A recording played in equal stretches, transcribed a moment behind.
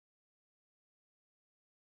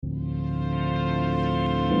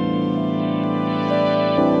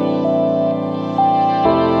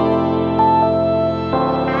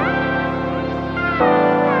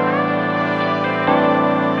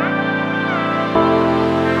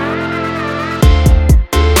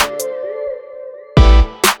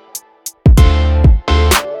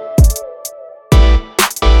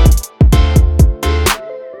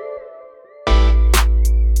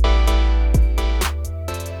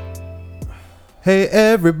Hey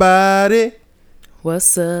everybody,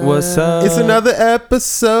 What's up? What's up? it's another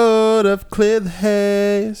episode of Clear the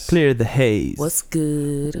Haze. Clear the Haze. What's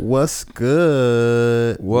good? What's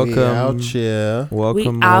good? Welcome. We out here.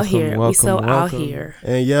 Welcome, we out welcome, here. welcome, we so welcome. out here.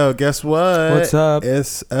 And yo, guess what? What's up?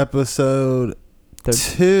 It's episode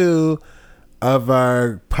 2 of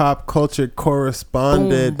our pop culture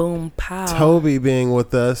correspondent, Boom, boom, pow. Toby, being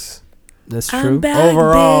with us. That's I'm true. back,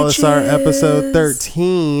 Overall, it's our bitches. episode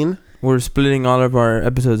 13. We're splitting all of our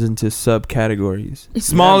episodes into subcategories.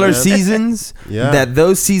 Smaller man. seasons, Yeah. that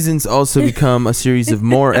those seasons also become a series of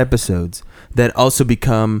more episodes that also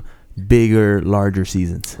become bigger, larger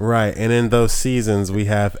seasons. Right, and in those seasons, we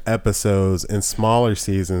have episodes in smaller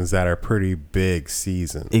seasons that are pretty big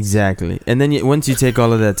seasons. Exactly. And then once you take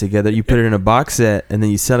all of that together, you put it in a box set, and then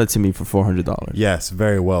you sell it to me for $400. Yes,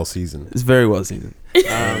 very well seasoned. It's very well seasoned.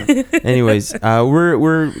 Anyways,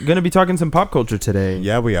 we're gonna be talking some pop culture today.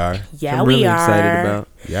 Yeah, we are. Yeah, I'm we really are. excited about.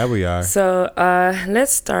 Yeah, we are. So,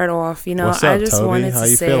 let's start off. What's I up, just Toby? wanted How to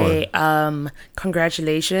you say,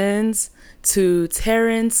 congratulations to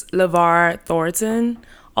Terrence LeVar Thornton,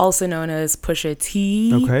 also known as Pusha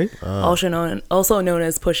T. Okay. Also known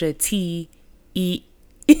as Pusha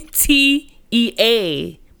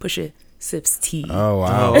T-E-A. Pusha sips tea. Oh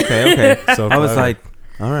wow. Oh, okay. So I was clever. like,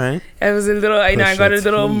 all right. It was a little, I got a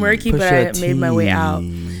little Pusha T. murky, but I made my way out.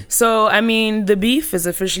 So, I mean, the beef is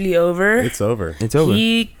officially over. It's over. It's over.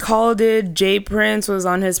 He called it. Jay Prince was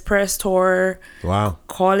on his press tour Wow.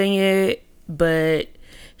 calling it, but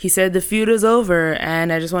he said the feud is over.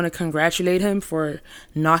 And I just want to congratulate him for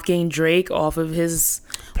knocking Drake off of his,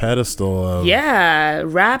 Pedestal of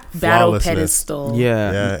rap battle Flawlessness. pedestal.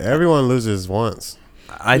 Yeah, everyone loses once.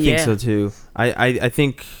 I think Yeah. so too. I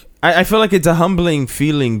think I feel like it's a humbling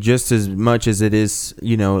feeling just as much as it is,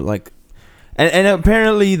 like, and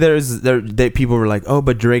apparently there people were like, oh,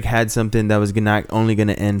 but Drake had something that was not only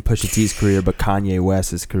gonna end Pusha T's career but Kanye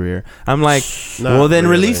West's career. I'm like, Not well, then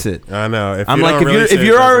really. release it. I know. If I'm you like, don't release if it, it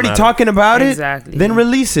you're doesn't already matter. talking about Exactly. it, then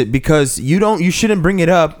release it, because you shouldn't bring it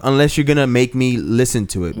up unless you're gonna make me listen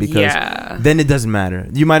to it, because then it doesn't matter.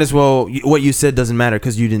 You might as well, what you said doesn't matter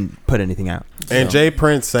because you didn't put anything out. And So. Jay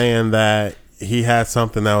Prince saying that he had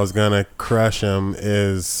something that was gonna crush him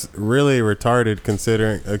is really retarded,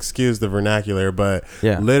 considering, excuse the vernacular, but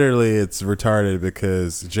Yeah. literally it's retarded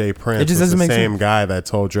because Jay Prince just was the doesn't make same sense. guy that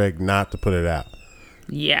told Drake not to put it out.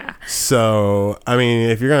 Yeah. So, I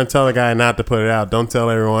mean, if you're going to tell a guy not to put it out, don't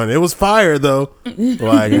tell everyone, it was fire, though.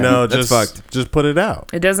 Like, no, that's just put it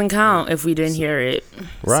out. It doesn't count if we didn't hear it.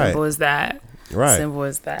 Right. Simple as that. Right. Simple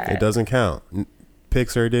as that. It doesn't count.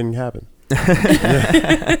 Pixar didn't happen.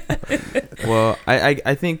 Well,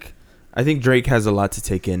 I think Drake has a lot to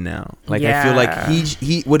take in now. Like, I feel like Yeah.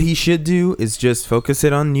 he what he should do is just focus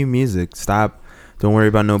it on new music. Don't worry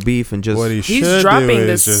about no beef, and just What he He's should dropping do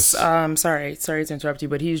this. is just... Sorry to interrupt you,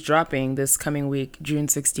 but he's dropping this coming week, June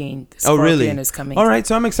 16th. Oh, really? Scorpion is coming. All right,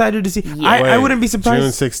 so I'm excited to see. Yeah. I Wait, wouldn't be June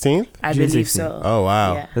surprised. 16th? I June believe 16th. so. Oh,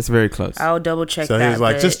 wow. Yeah. That's very close. I'll double check So that. he's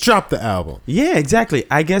like, but just drop the album. Yeah, exactly.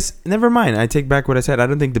 I guess never mind. I take back what I said. I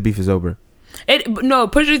don't think the beef is over. no,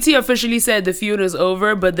 Pusha T officially said the feud is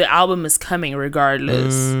over, but the album is coming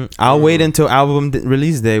regardless. I'll wait until album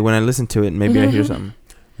release day when I listen to it. Maybe I hear something.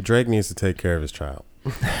 Drake needs to take care of his child.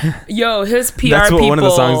 Yo, his PR That's what people one of the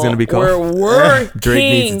songs is gonna be called. were working.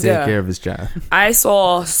 Drake needs to take care of his child. I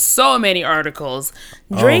saw so many articles.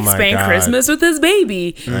 Drake my spent God. Christmas with his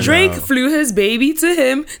baby. Drake know. flew his baby to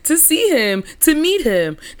him to see him, to meet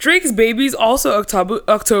him. Drake's baby's also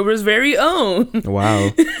October's very own. Wow.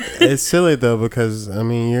 It's silly, though, because, I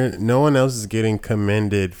mean, no one else is getting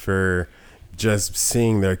commended for just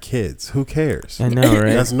seeing their kids. Who cares? I know,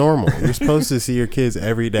 right? That's normal. You're supposed to see your kids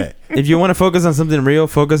every day. If you want to focus on something real,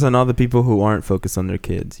 focus on all the people who aren't focused on their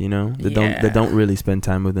kids, that don't really spend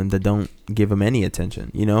time with them, that don't give them any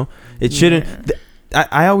attention, it shouldn't.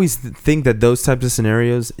 I always think that those types of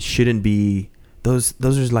scenarios shouldn't be those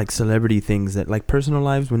are like celebrity things, that like personal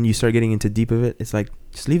lives, when you start getting into deep of it, it's like,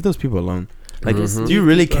 just leave those people alone. Like, Mhm. do you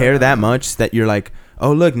really care that much that you're like,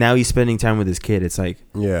 oh, look, now he's spending time with his kid? It's like,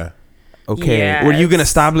 Yeah. okay, Yeah, were you gonna it's-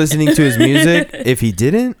 stop listening to his music if he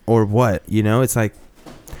didn't, or what? It's like,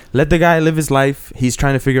 let the guy live his life. He's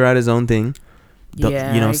trying to figure out his own thing.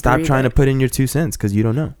 I Stop agree trying to that- put in your 2 cents, because you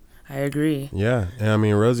don't know. I agree. Yeah. And I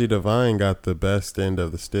mean, Rosie Devine got the best end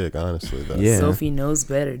of the stick, honestly, though. Yeah. Sophie knows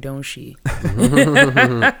better, don't she?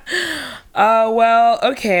 Well,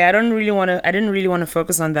 okay. I didn't really want to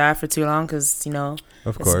focus on that for too long because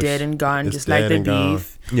Of it's course. dead and gone, It's just like dead the and gone.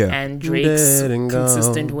 beef Yeah. and Drake's Dead and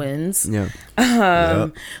consistent gone. wins. Yeah.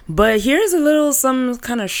 Yep. But here's a little some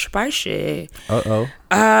kind of spicy. Uh-oh.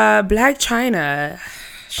 Black China.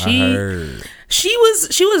 I heard. She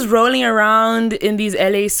was rolling around in these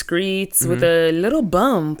LA streets with a little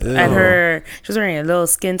bump at her. She was wearing a little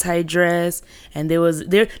skin tight dress, and there's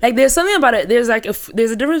something about it. There's a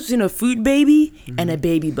difference between a food baby and a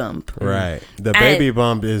baby bump. Right. The baby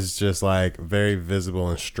bump is just like very visible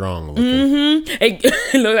and strong looking. It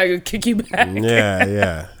looked like a kick you back.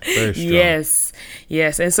 Yeah. Very strong.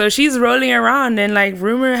 Yes. And so she's rolling around, and like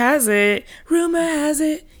rumor has it.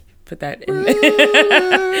 Put that in there.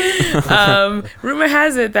 Rumor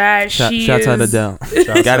has it that shouts out Adele.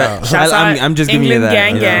 Shouts out. I'm just giving you that.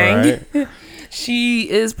 Gang. Right? She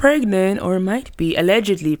is pregnant, or might be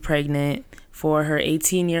allegedly pregnant, for her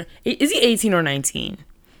 18-year. Is he 18 or 19?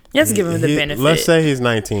 You have to give him the benefit. Let's say he's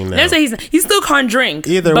 19 now. Let's say he still can't drink.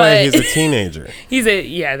 Either way, he's a teenager.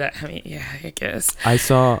 I guess. I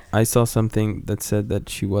saw something that said that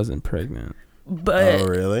she wasn't pregnant. But oh,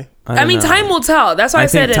 really? I mean, time will tell. That's why I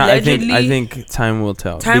said allegedly. I think time will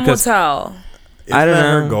tell. Time will tell. I don't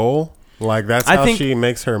know. Her goal? Like, that's how she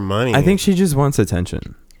makes her money. I think she just wants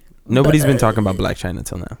attention. Nobody's been talking about Blac Chyna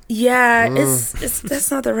till now. Yeah, it's that's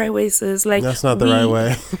not the right way, sis. Like, that's not the right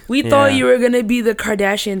way. We thought you were gonna be the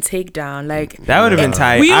Kardashian takedown. Like, that would have been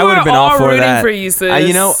tight. I would have been all for that. For you, sis.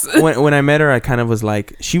 You know, when I met her, I kind of was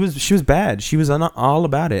like, she was bad. She was all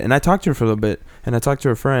about it. And I talked to her for a little bit, and I talked to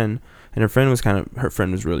her friend, and her friend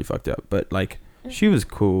was really fucked up, but like, she was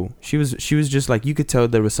cool. She was just like, you could tell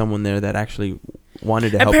there was someone there that actually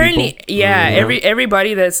wanted to help people. Apparently, yeah.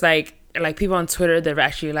 Everybody that's like people on Twitter that have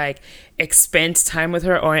actually like spent time with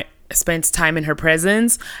her or spent time in her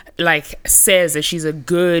presence, like, says that she's a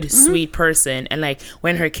good, sweet person, and like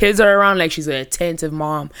when her kids are around, like, she's an attentive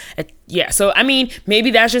mom. Yeah, so I mean,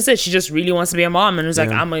 maybe that's just it. She just really wants to be a mom, and it's like,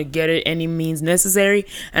 I'm gonna get it any means necessary.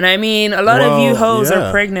 And I mean, a lot of you hoes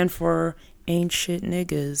are pregnant for ain't shit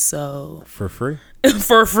niggas, so for free.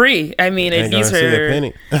 For free. I mean, at least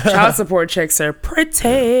her child support checks are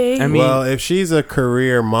pretty. I mean, well, if she's a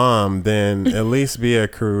career mom, then at least be a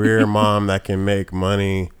career mom that can make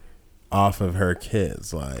money off of her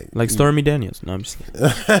kids, like Stormy Daniels. No, I'm just kidding.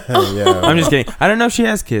 Yeah, I'm just kidding. I don't know if she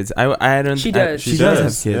has kids. I don't. She does. She does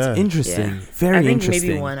have kids. Yeah. Interesting. Yeah. Very I think interesting.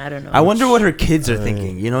 maybe one. I don't know. I wonder what her kids are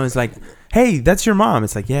thinking. You know, it's like, hey, that's your mom.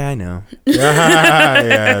 It's like, yeah, I know.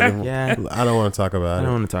 Yeah. I don't want to talk about it. I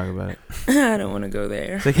don't want to talk about it. I don't want to go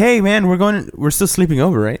there. It's like, hey, man, we're still sleeping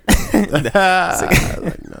over, right? No.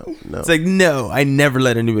 It's like, no, I never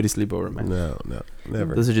let anybody sleep over, man. No,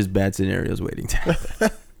 never. Those are just bad scenarios waiting to happen.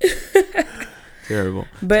 Terrible.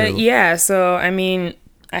 But yeah, so I mean,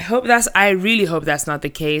 I really hope that's not the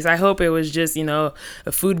case. I hope it was just, a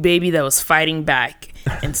food baby that was fighting back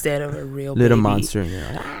instead of a real little baby. monster.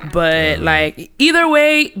 Yeah. But like, either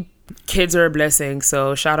way, kids are a blessing.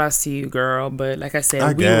 So shout outs to you, girl. But like I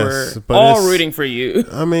said, we were all rooting for you.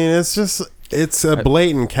 I mean, it's a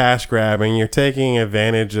blatant cash grab, and you're taking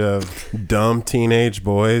advantage of dumb teenage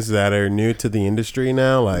boys that are new to the industry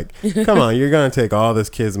now. Like, come on, you're gonna take all this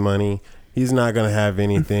kid's money. He's not gonna have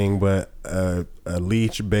anything but a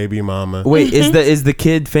leech baby mama. Wait, is the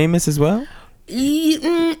kid famous as well? He's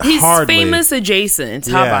Hardly. famous adjacent.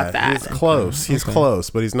 How about that? He's close. He's close,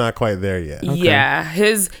 but he's not quite there yet. Okay. Yeah,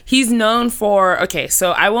 he's known for. Okay,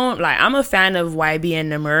 so I won't lie. I'm a fan of YBN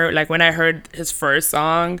Namur. Like, when I heard his first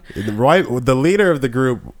song, The leader of the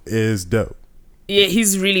group is dope. Yeah,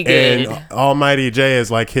 he's really good. And Almighty J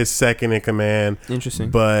is like his second in command.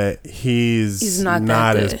 Interesting. But he's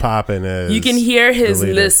not as popping as you can hear his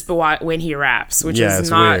lisp when he raps, which is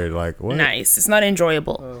not weird. Like, what? Nice. It's not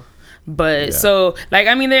enjoyable. But so, like,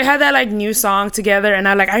 I mean, they had that like new song together, and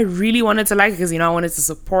I really wanted to like it because I wanted to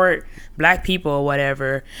support Black people or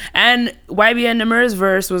whatever. And YBN Namur's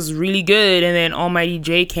verse was really good, and then Almighty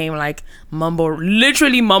J came like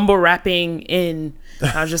literally mumble rapping in.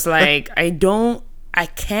 I was just like, I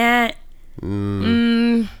can't.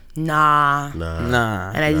 Nah. And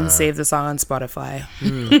I didn't save the song on Spotify.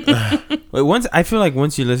 Wait, I feel like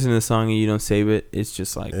once you listen to the song and you don't save it, it's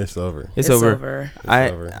just like it's over. It's over.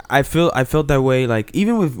 I felt that way. Like,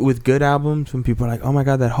 even with good albums, when people are like, "Oh my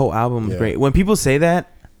god, that whole album is great." When people say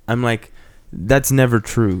that, I'm like, that's never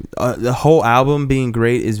true. The whole album being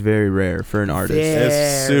great is very rare for an artist.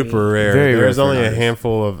 It's super rare. There's only a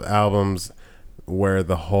handful of albums where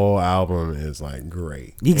the whole album is like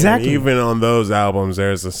great. Exactly. And even on those albums,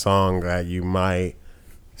 there's a song that you might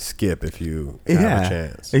skip if you have a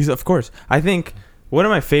chance. Of course. I think one of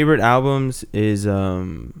my favorite albums is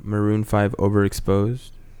Maroon 5 Overexposed.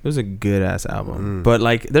 It was a good ass album. But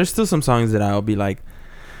like, there's still some songs that I'll be like,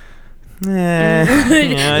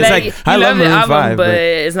 it's like I love Maroon album, 5, but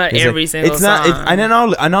it's not every single song.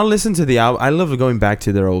 And I'll listen to the album. I love going back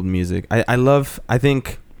to their old music. I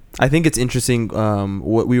think I think it's interesting.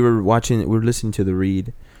 What we were listening to The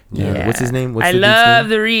Reed. Yeah. What's his name? I love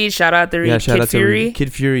The Reed. Shout out The Reed. Yeah, shout Kid out Fury. to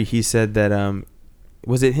Kid Fury. He said that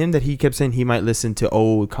was it him that he kept saying he might listen to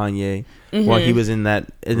old Kanye while he was in a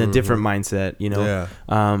different mindset, you know? Yeah.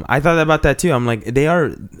 I thought about that too. I'm like,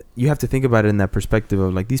 you have to think about it in that perspective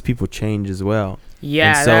of like, these people change as well.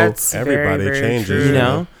 Yeah, and so that's everybody very, very changes, true. you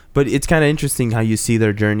know? But it's kind of interesting how you see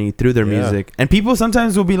their journey through their music. And people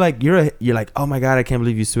sometimes will be like, you're like, oh my God, I can't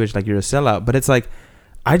believe you switched. Like, you're a sellout. But it's like,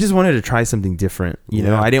 I just wanted to try something different. You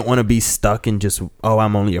know, I didn't want to be stuck in just,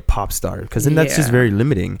 I'm only a pop star. Because then that's just very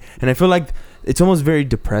limiting. And I feel like it's almost very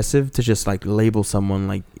depressive to just like label someone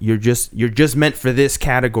like you're just meant for this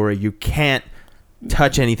category. You can't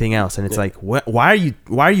touch anything else. And it's like, why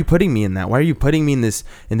are you putting me in that? Why are you putting me in this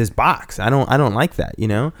box? I don't like that, you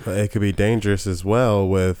know? But it could be dangerous as well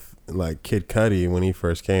with like Kid Cudi when he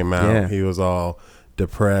first came out. Yeah. He was all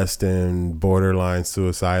depressed and borderline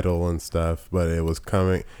suicidal and stuff, but it was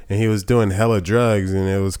coming, and he was doing hella drugs, and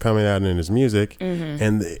it was coming out in his music,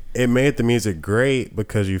 and it made the music great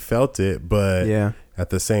because you felt it, but at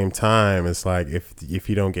the same time, it's like if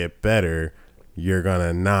you don't get better, you're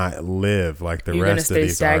gonna not live like the rest of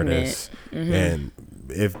these artists, and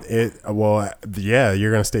you're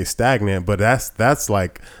gonna stay stagnant, but that's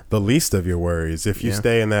like the least of your worries. If you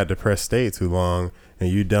stay in that depressed state too long and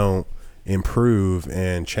you don't improve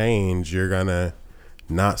and change, you're gonna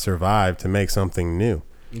not survive to make something new.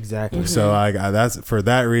 Exactly. So that's for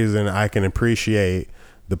that reason I can appreciate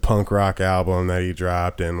the punk rock album that he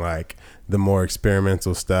dropped and like the more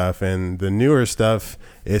experimental stuff, and the newer stuff,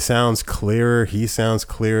 it sounds clearer. He sounds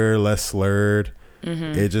clearer, less slurred.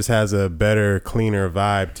 It just has a better, cleaner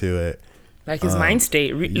vibe to it. Like his mind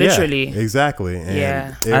state, literally. Yeah, exactly.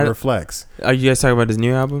 And it reflects. Are you guys talking about his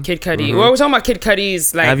new album? Kid Cudi. Well, we're talking about Kid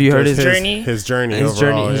Cudi's like, have you heard his journey? His journey. His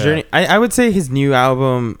overall, journey. I would say his new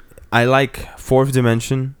album, I like Fourth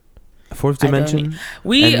Dimension.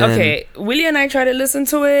 Willie and I tried to listen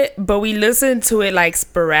to it, but we listened to it like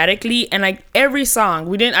sporadically, and like every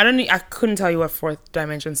song I couldn't tell you what Fourth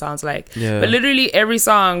Dimension sounds like, but literally every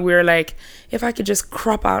song we were like, if I could just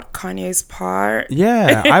crop out Kanye's part.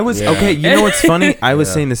 I was okay. You know what's funny? I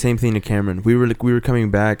was saying the same thing to Cameron. We were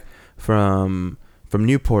coming back from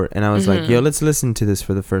Newport, and I was like, yo, let's listen to this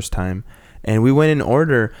for the first time, and we went in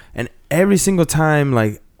order, and every single time,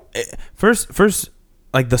 like first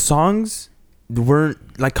like the songs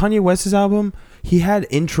weren't like Kanye West's album. He had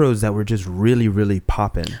intros that were just really, really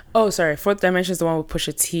popping. Oh, sorry. Fourth Dimension is the one with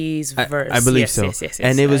Pusha T's verse. I believe so. Yes.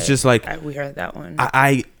 And it was just like we heard that one.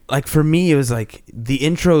 I like, for me, it was like the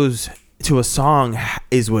intros to a song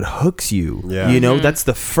is what hooks you. Yeah. You know, that's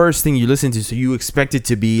the first thing you listen to, so you expect it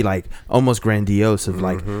to be like almost grandiose of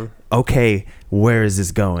like, okay, where is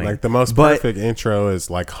this going? Like the most perfect intro is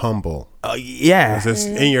like Humble. It's just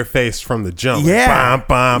in your face from the jump. Yeah. Like,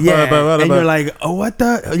 bam, bam, and you're like, oh, what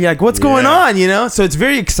the? You're like, what's going on? You know? So it's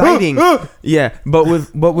very exciting. Yeah. But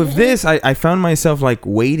with this, I found myself like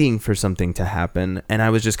waiting for something to happen, and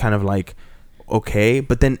I was just kind of like, okay.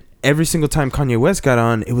 But then every single time Kanye West got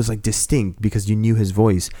on, it was like distinct because you knew his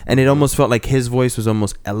voice, and it almost felt like his voice was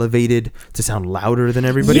almost elevated to sound louder than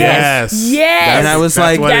everybody else. Yes. And I was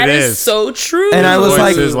like, that is so true. And I was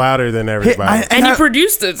like, is louder than everybody. And he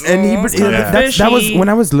produced it. And that was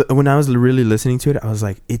when I was really listening to it, I was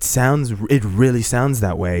like, it really sounds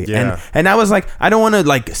that way. Yeah. And I was like, I don't want to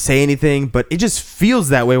like say anything, but it just feels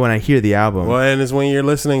that way when I hear the album. Well, and it's when you're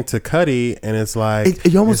listening to Cudi, and it's like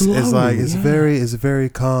it almost it's like it's very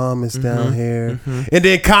calm. It's down here, and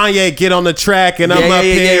then Kanye get on the track, and I'm up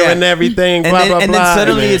here and everything. And blah then, blah and blah. then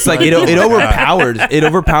suddenly it's like it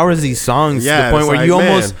overpowers these songs to the point where like, you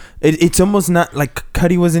almost it's almost not like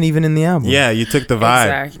Cudi wasn't even in the album. Yeah, you took the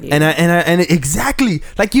vibe. Exactly. And exactly,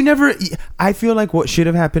 like you never. I feel like what should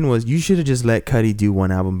have happened was you should have just let Cudi do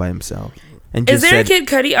one album by himself. And is there a Kid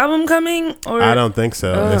Cudi album coming? Or I don't think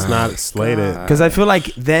so. It's not slated. Because I feel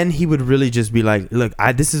like then he would really just be like, look,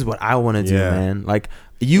 this is what I want to do, man. Like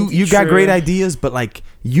you got great ideas, but like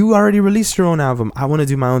you already released your own album. I want to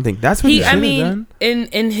do my own thing. That's what he should have done.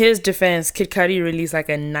 In his defense, Kid Cudi released like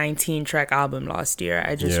a 19-track album last year.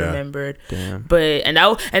 I just remembered. Damn. But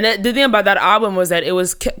the thing about that album was that it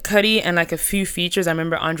was Cudi and like a few features. I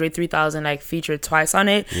remember Andre 3000 like featured twice on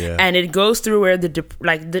it, and it goes through where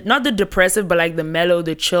not the depressive, but like the mellow,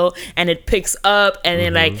 the chill, and it picks up, and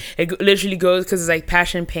then like it literally goes because it's like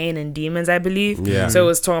passion, pain, and demons, I believe. Yeah. So it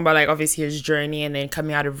was talking about like obviously his journey and then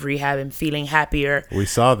coming out of rehab and feeling happier. We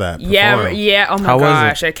saw that. Yeah. Oh my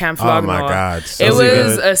gosh, at Camp Flogno. Oh my god, it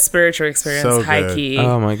was a spiritual experience, high key.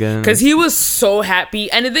 Oh my god, because he was so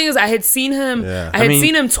happy. And the thing is, I had seen him. I had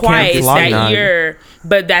seen him twice that year.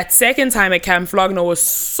 But that second time at Camp Flogno was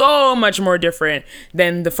so much more different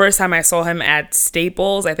than the first time I saw him at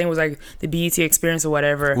Staples. I think it was like the BET Experience or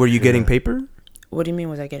whatever. Were you getting paper? What do you mean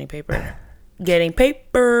was I getting paper? Getting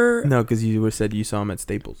paper. No, because you said you saw him at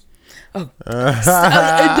Staples. Oh,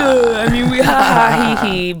 I mean, we ha ha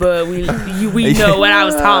he, but we know what I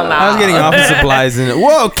was talking about. I was getting office supplies and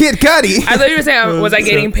whoa, Kid Cudi. I thought you were saying, was I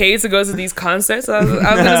getting paid to go to these concerts? I was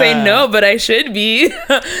gonna say no, but I should be.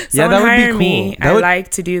 Yeah, that would be cool. Me. I would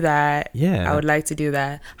like to do that. Yeah, I would like to do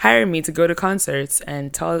that. Hire me to go to concerts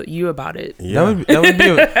and tell you about it. Yeah. That would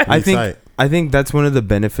be. I think that's one of the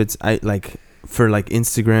benefits. I like. For like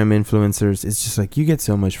Instagram influencers, it's just like you get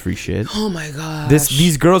so much free shit. Oh my god!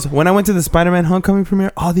 These girls. When I went to the Spider-Man Homecoming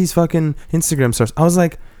premiere, all these fucking Instagram stars. I was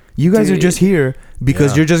like, you guys are just here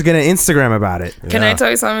because you're just gonna Instagram about it. Can I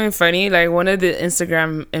tell you something funny? Like one of the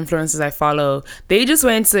Instagram influencers I follow, they just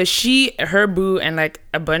went to her boo and like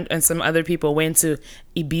a bunch and some other people went to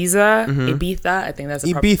Ibiza. I think that's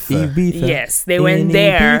Ibiza. Yes, they went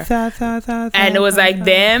there, and it was like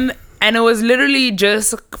them. And it was literally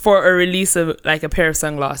just for a release of like a pair of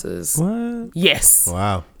sunglasses. What? Yes.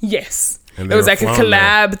 Wow. Yes. It was like a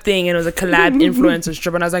collab thing, and it was a collab influencer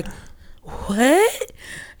strip, and I was like, what?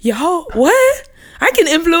 Yo, what? I can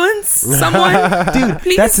influence someone, dude.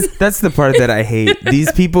 Please. That's the part that I hate.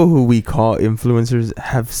 These people who we call influencers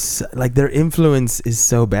have like their influence is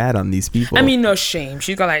so bad on these people. I mean, no shame.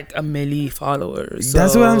 She's got like 1 million followers. So.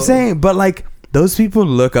 That's what I'm saying. But like. Those people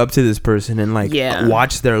look up to this person and like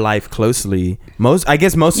watch their life closely. I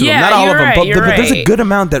guess most of them, not all of them, but there's a good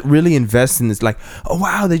amount that really invest in this. Like, oh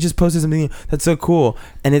wow, they just posted something that's so cool,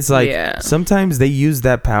 and it's like sometimes they use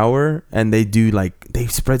that power and they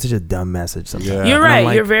spread such a dumb message. Sometimes you're right.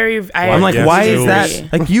 Like, you're very. I'm like, why is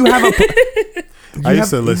that? Like, you have a. I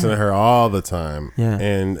used to listen to her all the time,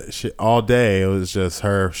 and all day it was just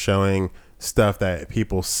her showing stuff that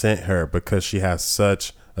people sent her because she has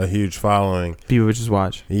such a huge following. People would just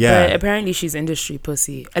watch. Yeah. But apparently she's industry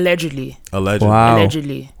pussy. Allegedly. Wow.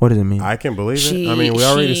 Allegedly. What does it mean? I can believe it. I mean, we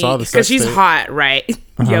already saw the sex tape. Because she's hot, right?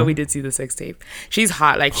 Yeah, we did see the sex tape. She's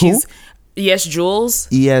hot. Like she's ES Jules.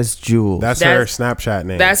 ES Jules. That's her Snapchat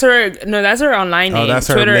name. That's her online name. That's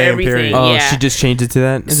her Twitter, name, everything. period. Oh, she just changed it to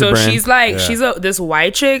that. It's so she's like, she's this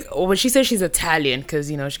white chick. Well, she says she's Italian because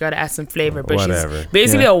she got to add some flavor. But she's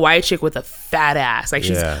basically a white chick with a fat ass. Like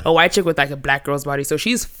she's a white chick with like a black girl's body. So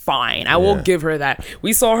she's fine. I will give her that.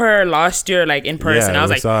 We saw her last year, like in person. I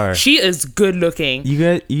was like, she is good looking.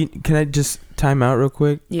 Can I just time out real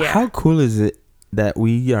quick? Yeah. How cool is it that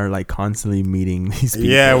we are like constantly meeting these people?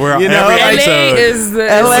 Yeah, we're every episode. LA is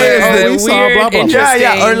the weird, blah, blah, blah.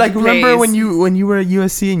 Yeah. Or like remember when you were at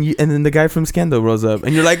USC and then the guy from Scandal rolls up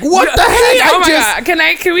and you're like, what the heck? Oh my god!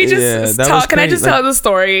 Can we just talk? Can I just tell the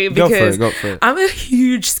story because go for it. I'm a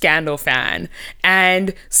huge Scandal fan,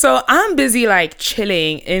 and so I'm busy like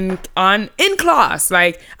chilling in class.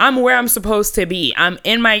 Like I'm where I'm supposed to be. I'm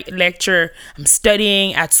in my lecture. I'm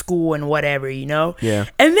studying at school and whatever, Yeah.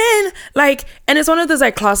 And then and it's one of those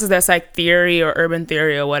like classes that's like theory or urban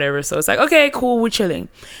theory or whatever. So it's like, okay, cool, we're chilling.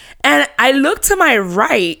 And I look to my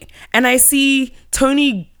right and I see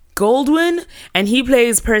Tony Goldwyn, and he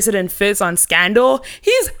plays President Fitz on Scandal.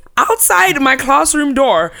 He's outside my classroom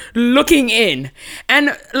door looking in.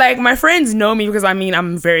 And like my friends know me because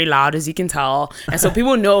I'm very loud, as you can tell. And so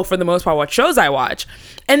people know for the most part what shows I watch.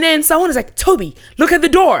 And then someone is like, Toby, look at the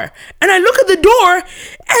door. And I look at the door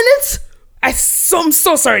and I'm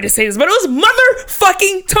so sorry to say this, but it was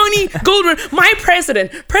motherfucking Tony Goldwyn, my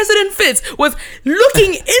President Fitz, was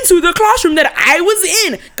looking into the classroom that I was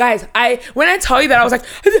in. Guys, when I tell you that, I was like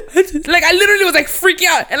I literally was like freaking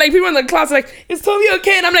out. And like people in the class were like, is Toby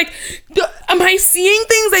okay? And I'm like, am I seeing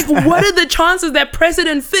things? Like, what are the chances that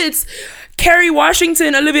President Fitz, Kerry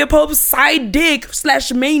Washington, Olivia Pope's side dick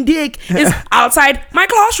 / main dick is outside my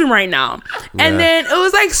classroom right now? And then it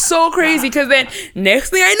was like so crazy because then next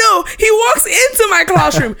thing I know, he walks into my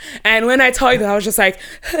classroom. And when I tell you that, I was just like,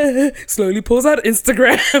 slowly pulls out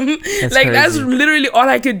Instagram. That's literally all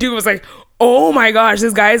I could do was like, oh my gosh,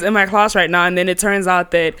 this guy's in my class right now. And then it turns out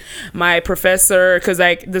that my professor, because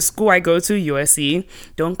like the school I go to, USC,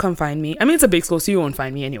 don't come find me. I mean, it's a big school, so you won't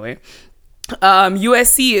find me anyway.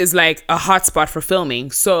 USC is like a hotspot for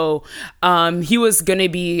filming, so he was gonna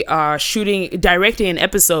be directing an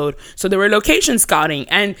episode, so they were location scouting,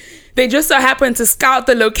 and they just so happened to scout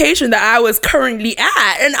the location that I was currently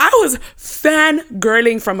at, and I was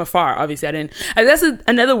fangirling from afar. Obviously, I didn't. And that's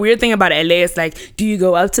another weird thing about LA. It's like, do you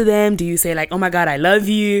go up to them? Do you say like, "Oh my God, I love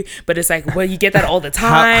you"? But it's like, well, you get that all the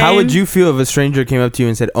time. How would you feel if a stranger came up to you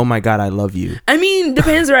and said, "Oh my God, I love you"? I mean,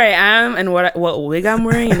 depends where I am and what wig I'm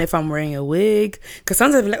wearing, and if I'm wearing a wig. Because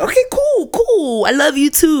sometimes I'm like, okay, cool, I love you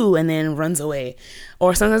too, and then runs away.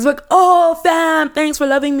 Or sometimes like, oh fam, thanks for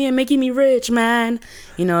loving me and making me rich, man.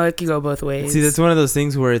 You know, it could go both ways. See, that's one of those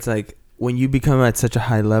things where it's like, when you become at such a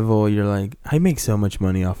high level, you're like, I make so much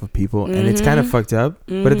money off of people, and it's kind of fucked up.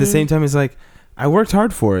 But at the same time, it's like, I worked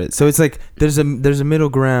hard for it. So it's like there's a middle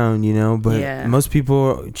ground, you know. But most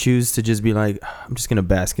people choose to just be like, I'm just gonna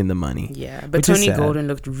bask in the money. Yeah, but Tony Golden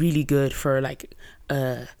looked really good for like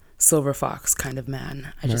Silver Fox kind of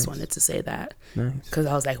man. I just wanted to say that because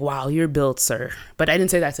I was like, wow, you're built, sir. But I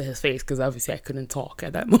didn't say that to his face because obviously I couldn't talk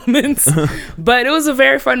at that moment. But it was a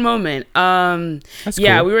very fun moment. That's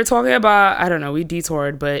cool. We were talking about, I don't know, we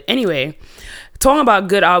detoured, but anyway, talking about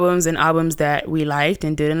good albums and albums that we liked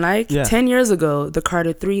and didn't like. 10 years ago, The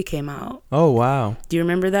Carter 3 came out. Oh wow, do you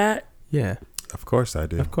remember that? Yeah. Of course I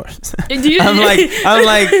do. Of course. I'm like,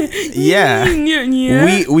 yeah.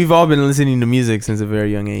 We've all been listening to music since a very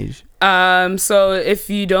young age. So if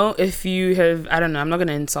you have, I don't know, I'm not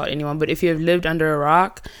gonna insult anyone, but if you have lived under a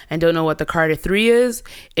rock and don't know what the Carter 3 is,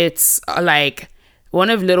 it's like one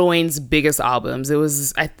of Lil Wayne's biggest albums. It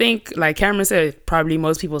was, I think, like Cameron said, probably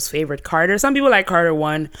most people's favorite Carter. Some people like Carter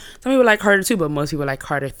 1, some people like Carter 2, but most people like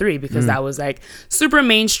Carter 3 because that was like super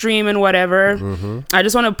mainstream and whatever. I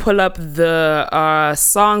just want to pull up the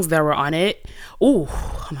songs that were on it. Ooh,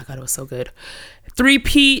 oh my God, it was so good.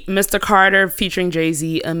 3-Peat, Mr. Carter featuring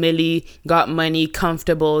Jay-Z, A Milli, Got Money,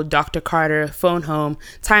 Comfortable, Dr. Carter, Phone Home,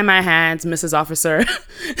 Tie My Hands, Mrs. Officer,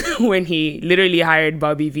 when he literally hired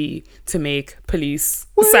Bobby V to make police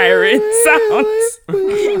siren sounds.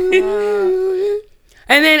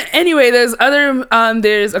 And then anyway, there's other, I'm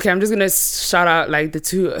just going to shout out like the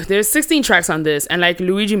two, there's 16 tracks on this. And like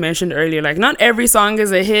Luigi mentioned earlier, like not every song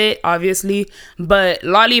is a hit, obviously, but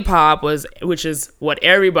Lollipop which is what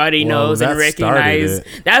everybody knows and recognizes.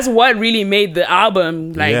 That's what really made the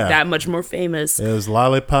album like that much more famous. It was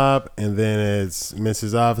Lollipop, and then it's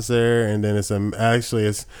Mrs. Officer, and then it's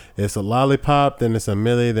a Lollipop, then it's a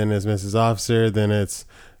Milli, then it's Mrs. Officer, then it's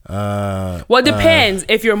well, it depends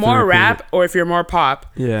if you're more rap or if you're more pop.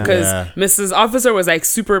 Because Mrs. Officer was like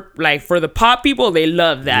super, like for the pop people, they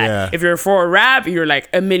love that. If you're for rap, you're like,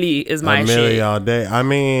 A Milli is my shit. A Milli all day. I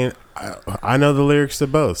mean, I know the lyrics to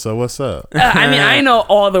both, so what's up? I mean, I know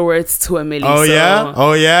all the words to A Milli. Oh, so. Yeah?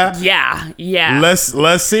 Oh, yeah? Yeah. Let's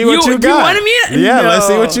see what you got. You wanted me to? Yeah, let's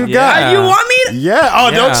see what you got. You want me to? Yeah. Oh,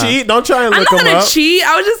 don't cheat. Don't try and look them up. I'm not going to cheat.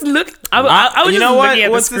 I was just looking. I was just looking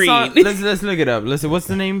at the screen. Let's look it up. Listen, what's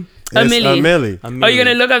the name? A Milli. A Are you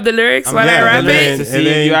gonna look up the lyrics while I rap it? To see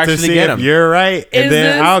if you actually get them. You're right, and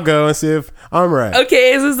then I'll go and see if I'm right.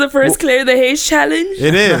 Okay, is this the first Clear the Haze challenge?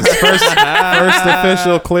 It is first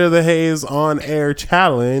official Clear the Haze on air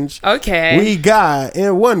challenge. Okay, we got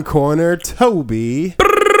in one corner Toby.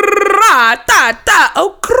 Okay,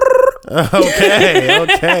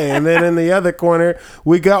 and then in the other corner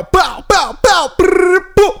we got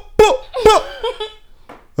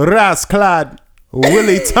Rasclad.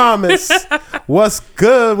 Willie Thomas, what's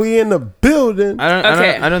good? We in the building.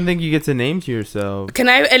 I don't think you get to name to yourself. Can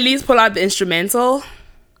I at least pull out the instrumental?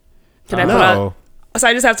 Can I pull out? So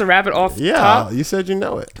I just have to rap it off. Yeah, top? You said you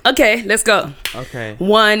know it. Okay, let's go. Okay.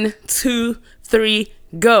 1, 2, 3,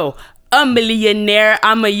 go. A millionaire,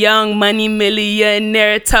 I'm a young money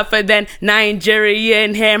millionaire, tougher than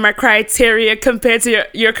Nigerian hair. My criteria compared to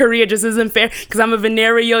your career just isn't fair, cause I'm a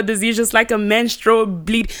venereal disease just like a menstrual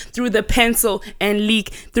bleed through the pencil and leak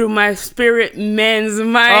through my spirit men's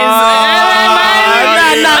minds.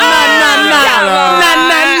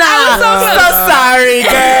 I'm so sorry,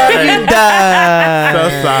 girl. You done. So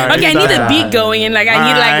sorry. Okay, I need a beat going and like I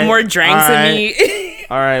need like more drinks in me.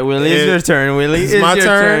 All right, Willie, it's your turn. Willie, it's my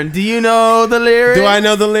turn. Do you know the lyrics? Do I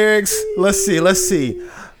know the lyrics? Let's see.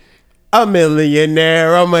 A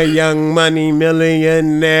millionaire, I'm a young money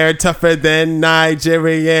millionaire, tougher than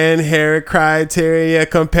Nigerian hair. Criteria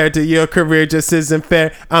compared to your career just isn't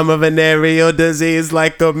fair. I'm a venereal disease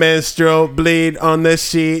like a menstrual bleed on the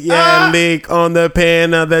sheet. Leak on the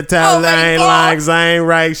pen of the towel. I ain't lying, cause I ain't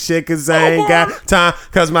right shit, cause I ain't got time,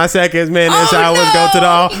 cause my seconds minutes hours go to the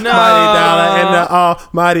almighty dollar and the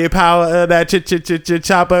almighty power of that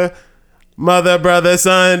chopper. Mother, brother,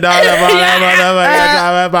 son, daughter,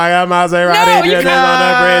 motherfucker, Maserati, driven on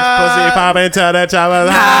the bridge, pussy popping to the chopper.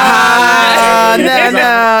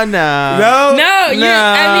 No,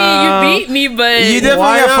 you beat me, but You definitely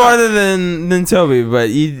Why got not? farther than Toby, but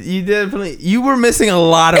you were missing a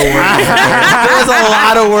lot of words. There was a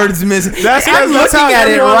lot of words missing. That's I'm how looking at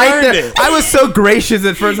it everyone right learned there. it. I was so gracious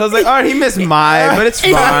at first. I was like, all right, he missed my, but it's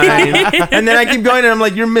fine. And then I keep going, and I'm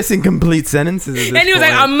like, you're missing complete sentences. At this and he was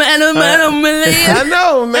like, point. I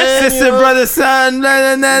know, man. Sister, you know, brother, son.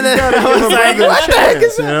 Blah, blah, blah, you gotta blah. I give was a like, brother a what the heck is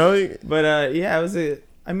chance, you that? know? But yeah, it was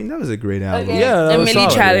that was a great album. Okay. Yeah, that a was Millie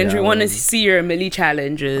solid. challenge. We Yeah. want to see your Millie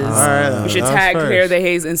challenges. right, we should that's tag first. Claire the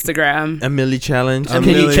Hayes Instagram. A Millie challenge. A Can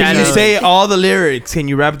Millie you, can you challenge. say all the lyrics? Can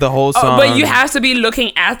you rap the whole song? Oh, but you have to be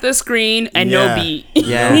looking at the screen and Yeah. no beat.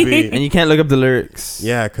 Yeah, No beat. and you can't look up the lyrics.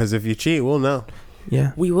 Yeah, because if you cheat, we'll know.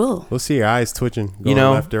 Yeah, We will. We'll see your eyes twitching, going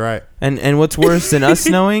know, left to right. and what's worse than us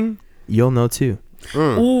knowing? You'll know too.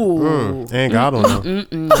 Ooh. And God will know.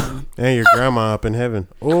 And your grandma up in heaven.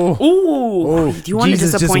 Oh, Ooh. Do you want to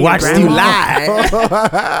Jesus just disappoint your watched you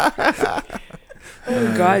grandma? live.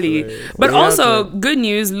 Oh, golly. But Yeah, also, good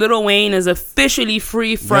news. Lil Wayne is officially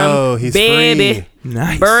free from Yo, he's baby. free.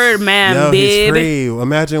 Nice. Birdman, Yo, he's baby. free.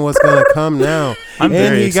 Imagine what's gonna come now. I'm and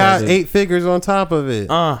very he got excited. 8 figures on top of it.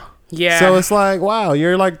 Yeah. So it's like, wow,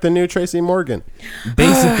 you're like the new Tracy Morgan.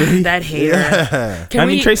 Basically. that hater. Yeah, Can I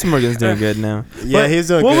mean, we- Tracy Morgan's doing good now. yeah, he's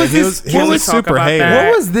doing what good. was He this- was, he what was a was- talk super about hater. that?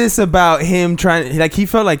 What was this about him trying? Like he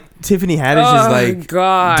felt like Tiffany Haddish Oh, is like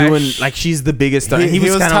gosh. doing like she's the biggest star. He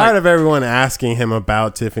was kinda tired like, of everyone asking him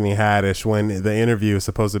about Tiffany Haddish when the interview was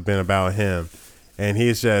supposed to have been about him. And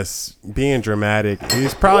he's just being dramatic.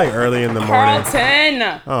 He's probably early in the morning.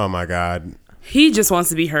 Carlton. Oh my God. He just wants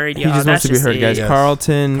to be heard, He y'all. just wants That's to be heard, it. guys. Yes.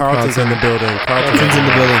 Carlton's Carlton's in the building. in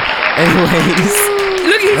the building. Anyways,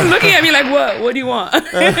 Look, he's looking at me like, what? What do you want?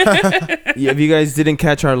 if you guys didn't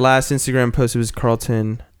catch our last Instagram post, it was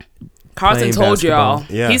Carlton. Carlton Playing told y'all.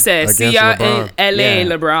 basketball. Yeah, He said, see against y'all in LA, Yeah.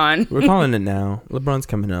 LeBron. We're calling it now. LeBron's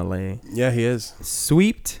coming to LA. Yeah, he is.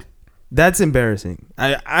 Sweeped. That's embarrassing.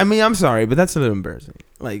 I mean, I'm sorry, but that's a little embarrassing.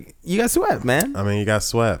 Like you got swept, man. I mean, you got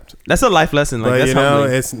swept. That's a life lesson. Like But that's you know,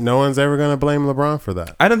 humbling. it's no one's ever gonna blame LeBron for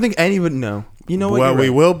that. I don't think anyone know. You know what? What You're we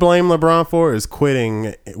right. will blame LeBron for is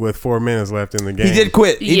quitting with 4 minutes left in the game. He did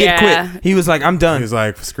quit. He did Yeah. quit. He was like, I'm done. He's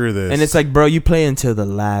like, screw this. And it's like, bro, you play until the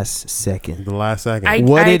last second. the last second.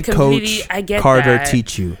 What I did completely- Coach I get Carter that.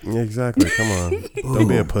 teach you? Yeah, exactly. Come on. Don't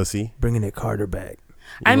be a pussy. Bringing it Carter back.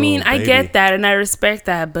 I mean, Little I baby. get that and I respect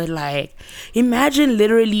that, but like, imagine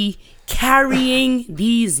literally carrying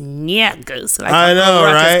these niggas. Like I a know,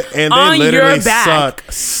 rocket right? And on they your literally back.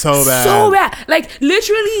 suck so bad. So bad. Like,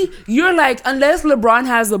 literally, you're like, unless LeBron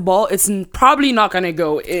has the ball, it's probably not going to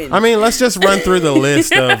go in. I mean, let's just run through the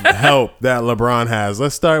list of help that LeBron has.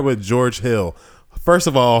 Let's start with George Hill. First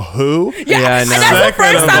of all, who? Yeah, I and know. that's the Second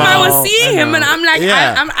first of time I all, was seeing him, and I'm like,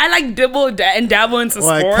 Yeah. I like dibble and dabble into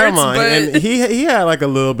Like, sports, come on. but And he had like a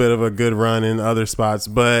little bit of a good run in other spots,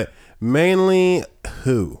 but mainly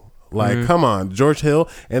who? Like, come on, George Hill.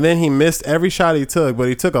 And then he missed every shot he took, but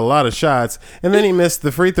he took a lot of shots. And then he missed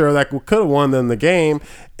the free throw that could have won them the game.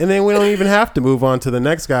 And then we don't even have to move on to the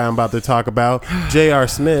next guy I'm about to talk about, J.R.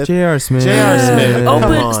 Smith. J.R. Smith. J.R. Smith. open.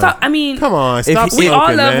 Come on. Stop. I mean, Come on, stop he- we smoking,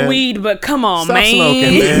 all love man. weed, but come on, Stop man. smoking,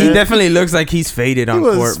 He, man. he definitely looks like he's faded He on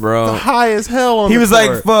was court, bro. high as hell on He the was court.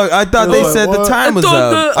 like, "Fuck! I thought they What? said the What? time was I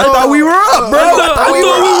thought up. the- I thought we were up, bro. I thought we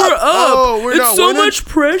were up. Oh, we're It's not so winning? much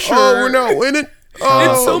pressure. Oh, we're not winning.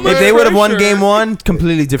 Oh, It's so much If they would have won pressure. game one,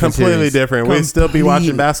 completely different. Completely series. different. We'd still be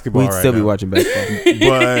watching basketball We'd right still be now. watching basketball.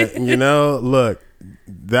 But you know, look,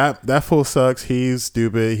 that fool sucks. He's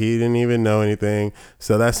stupid. He didn't even know anything.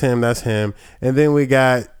 So that's him. That's him. And then we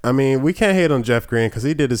got. I mean, we can't hate on Jeff Green because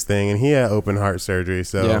he did his thing and he had open heart surgery.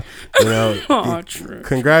 So Yeah. you know, Oh, true.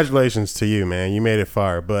 congratulations to you, man. You made it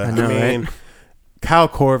far. But I, know, mean. right? Kyle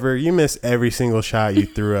Korver, you missed every single shot you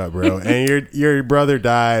threw up, bro. And your brother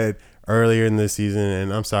died earlier in the season,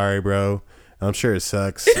 and I'm sorry, bro. I'm sure it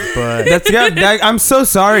sucks, but I'm so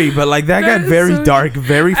sorry, but like that got That's very so- dark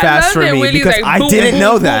very I fast love for that me when he's because like, I boom, didn't boom,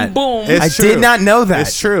 know boom, that. boom. It's I true. did not know that.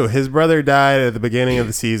 It's true. His brother died at the beginning of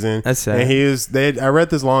the season. That's sad. And I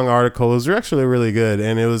read this long article. It was actually really good.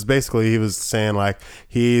 And it was basically, he was saying like,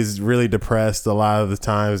 he's really depressed a lot of the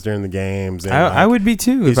times during the games. And I would be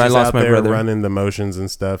too he's if I just lost out my there brother. running the motions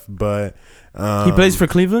and stuff. But He plays for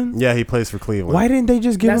Cleveland. Yeah, he plays for Cleveland. Why didn't they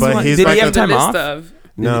just give That's him? But what he's Did like he have a- time the list off? of.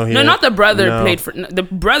 No, No, not the brother no. played for. The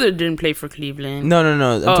brother didn't play for Cleveland. No. I'm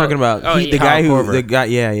Oh, talking about oh, the yeah. guy Kyle who Korver. the guy.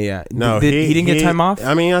 Yeah. No, he didn't get time off.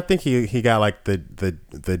 I mean, I think he got like the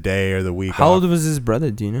day or the week How off. old was his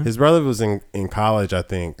brother? Do you know? His brother was in college, I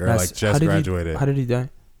think, or That's- like just graduated. How did he die?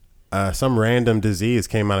 Some random disease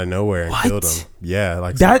came out of nowhere and What? killed him. Yeah,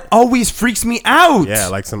 like That always freaks me out. yeah,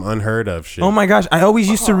 like some unheard of shit. Oh my gosh, I always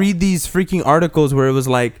used to read these freaking articles where it was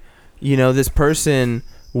like, you know, this person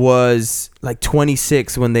was like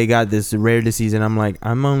 26 when they got this rare disease, and I'm like,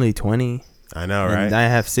 I'm only 20. I know, right? And I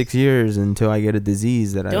have 6 years until I get a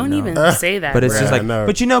disease that I Don't know. even say that. But it's bro. just like, no.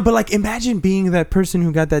 but like, imagine being that person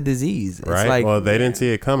who got that disease. It's Right? like, Well, they didn't see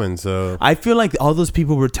it coming, so I feel like all those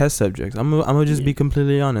people were test subjects. I'm gonna just be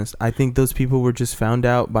completely honest. I think those people were just found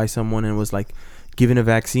out by someone and was like given a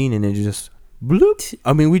vaccine, and it just bloop.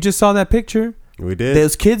 I mean, we just saw that picture. we did.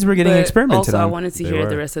 Those kids were getting But experimented also, I on. wanted to They hear were.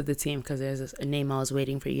 the rest of the team because there's a name I was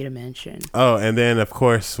waiting for you to mention. Oh, and then of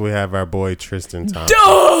course we have our boy Tristan Thompson.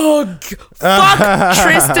 Dog! Fuck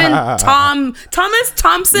Tristan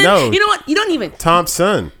Thompson. No. You know what? You don't even.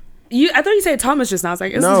 Thompson. I thought you said Thomas just now. I was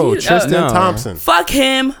like, No, you. Tristan No. Thompson. Fuck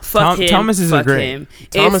him. Fuck him. Thomases are fuck great. him.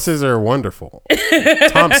 Thomases are wonderful.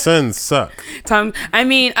 Thompsons suck. I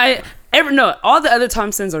mean, all the other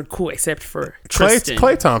Thompsons are cool except for Tristan.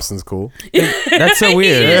 Clay Thompson's cool. That's so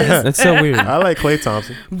weird. Yes. That's so weird. I like Clay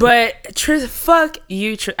Thompson. But fuck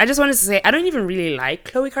you. I just wanted to say I don't even really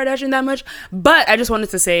like Khloe Kardashian that much, but I just wanted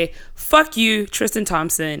to say fuck you, Tristan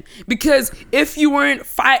Thompson, because if you weren't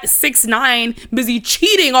 6'9", busy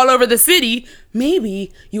cheating all over the city,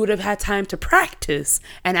 maybe you would have had time to practice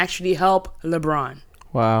and actually help LeBron.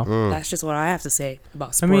 Wow. That's just what I have to say about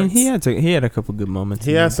I sports. mean, he had a couple good moments.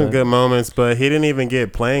 He in had there, some but good moments, but he didn't even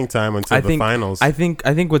get playing time until the finals. I think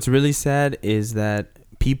what's really sad is that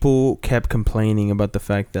people kept complaining about the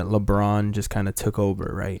fact that LeBron just kind of took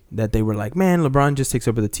over, right? That they were like, man, LeBron just takes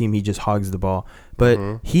over the team. He just hogs the ball. But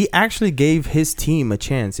he actually gave his team a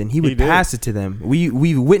chance, and he would did. pass it to them. We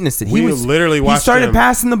witnessed it. We literally watched He started him.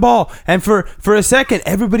 passing the ball, and for a second,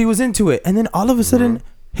 everybody was into it. And then all of a sudden,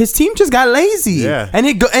 his team just got lazy. Yeah. And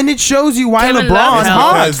it shows you why Kevin LeBron Love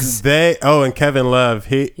helped. hogs. And Kevin Love,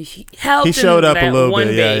 he helped showed in up a that little one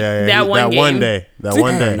bit. day. Yeah. That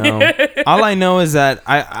one day. No. All I know is that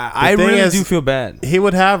I thing really is- do feel bad. He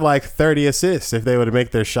would have like 30 assists if they would have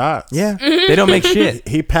make their shots. Yeah. They don't make shit.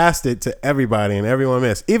 He passed it to everybody and everyone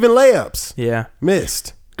missed. Even layups Yeah.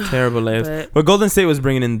 missed. Terrible layups. But- But Golden State was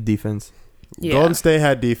bringing in the defense. Yeah. Golden State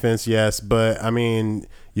had defense, yes, but I mean,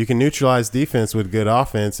 you can neutralize defense with good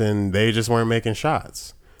offense, and they just weren't making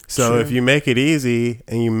shots. So True. if you make it easy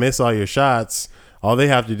and you miss all your shots, all they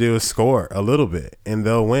have to do is score a little bit, and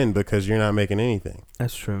they'll win because you're not making anything.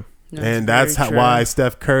 That's true. And that's very true. why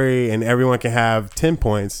Steph Curry and everyone can have 10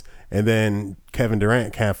 points, and then Kevin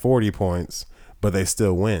Durant can have 40 points, but they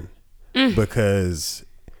still win because,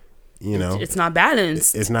 you know, it's not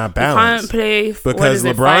balanced. it's not You balanced. can't play Because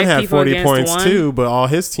LeBron had 40 points too, but all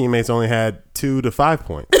his teammates only had 2 to 5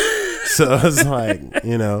 points. So it's like,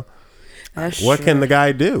 you know, what can the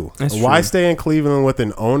guy do? That's Why true. stay in Cleveland with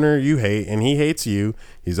an owner you hate and he hates you?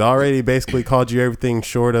 He's already basically called you everything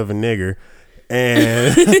short of a nigger.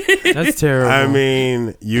 And That's terrible. I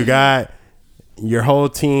mean, you got your whole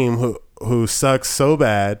team who sucks so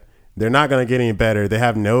bad. They're not going to get any better. They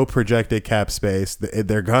have no projected cap space.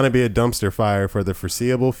 They're going to be a dumpster fire for the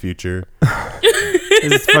foreseeable future.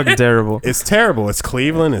 it's fucking terrible. It's terrible. It's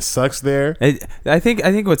Cleveland. It sucks there. I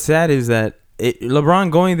think what's sad is that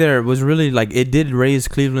LeBron going there was really like it did raise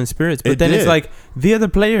Cleveland's spirits, but It then did. it's like the other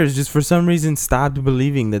players just for some reason stopped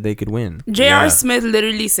believing that they could win. J.R. Smith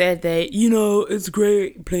literally said that, you know, it's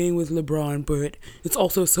great playing with LeBron, but it's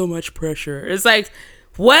also so much pressure. It's like,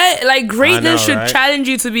 what? Like, greatness I know, should right? challenge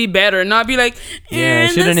you to be better, not be like, Yeah, it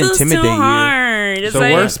shouldn't this is intimidate too you. hard. It's The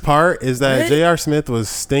like, worst part is that What? J.R. Smith was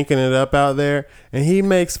stinking it up out there, and he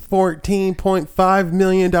makes $14.5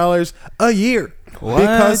 million a year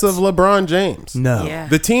because of LeBron James. No. Yeah.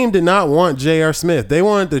 The team did not want J.R. Smith. They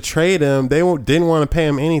wanted to trade him. They didn't want to pay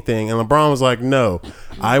him anything. And LeBron was like, no,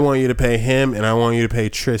 I want you to pay him, and I want you to pay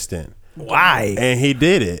Tristan. Why? And he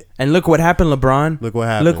did it. And look what happened, LeBron. Look what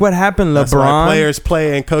happened. Look what happened, That's why LeBron. players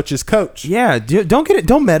play and coaches coach. Yeah, don't get it.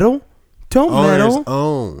 Don't meddle. Don't Owners meddle.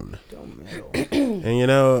 own. And you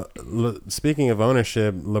know, speaking of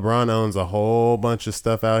ownership, LeBron owns a whole bunch of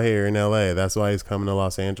stuff out here in LA. That's why he's coming to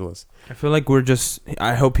Los Angeles. I feel like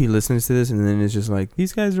I hope he listens to this and then it's just like,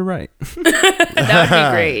 these guys are right. that would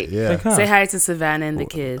be great. Yeah. Like, huh. Say hi to Savannah and the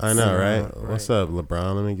kids. I know, right? Right. What's up,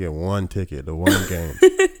 LeBron? Let me get one ticket to one game.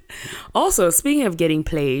 Also, speaking of getting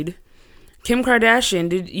played, Kim Kardashian,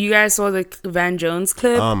 did you guys saw the Van Jones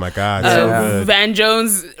clip? Oh my God, of so good. Van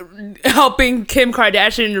Jones helping Kim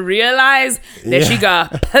Kardashian realize that Yeah. she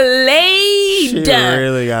got played She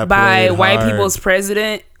really got by played white hard. people's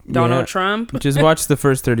president, Donald Yeah. Trump. Just watch the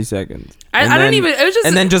first 30 seconds. I don't even. It was just.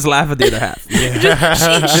 And then just laugh at the other half.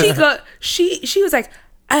 she was like,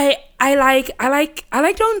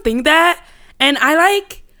 I don't think that, and I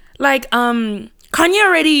like Kanye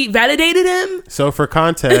already validated him. So for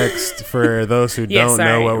context, for those who Yeah, don't sorry.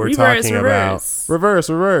 know what we're Reverse, talking reverse. about,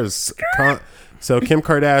 reverse. So Kim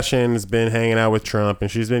Kardashian has been hanging out with Trump,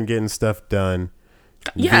 and she's been getting stuff done.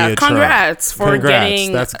 Yeah, congrats for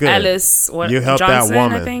getting That's good. Alice. You helped Johnson, that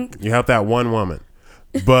woman. I think. You helped that one woman.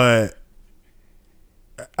 But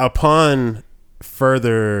upon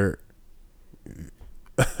further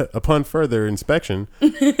inspection,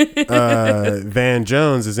 Van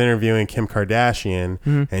Jones is interviewing Kim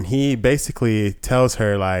Kardashian, and he basically tells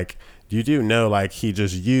her, like, you do know, like, he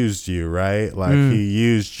just used you, right? Like, he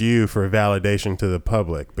used you for validation to the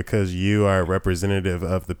public because you are a representative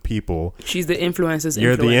of the people. She's the influencer's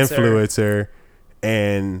You're the influencer,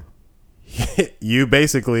 and you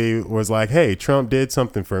basically was like, hey, Trump did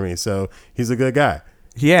something for me, so he's a good guy.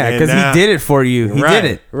 Yeah, because he did it for you. He did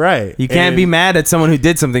it. Right. You can't be mad at someone who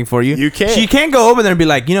did something for you. You can't. You can't go over there and be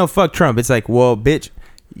like, fuck Trump. It's like, well, bitch,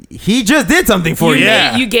 he just did something for you.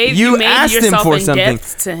 You made asked him yourself for in something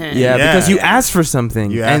gift to him. Yeah, because you asked for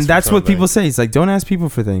something. And that's what people say. It's like, don't ask people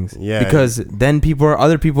for things. Yeah. Because then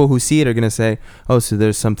other people who see it are going to say, oh, so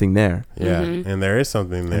there's something there. Yeah. And there is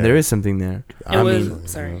something there.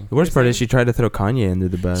 The worst part is she tried to throw Kanye under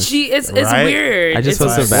the bus. It's weird. I just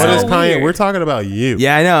felt so bad. What is Kanye? We're talking about you.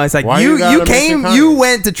 Yeah, I know. It's like, you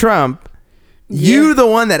went to Trump. Yeah. You're the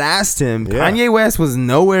one that asked him. Yeah. Kanye West was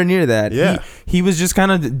nowhere near that. Yeah. He was just kind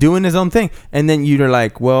of doing his own thing. And then you're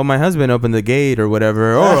like, well, my husband opened the gate or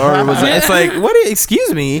whatever. Or it was, it's like,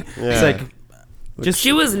 excuse me. Yeah. It's like,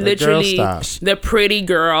 she was literally the pretty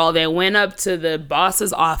girl that went up to the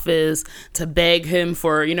boss's office to beg him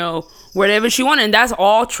for, whatever she wanted. And that's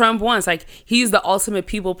all Trump wants. Like, he's the ultimate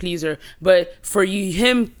people pleaser. But for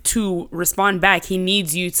him to respond back, he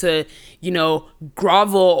needs you to,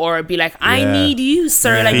 grovel or be like, I need you,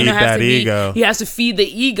 sir. Yeah, like, he has to feed the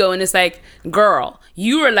ego. And it's like, girl,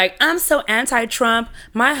 you were like, I'm so anti-Trump.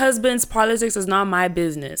 My husband's politics is not my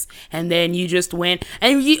business. And then you just went.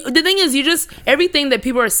 And the thing is, everything that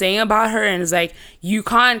people are saying about her, and it's like, you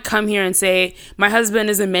can't come here and say, my husband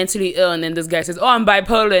isn't mentally ill. And then this guy says, oh, I'm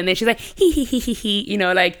bipolar. And then she's like, he.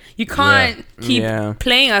 Like, you can't keep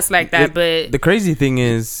playing us like that. But the crazy thing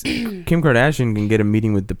is, Kim Kardashian can get a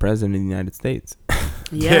meeting with the president of the United States.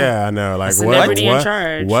 Yeah, I know. Like, what have you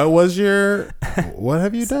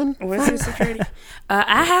done? What's your security?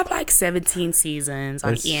 I have like 17 seasons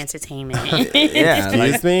on E! Entertainment.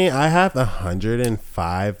 Excuse me, I have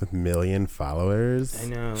 105 million followers. I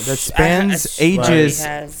know. That spans ages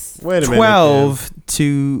 12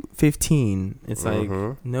 to 15. It's like,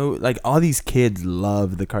 like, all these kids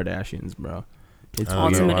love the Kardashians, bro. It's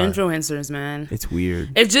ultimate influencers, man. It's weird.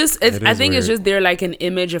 I think it's just they're like an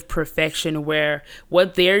image of perfection, where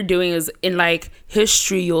what they're doing is, in like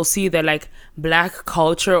history, you'll see that like black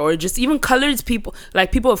culture or just even colored people,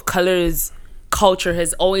 like people of colors culture,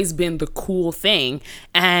 has always been the cool thing.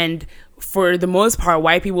 And for the most part,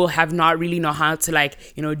 white people have not really know how to, like,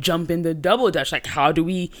 jump in the double dutch. Like, how do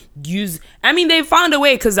we they found a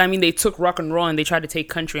way, because they took rock and roll and they tried to take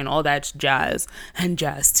country and all that jazz, and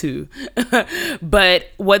jazz too.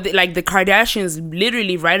 But the Kardashians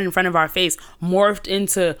literally right in front of our face morphed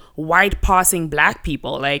into white passing black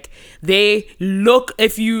people. Like, they look,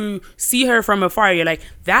 if you see her from afar, you're like,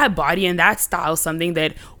 that body and that style, something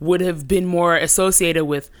that would have been more associated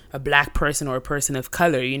with a black person or a person of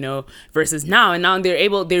color, versus now. And now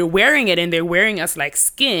they're wearing it, and they're wearing us like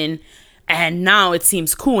skin. And now it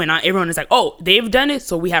seems cool, and now everyone is like, oh, they've done it,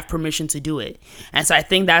 so we have permission to do it. And so I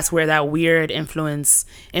think that's where that weird influence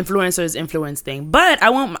thing. But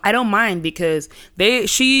I don't mind, because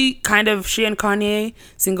she and Kanye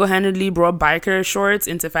single-handedly brought biker shorts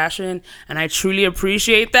into fashion, and I truly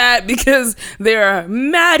appreciate that, because they're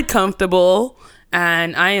mad comfortable.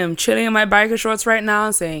 And I am chilling in my biker shorts right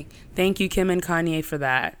now, saying thank you, Kim and Kanye, for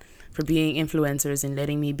that. For being influencers and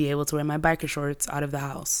letting me be able to wear my biker shorts out of the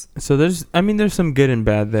house. So there's some good and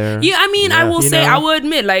bad there. Yeah, I will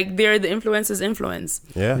admit, like, they're the influencers' influence.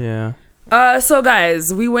 Yeah. So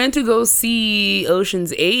guys, we went to go see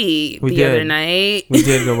Ocean's 8 other night. We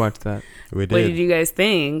did go watch that. We did. What did you guys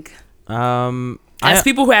think? As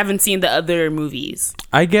people who haven't seen the other movies.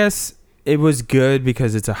 I guess it was good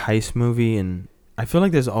because it's a heist movie, and I feel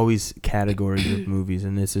like there's always categories of movies,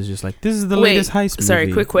 and this is just like, this is the latest heist movie.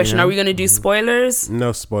 Sorry, quick question. Are we going to do spoilers?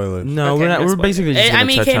 No spoilers. No, we're not. We're basically just going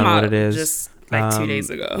to touch on what it is. Just like 2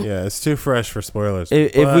 days ago. Yeah, it's too fresh for spoilers.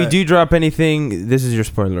 If we do drop anything, this is your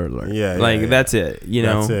spoiler alert. Yeah. That's it.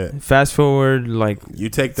 That's it. Fast forward, like, you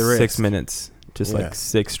take the risk. 6 minutes. Like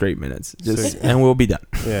 6 straight minutes. And we'll be done.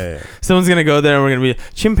 Yeah. Someone's going to go there and we're going to be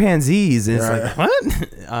chimpanzees. And it's like,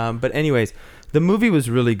 what? But anyways, the movie was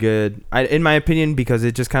really good, in my opinion, because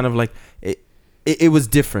it just kind of like it was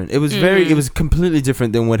different. It was it was completely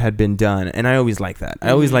different than what had been done, and I always like that.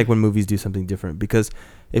 I always like when movies do something different, because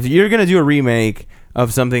If you're gonna do a remake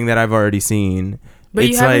of something that I've already seen, but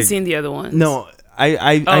it's you haven't like, seen the other ones. No,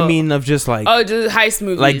 I mean of just like just heist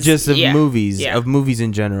movies, like just of movies Yeah. of movies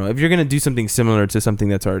in general. If you're gonna do something similar to something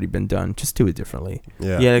that's already been done, just do it differently.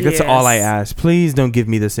 Yeah, like, that's all I ask. Please don't give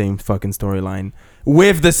me the same fucking storyline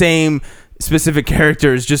with the same specific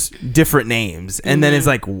characters, just different names, and then it's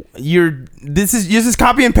like this is just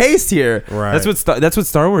copy and paste here. Right. That's what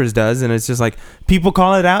Star Wars does, and it's just like people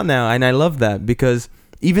call it out now, and I love that because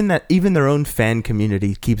even their own fan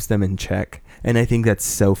community keeps them in check. And I think that's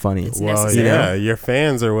so funny. It's well, necessary. yeah, your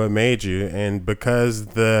fans are what made you, and because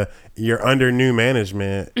you're under new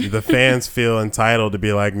management, the fans feel entitled to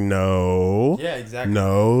be like, no,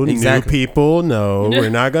 new people, no,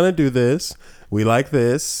 we're not gonna do this. We like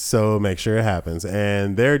this, so make sure it happens.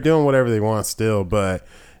 And they're doing whatever they want still, but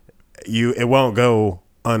it won't go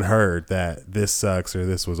unheard that this sucks or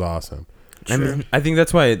this was awesome. I mean, I think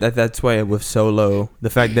that's why that's why it was Solo. The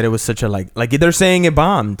fact that it was such a like they're saying it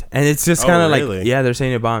bombed, and it's just kind of really? like they're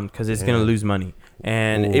saying it bombed because it's gonna lose money,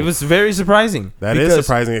 and it was very surprising. That is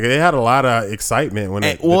surprising. They had a lot of excitement when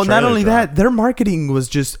not only that, their marketing was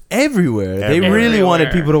just everywhere. They really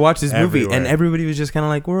wanted people to watch this movie, and everybody was just kind of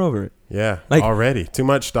like, we're over it. Yeah, like already too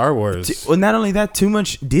much Star Wars. Well, not only that, too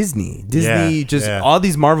much Disney, all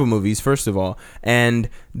these Marvel movies. First of all, and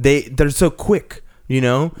they're so quick. You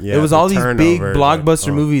know, it was all these big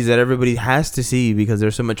blockbuster movies that everybody has to see because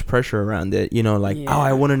there's so much pressure around it. You know, like, oh,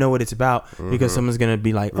 I want to know what it's about because someone's gonna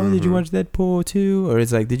be like, oh, did you watch Deadpool 2? Or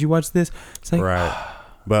it's like, did you watch this? It's like,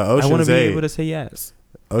 but I want to be able to say yes.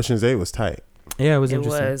 Ocean's 8 was tight. Yeah, it was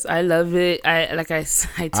interesting. It was. I love it. I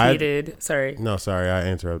tweeted. Sorry. No, sorry, I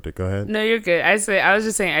interrupted. Go ahead. No, you're good. I was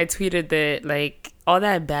just saying. I tweeted that like all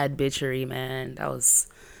that bad bitchery, man. That was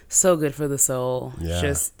so good for the soul. Yeah.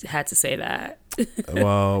 Just had to say that.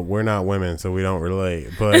 Well, we're not women, so we don't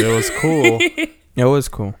relate. But it was cool. It was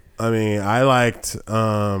cool. I mean, I liked.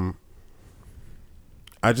 I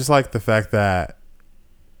just like the fact that.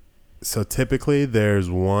 So typically, there's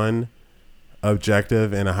one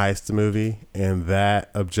objective in a heist movie, and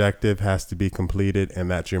that objective has to be completed, and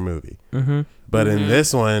that's your movie. Mm-hmm. But in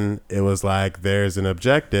this one, it was like there's an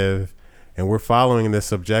objective, and we're following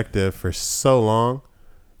this objective for so long.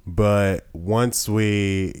 But once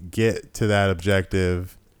we get to that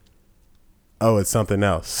objective, it's something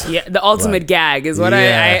else. Yeah, the ultimate gag is what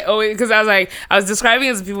I always, because I was describing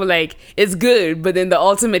it to people like it's good, but then the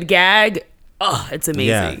ultimate gag, it's amazing.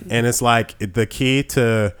 Yeah, and it's like the key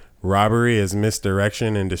to robbery is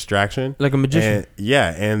misdirection and distraction, like a magician.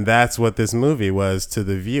 And that's what this movie was to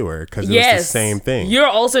the viewer because it was the same thing. You're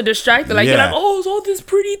also distracted, like you're like, it's all these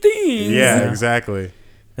pretty things. Yeah, exactly.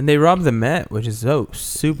 And they robbed the Met, which is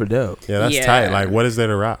super dope. Yeah, that's tight. Like, what is there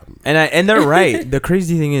to rob? And they're right. The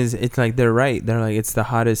crazy thing is, it's like they're right. They're like, it's the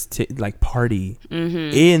hottest party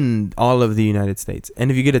in all of the United States. And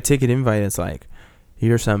if you get a ticket invite, it's like,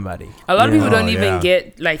 you're somebody. A lot of people don't even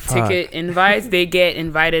get like ticket invites. They get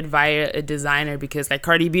invited via a designer because like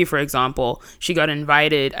Cardi B, for example, she got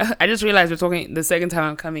invited. I just realized we're talking the second time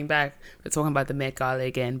I'm coming back. We're talking about the Met Gala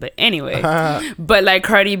again. But anyway, but like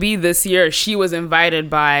Cardi B this year, she was invited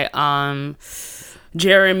by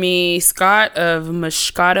Jeremy Scott of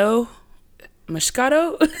Moscato.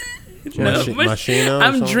 Machino.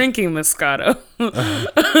 I'm drinking Moscato.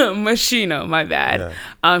 Machino, my bad.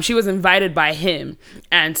 Yeah. She was invited by him,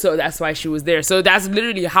 and so that's why she was there. So that's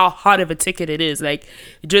literally how hot of a ticket it is. Like,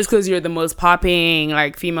 just because you're the most popping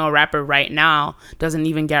like female rapper right now doesn't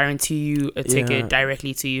even guarantee you a ticket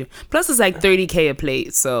directly to you. Plus, it's like $30K a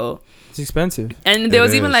plate, so it's expensive. And there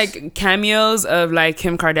was even like cameos of like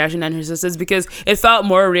Kim Kardashian and her sisters because it felt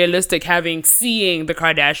more realistic seeing the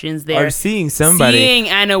Kardashians there, or seeing somebody, seeing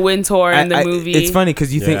Anna Wintour in the movie. It's funny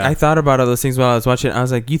because you think I thought about all those things while I was watching it. I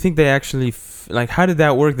was like, you think they actually like, how did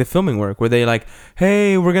that work? The filming work? Were they like,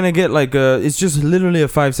 hey, we're gonna get like it's just literally a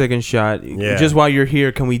 5-second shot. Just while you're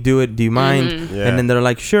here, can we do it? Do you mind? And then they're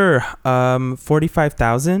like, sure.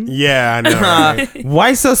 45,000. Yeah, I know. Right?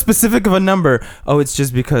 Why so specific of a number? Oh, it's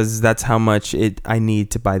just because that's how much I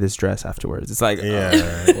need to buy this dress afterwards. It's like,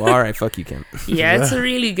 well, all right, fuck you, Kim. Yeah, it's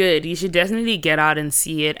really good. You should definitely get out and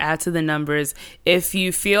see it. Add to the numbers if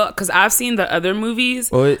you feel, because I've seen the other movies.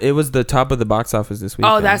 Well, it was the top of the box office this week.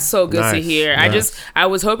 Oh, that's so good to hear. Nice. I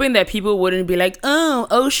was hoping that people wouldn't be like,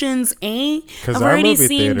 Ocean's 8. I've already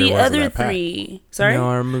seen the other 3. Sorry? No,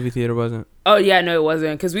 our movie theater wasn't. Oh yeah, no, it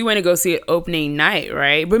wasn't, because we went to go see it opening night,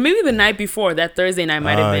 right? But maybe the night before, that Thursday night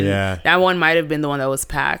might have been. Yeah. That one might have been the one that was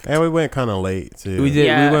packed. And we went kind of late too. We did.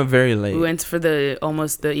 Yeah. We went very late. We went for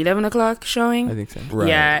almost the 11 o'clock showing. I think so. Right.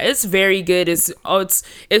 Yeah, it's very good. It's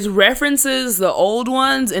references the old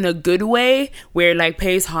ones in a good way, where like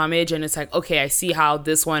pays homage, and it's like, okay, I see how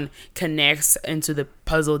this one connects into the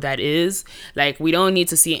puzzle that is. Like, we don't need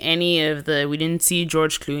to see we didn't see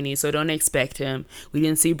George Clooney, so don't expect him. We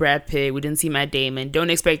didn't see Brad Pitt, we didn't see Matt Damon. Don't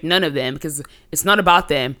expect none of them, because it's not about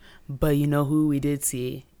them. But you know who we did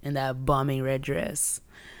see in that bombing red dress?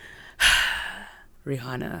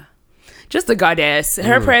 Rihanna. Just a goddess.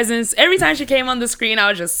 Her presence, every time she came on the screen, I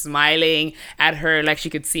was just smiling at her, like she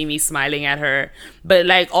could see me smiling at her. But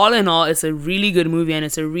like, all in all, it's a really good movie, and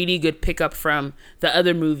it's a really good pickup from the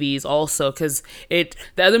other movies also, because the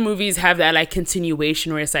other movies have that like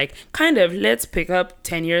continuation where it's like, kind of, let's pick up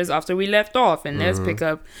 10 years after we left off, and let's pick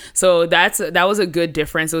up. So that was a good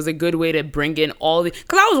difference. It was a good way to bring in all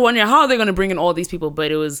because I was wondering how are they going to bring in all these people, but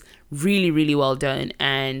it was really, really well done,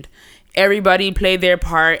 and everybody played their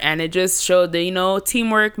part, and it just showed that,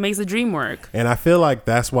 teamwork makes the dream work. And I feel like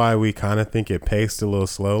that's why we kind of think it paced a little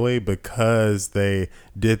slowly, because they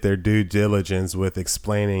did their due diligence with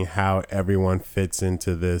explaining how everyone fits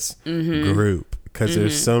into this group. Because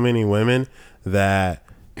there's so many women that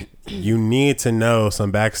you need to know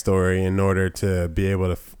some backstory in order to be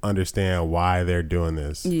able to understand why they're doing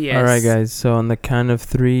this. Yes. All right, guys. So on the count of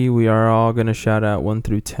 3, we are all going to shout out 1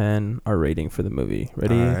 through 10 our rating for the movie.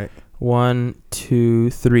 Ready? All right. 1, 2,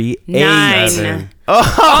 3, 8. 9. 7. Oh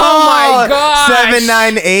my gosh. 7,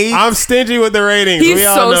 9, 8. I'm stingy with the ratings. He's we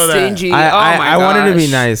all so know stingy. that. I wanted to be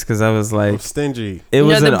gosh. nice because I was I'm like, stingy. it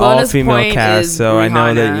was the an bonus all-female point cast, is so I know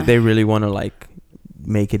Rihanna. that they really want to like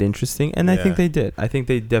make it interesting, and I think Yeah. they did. I think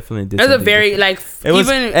they definitely did. It was a something very different. like It was,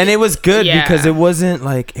 and it was good yeah. because it wasn't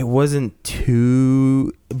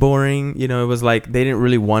too boring. It was like they didn't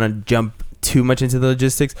really want to jump too much into the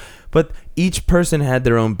logistics, but each person had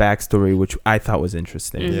their own backstory, which I thought was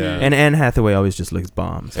interesting. Yeah. And Anne Hathaway always just looks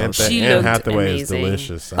bomb. So And She Anne looked Hathaway amazing. is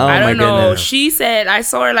delicious. Oh I my don't know. goodness. She said, I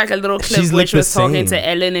saw her like a little clip She's where looked she was the talking same. to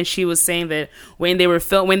Ellen, and she was saying that when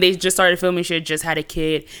they just started filming, she had just had a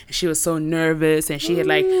kid, and she was so nervous, and she had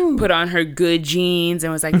like put on her good jeans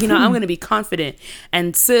and was like, I'm gonna be confident.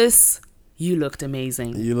 And sis, you looked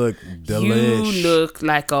amazing. You look delish. You look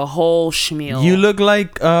like a whole schmeal. You look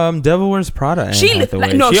like Devil Wears Prada. Anne She Hathaway.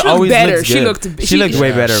 like, no, she looked always better. looks She good. looked- She looked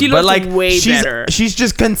way better. she but looked like way she's, better. She's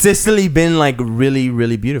just consistently been like really,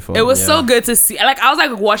 really beautiful. It was so good to see. Like, I was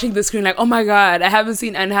like watching the screen, like, oh my god, I haven't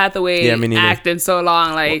seen Anne Hathaway Yeah, me neither. act in so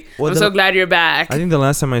long. Like, Well, I'm so glad you're back. I think the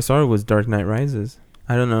last time I saw her was Dark Knight Rises.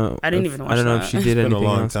 I don't know. I didn't even watch I don't know that. if she It's did been a anything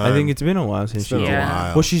long else. I time. think it's been a while since It's been she. a Yeah.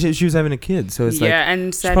 while. Well, she was having a kid, so it's like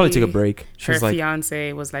and she probably took a sadly, break. She Her was like,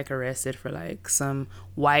 fiance was like arrested for like some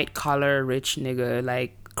white collar rich nigga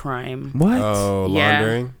like crime. what? Oh, Yeah.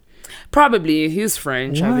 laundering? Probably he's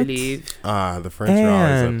French, I What? believe. The French are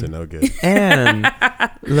always And- up to no good. And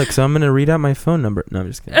look, so I'm gonna read out my phone number. No, I'm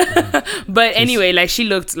just kidding. But anyway, like she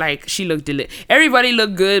looked everybody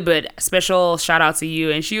looked good, but special shout out to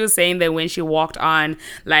you. And she was saying that when she walked on,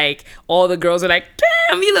 like all the girls were like,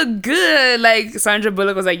 damn, you look good. Like Sandra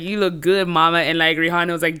Bullock was like, you look good, mama. And like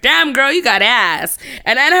Rihanna was like, damn girl, you got ass.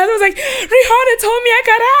 And Anne Hathaway was like, Rihanna told me I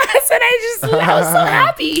got ass. And I was so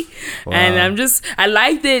happy. Wow. And I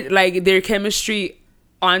liked it, like their chemistry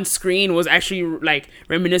on screen was actually like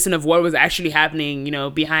reminiscent of what was actually happening,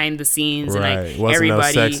 behind the scenes. Right. And like Wasn't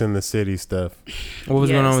everybody. no Sex in the City stuff. What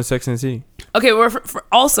was going on Yes. with Sex and the City? Okay, well,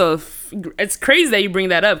 also, it's crazy that you bring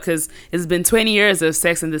that up because it's been 20 years of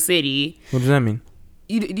Sex in the City. What does that mean?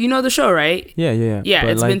 You know the show, right? Yeah. Yeah, But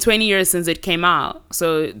it's like, been 20 years since it came out.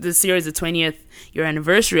 So this series is the 20th year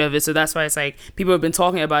anniversary of it. So that's why it's like people have been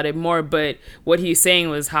talking about it more. But what he's saying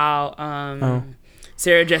was how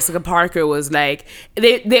Sarah Jessica Parker was like,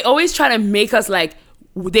 they always try to make us like,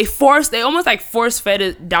 they almost like force fed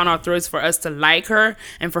it down our throats for us to like her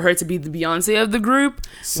and for her to be the Beyonce of the group.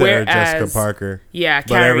 Sarah Whereas- Jessica Parker. Yeah, But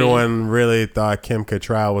Carrie. everyone really thought Kim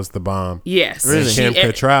Cattrall was the bomb. Yes. Really? Kim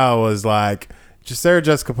Cattrall was like, Sarah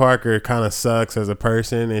Jessica Parker kind of sucks as a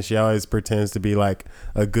person, and she always pretends to be like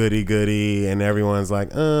a goody, and everyone's like,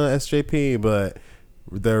 SJP. But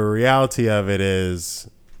the reality of it is,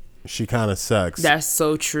 she kind of sucks. That's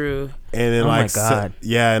so true. And then Oh my like, God.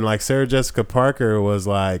 and like Sarah Jessica Parker was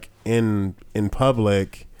like in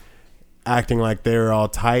public, acting like they were all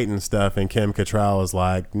tight and stuff, and Kim Cattrall was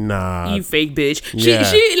like, "Nah, you fake bitch." Yeah.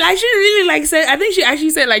 She really like said. I think she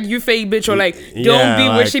actually said like, "You fake bitch," or like, "Don't be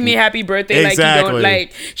like, wishing me happy birthday." Exactly. Like you don't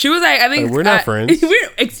like. She was like, I think we're not friends.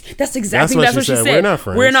 That's exactly that's what she said. We're not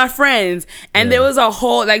friends. We're not friends. And there was a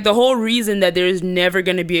whole like the whole reason that there's never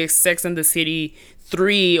gonna be a Sex and the City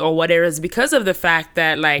 3 or whatever is because of the fact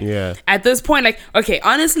that like at this point, like, okay,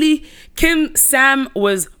 honestly, Sam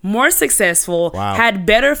was more successful, had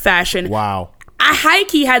better fashion.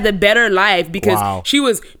 Heike had the better life because she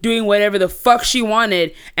was doing whatever the fuck she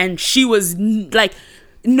wanted, and she was like,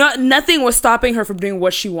 nothing was stopping her from doing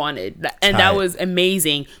what she wanted, and that was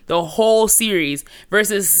amazing. The whole series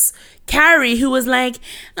versus Carrie, who was like,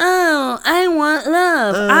 "Oh, I want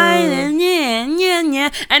love, and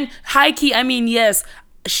Heike. I mean, yes,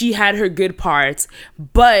 she had her good parts,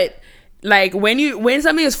 but like when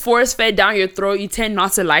something is force fed down your throat, you tend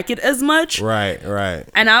not to like it as much. Right.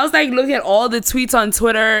 And I was like looking at all the tweets on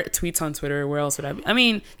Twitter. Where else would I be? I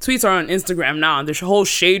mean, tweets are on Instagram now. There's whole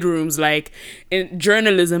shade rooms. Like,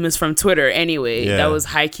 journalism is from Twitter anyway. That was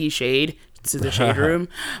high key shade to the shade room.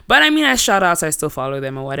 But I mean, as shout outs, I still follow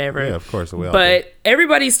them or whatever. Yeah, of course. But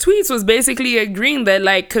everybody's tweets was basically agreeing that,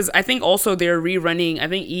 like, because I think also they're rerunning, I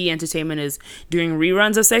think E! Entertainment is doing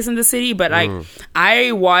reruns of Sex and the City. But like, I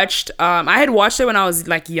had watched it when I was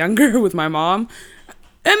like younger with my mom.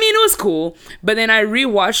 I mean, it was cool, but then I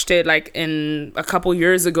rewatched it like in a couple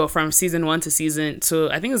years ago from season 1 to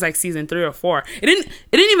I think it was like season 3 or 4. It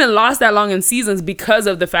didn't even last that long in seasons because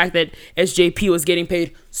of the fact that SJP was getting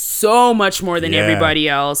paid so much more than everybody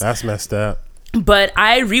else. That's messed up. But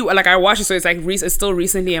I watched it, so it's like it's still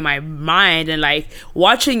recently in my mind, and like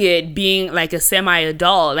watching it being like a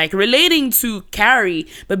semi-adult, like relating to Carrie,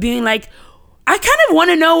 but being like, I kind of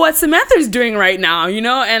want to know what Samantha's doing right now, you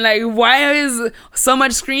know? And like, why is so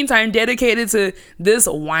much screen time dedicated to this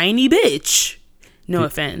whiny bitch? No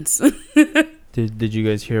offense. Did you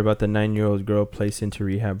guys hear about the 9-year-old girl placed into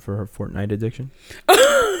rehab for her Fortnite addiction?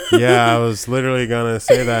 Yeah, I was literally going to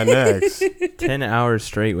say that next. 10 hours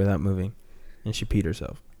straight without moving. And she peed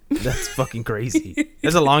herself. That's fucking crazy.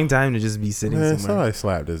 That's a long time to just be sitting somewhere. Somebody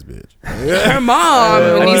slapped this bitch. Her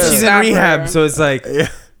mom. She's in rehab, so it's like...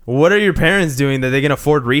 What are your parents doing that they can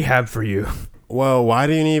afford rehab for you? Well, why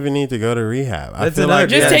do you even need to go to rehab? I feel like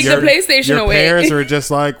just take the PlayStation away. Your parents were just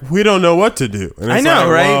like, we don't know what to do. And I know,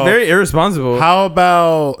 right? Well, very irresponsible. How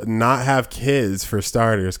about not have kids for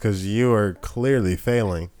starters? Because you are clearly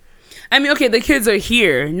failing. I mean, okay, the kids are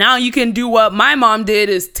here. Now you can do what my mom did,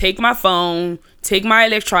 is take my phone, take my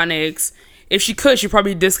electronics. If she could, she'd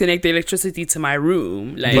probably disconnect the electricity to my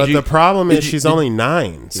room. Like, but the problem is she's only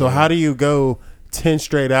 9. So how do you go 10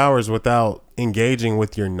 straight hours without engaging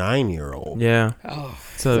with your 9-year-old? Yeah.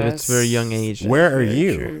 So it's very young age. Where are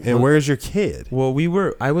you? True. And where's your kid? Well,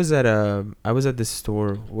 I was at this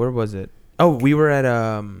store. Where was it? Oh, we were at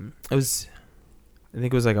I think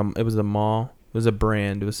it was like it was a mall. It was a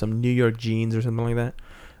brand. It was some New York jeans or something like that.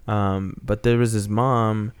 But there was this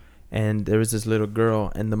mom and there was this little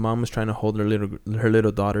girl, and the mom was trying to hold her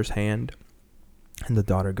little daughter's hand, and the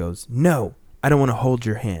daughter goes, "No, I don't want to hold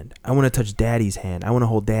your hand. I want to touch daddy's hand. I want to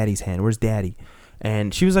hold daddy's hand. Where's daddy?"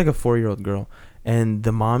 And she was like a 4-year-old girl. And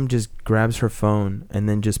the mom just grabs her phone and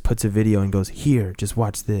then just puts a video and goes, "Here, just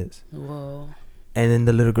watch this." Whoa. And then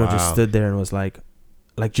the little girl just stood there and was like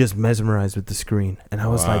just mesmerized with the screen. And I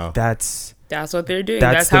was like, that's what they're doing.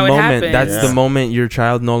 That's how it happens. That's the moment your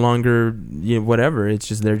child no longer, whatever. It's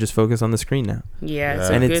just, they're just focused on the screen now. Yeah, it's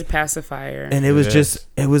a good pacifier. And it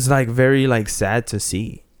was like very like sad to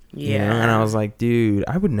see. Yeah. You know? And I was like, dude,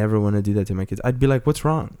 I would never want to do that to my kids. I'd be like, what's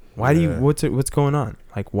wrong? Why do you, what's going on?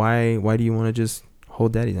 Like, why do you want to just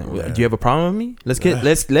hold daddy down? Do you have a problem with me? Let's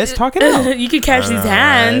talk it out. You can catch these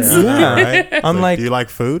hands. Yeah. Right. I'm like, do you like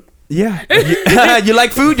food? Yeah. You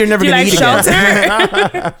like food? You're never going to eat shelter?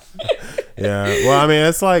 Again. Yeah. Well, I mean,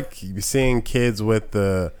 it's like seeing kids with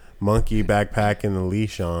the monkey backpack and the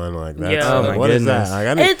leash on. Like, that's what is that? Like,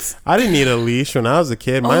 I didn't need a leash when I was a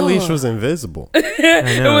kid. My leash was invisible.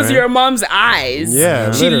 It was your mom's eyes.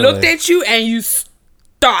 Yeah. She looked at you and you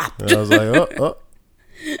stopped. And I was like, oh.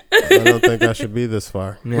 I don't think I should be this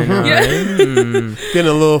far. Getting a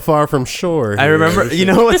little far from shore. I remember, you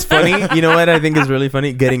know what's funny? You know what I think is really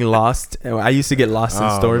funny? Getting lost. I used to get lost in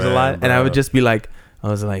stores a lot. Bro. And I would just be like, I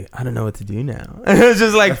was like, I don't know what to do now. It was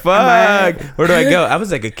just like, fuck. Where do I go? I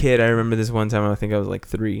was like a kid. I remember this one time, I think I was like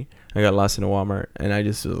 3. I got lost in a Walmart and I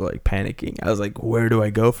just was like panicking. I was like, where do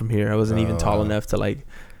I go from here? I wasn't even tall enough to like,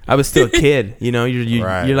 I was still a kid, you know.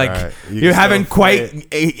 You're like you haven't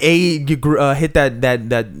quite hit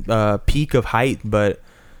that peak of height, but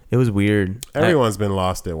It was weird. Everyone's been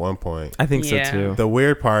lost at one point. I think Yeah. so too. The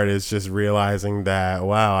weird part is just realizing that,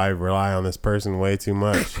 wow, I rely on this person way too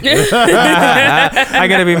much. I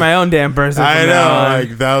gotta be my own damn person. I from know, now on.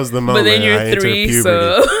 like that was the moment But then I you're entered 3, puberty.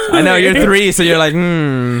 so I know you're 3, so you're like,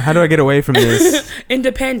 how do I get away from this?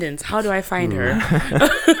 independence. How do I find her?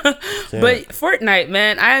 Yeah. But Fortnite,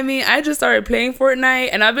 man. I mean, I just started playing Fortnite,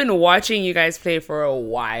 and I've been watching you guys play for a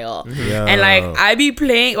while. Yo. And like, I be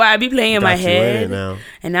playing in my Got you in it head, now.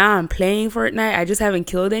 and now I'm playing Fortnite. I just haven't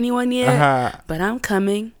killed anyone yet, but I'm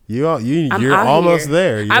coming. You're I'm out almost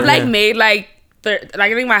here. there. I've like Yeah. made like I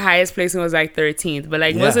think my highest placing was like 13th, but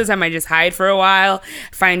like most Yeah. of the time I just hide for a while,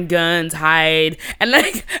 find guns, hide, and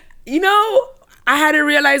like I had a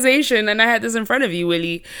realization, and I had this in front of you,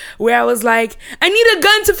 Willie, where I was like, I need a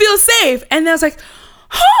gun to feel safe, and then I was like,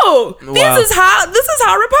 oh, Wow. this is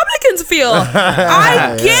how Republicans feel.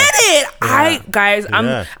 I get it.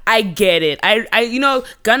 Yeah. I get it. I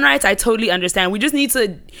gun rights, I totally understand. We just need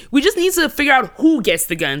to figure out who gets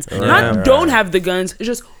the guns. Not don't have the guns, it's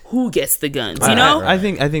just who gets the guns, you know? I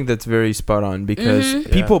think that's very spot on because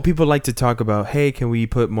people like to talk about, hey, can we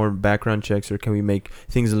put more background checks or can we make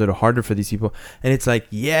things a little harder for these people? And it's like,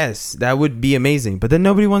 yes, that would be amazing, but then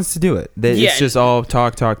nobody wants to do it. It's just all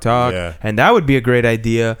talk, Yeah. and that would be a great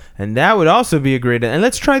idea, and that would also be a great. And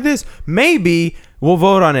let's try this. Maybe we'll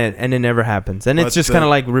vote on it, and it never happens, and it's But just kind of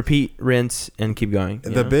like repeat, rinse, and keep going.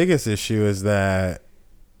 The biggest issue is that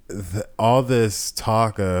all this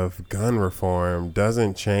talk of gun reform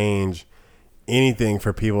doesn't change anything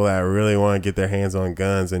for people that really want to get their hands on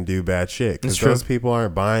guns and do bad shit. Because It's true. those people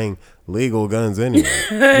aren't buying legal guns anyway.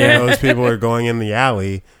 Yeah. Those people are going in the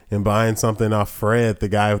alley and buying something off Fred, the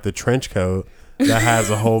guy with the trench coat that has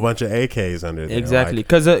a whole bunch of AKs under there. Exactly, Like,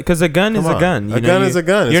 because a gun is come a on. gun. A gun is a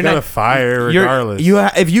gun. It's you're gonna not- fire you're- regardless.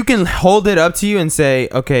 if you can hold it up to you and say,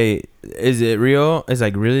 okay, is it real? It's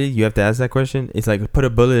like, really? You have to ask that question. It's like, put a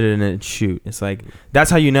bullet in it and shoot. It's like, that's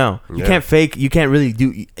how you know. You Yeah. can't fake. You can't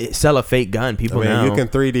really sell a fake gun. People know. you can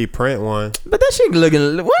 3D print one. But that shit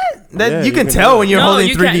looking what? That Yeah, you you can can tell do when it. you're No, holding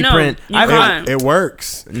you 3D can't. No, print. you I've can't. It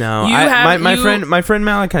works. no. You I, have- my you- friend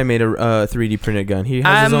Malachi made a 3D printed gun. He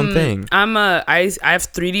has his own thing. I've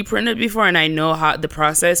 3D printed before, and I know how the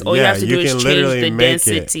process. All you Yeah, have to you do is can change literally the make it.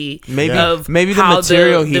 density Maybe of maybe the how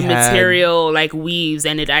material he the had. material like weaves,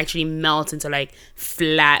 and it actually melts into like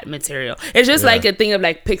flat material. It's just like a thing of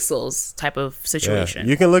like pixels type of situation.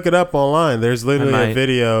 You can look it up online. There's literally I a might.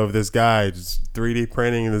 video of this guy just 3D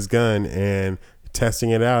printing this gun and testing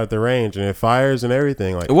it out at the range, and it fires and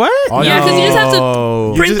everything. Like What? all Yeah, 'cause you just have to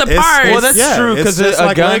No. print the parts. Well, that's yeah, true it's because just a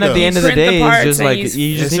like gun at the end of the Print the day parts is just and like you-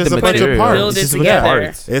 you It's just need just the a bunch of material. parts. Build It's it just a bunch of together.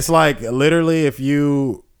 parts. It's like literally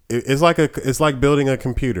it's like building a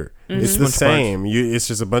computer. Mm-hmm. It's the same. It's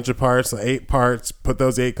just a bunch of parts, 8 parts. Put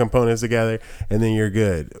those 8 components together, and then you're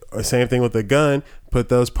good. Same thing with the gun. Put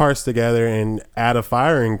those parts together and add a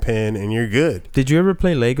firing pin, and you're good. Did you ever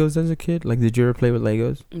play Legos as a kid? Like, did you ever play with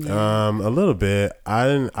Legos? A little bit.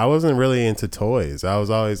 I wasn't really into toys. I was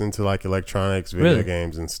always into like electronics, video Really?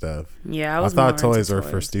 games, and stuff. Yeah, I was thought more toys into were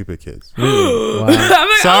for toys. stupid kids. Wow.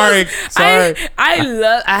 Sorry.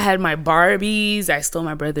 I had my Barbies. I stole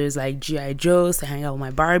my brother's like GI Joes to hang out with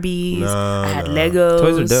my Barbies. No, I had no. Legos.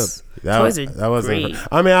 Toys are dope. Toys are that wasn't. great.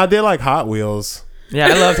 I mean, I did like Hot Wheels. Yeah,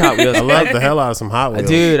 I loved Hot Wheels. I loved the hell out of some Hot Wheels.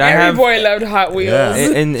 Dude, I Every have boy loved Hot Wheels. Yeah.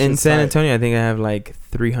 in Shit's San tight. Antonio. I think I have like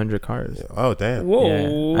 300 cars. Oh damn.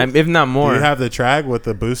 Whoa. Yeah. If not Do more. you have the track with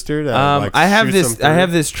the booster? That, like, I have shoots this. I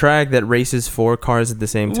have this track that races 4 cars at the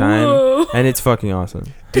same time, Whoa. and it's fucking awesome.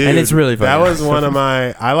 Dude, and it's really fun. That was one of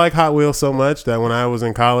my. I like Hot Wheels so much that when I was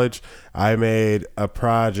in college, I made a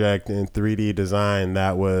project in 3D design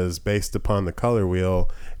that was based upon the color wheel,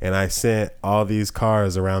 and I sent all these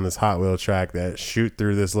cars around this Hot Wheel track that shoot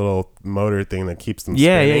through this little motor thing that keeps them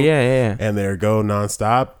spinning. Yeah. And they go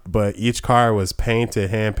nonstop. But each car was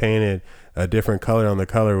hand painted a different color on the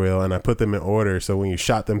color wheel, and I put them in order. So when you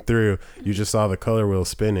shot them through, you just saw the color wheel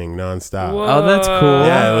spinning nonstop. Whoa. Oh, that's cool.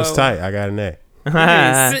 Yeah, it was tight. I got an A.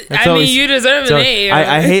 That's I always- mean, you deserve so an A.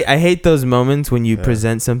 I hate those moments when you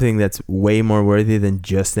present something that's way more worthy than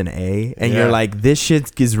just an A, and Yeah. you're like, "This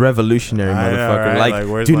shit is revolutionary, I know, motherfucker!" right? Like, Like,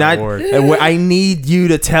 where's do my not. award? I need you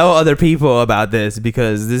to tell other people about this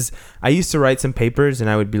because this. I used to write some papers, and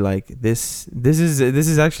I would be like, "This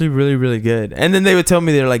is actually really really good," and then they would tell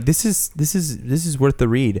me they're like, "This is worth the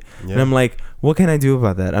read," Yeah. and I'm like, "What can I do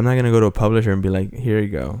about that? I'm not gonna go to a publisher and be like, here you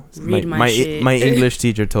go. Read my shit." my English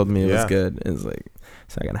teacher told me it was Yeah. good." It's like.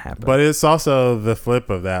 It's not gonna happen. But it's also the flip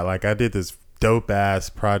of that. Like I did this dope ass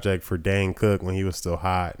project for Dane Cook when he was still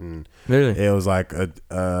hot, and really, it was like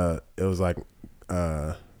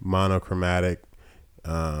monochromatic,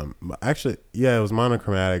 Actually, yeah, it was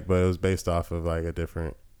monochromatic, but it was based off of like a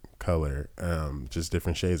different color, just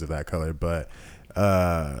different shades of that color. But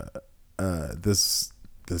this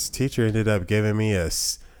teacher ended up giving me a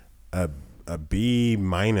B-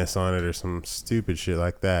 on it or some stupid shit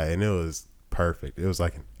like that, and it was perfect. It was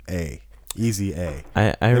like an A, easy A.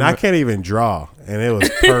 I can't even draw, and it was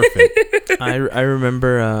perfect. I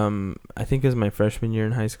remember I think it was my freshman year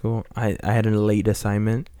in high school. I had a late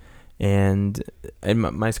assignment, and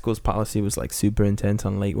my school's policy was like super intense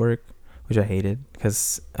on late work, which I hated,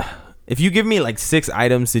 because if you give me like 6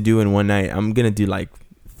 items to do in one night, I'm gonna do like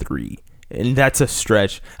 3, and that's a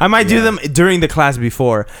stretch. I might do them during the class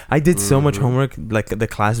before. I did so much homework like the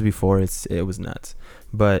class before, it was nuts.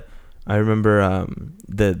 But I remember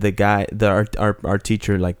the guy, our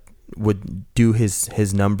teacher, like would do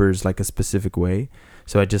his numbers like a specific way.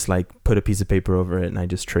 So I just like put a piece of paper over it and I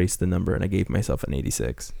just traced the number, and I gave myself an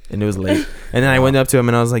 86, and it was late. And then I went up to him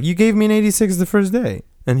and I was like, "You gave me an 86 the first day."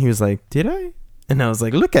 And he was like, "Did I?" And I was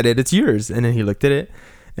like, "Look at it, it's yours." And then he looked at it,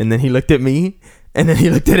 and then he looked at me, and then he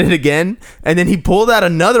looked at it again, and then he pulled out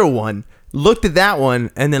another one, looked at that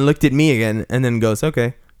one, and then looked at me again, and then goes,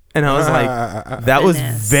 "Okay." And I was like, that was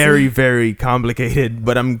very, very complicated,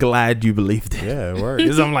 but I'm glad you believed it. Yeah, it worked.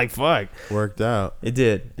 Because I'm like, fuck. Worked out. It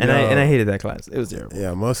did. And I hated that class. It was terrible.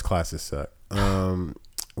 Yeah, most classes suck. Toby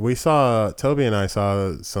and I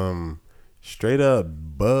saw some straight up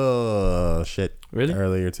bullshit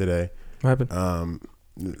earlier today. What happened?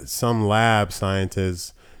 Some lab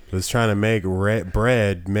scientist was trying to make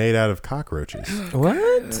bread made out of cockroaches.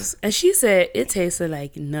 What? And she said it tasted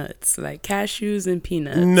like nuts, like cashews and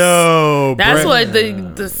peanuts. No, that's what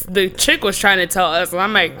the chick was trying to tell us.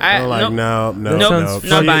 I'm like, no,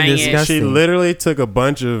 not buying it. She literally took a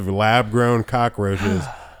bunch of lab grown cockroaches,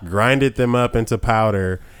 grinded them up into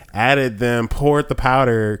powder, poured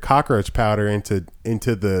the cockroach powder into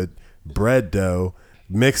the bread dough,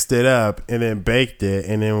 mixed it up, and then baked it,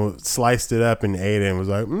 and then sliced it up and ate it, and was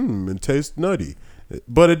like, it tastes nutty,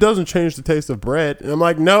 but it doesn't change the taste of bread. And I'm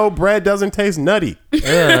like, no, bread doesn't taste nutty.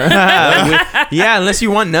 Yeah, unless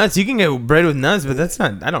you want nuts, you can get bread with nuts, but that's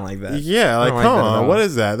not. I don't like that. Yeah, like come on, what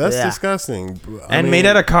is that? That's disgusting. And made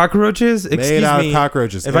out of cockroaches. Excuse me.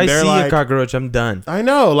 Cockroaches. If I see a cockroach, I'm done. I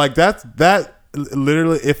know, like that.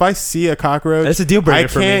 Literally, if I see a cockroach, that's a deal breaker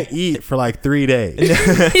for me. I can't eat for like 3 days.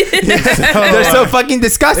 They're so fucking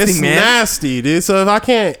disgusting, it's man. Nasty, dude. So if I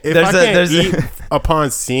can't eat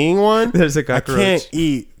upon seeing one, there's a cockroach. I can't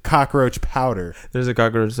eat cockroach powder. There's a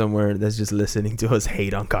cockroach somewhere that's just listening to us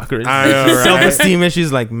hate on cockroaches. I know, right? Self-esteem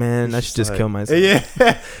issues, like, man, I should just kill myself.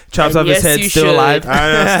 Yeah. Chops off his head, still alive.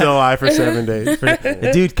 I know, still alive for 7 days.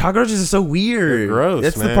 Dude, cockroaches are so weird. They're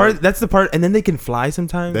gross. That's the part. And then they can fly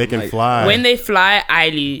sometimes. They can fly. When they fly, I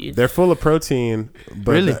leave. They're full of protein.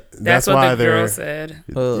 But really? That's what why the girl said.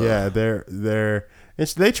 Yeah, they're. And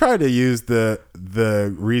they try to use the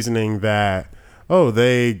reasoning that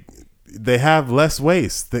they have less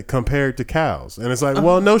waste compared to cows, and it's like,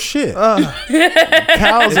 well, no shit.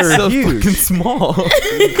 Cows are so huge, fucking small.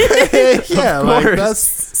 Yeah, like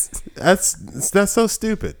that's so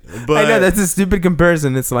stupid. But I know that's a stupid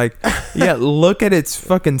comparison. It's like, yeah, look at its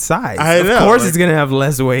fucking size. Of course, it's gonna have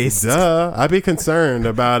less waste. Duh, I'd be concerned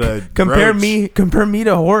about a compare me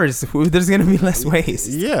to a horse. There's gonna be less waste.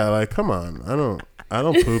 Yeah, like come on, I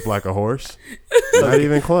don't poop like a horse. Not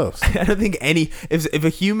even close. I don't think if a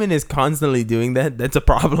human is constantly doing that, that's a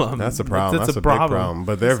problem. That's a problem. That's a big problem.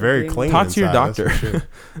 But they're very clean. Talk to your doctor.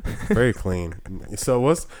 Very clean. So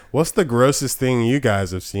what's the grossest thing you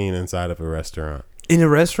guys have seen inside of a restaurant? In a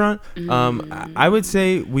restaurant, I would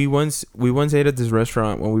say we once ate at this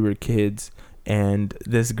restaurant when we were kids, and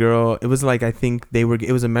this girl, it was like, I think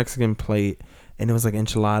it was a Mexican plate. And it was like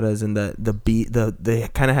enchiladas, and they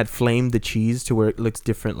kind of had flamed the cheese to where it looks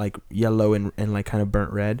different, like yellow and like kind of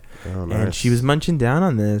burnt red. Oh, nice. And she was munching down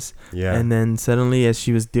on this. Yeah. And then suddenly, as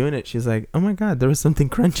she was doing it, she's like, "Oh my god, there was something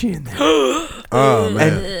crunchy in there." Oh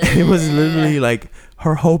man! And it was literally like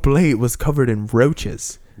her whole plate was covered in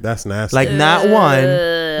roaches. That's nasty. Like not one,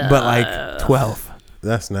 but like 12.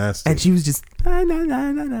 That's nasty. And she was just,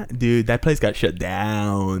 nah. Dude, that place got shut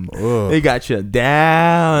down. Ugh. They got shut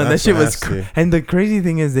down. That's that shit nasty. was and the crazy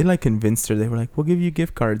thing is, they like convinced her. They were like, "We'll give you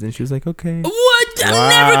gift cards," and she was like, "Okay." What? I'm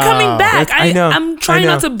never coming back. I know. I'm trying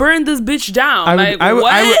not to burn this bitch down.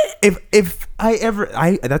 If I ever,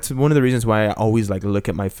 that's one of the reasons why I always like look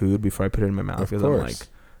at my food before I put it in my mouth, because I'm like,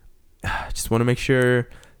 I just want to make sure.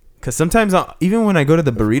 Because sometimes even when I go to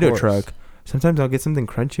the burrito truck, sometimes I'll get something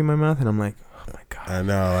crunchy in my mouth, and I'm like, oh my God. I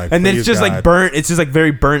know. Like, And then it's please, just God. like burnt. It's just like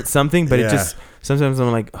very burnt something, but it Yeah. just. Sometimes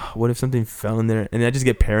I'm like, oh, what if something fell in there? And I just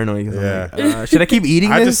get paranoid. 'Cause Yeah. I'm like, should I keep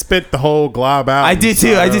eating I this? just spit the whole glob out. I did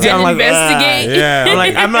too. I did too. And I'm like, investigate. Yeah.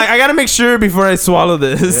 I'm like, I gotta make sure before I swallow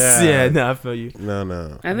this. Yeah. Yeah, no, I feel you.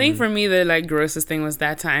 No. I think for me the like grossest thing was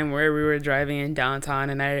that time where we were driving in downtown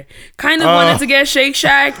and I kind of wanted to get Shake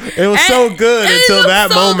Shack. It was so good and it until looked that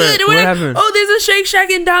so moment. good. We're What like, happened? oh, there's a Shake Shack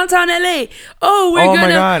in downtown LA. Oh, we're Oh gonna. my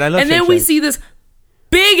God, I love and then Shake we Shack. see this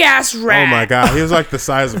big ass rat. Oh my God, he was like the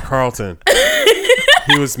size of Carlton.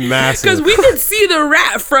 He was massive. Because we could see the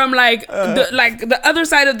rat from like the other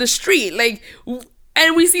side of the street,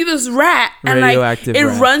 and we see this rat, and like Radioactive it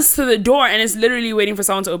rat. runs to the door, and it's literally waiting for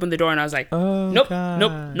someone to open the door. And I was like, Oh, nope, God.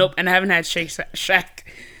 nope, and I haven't had Shake Shack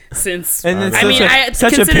since. And it's I mean, I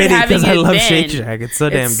such a considered pity having because I it love then. Shake Shack. It's so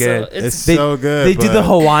damn good. it's They, so good. They do the but-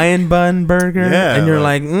 Hawaiian bun burger, Yeah, and you're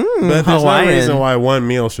like- like, But there's Hawaiian. no reason why one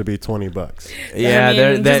meal should be $20. Yeah, I mean,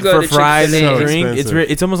 they're just that go for to fries Chick-fil-A. and So drink.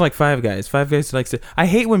 expensive. It's almost like Five Guys. Five Guys likes to. I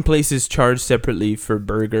hate when places charge separately for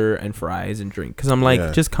burger and fries and drink because I'm like,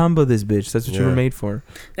 Yeah. just combo this bitch. That's what you were Yeah. made for.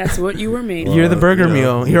 That's what you were made. Well, You're the burger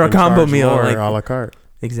meal. you You're a can combo charge meal, more like- a la carte.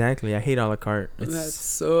 Exactly. I hate a la carte. That's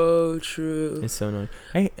so true. It's so annoying.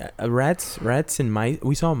 Hey, rats and mice.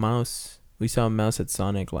 We saw a mouse. We saw a mouse at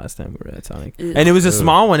Sonic last time we were at Sonic, Ew. and it was a Ew.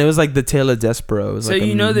 small one. It was like the tail of Despero. It was So like a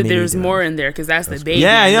you know that mini there's dog. more in there because that's the That's baby.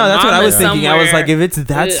 Yeah, I and know. the That's what I was mama's thinking. I was like, somewhere. if it's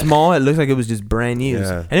that Ugh. small, it looks like it was just brand new.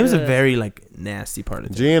 Yeah. And it was a Ugh. very like nasty part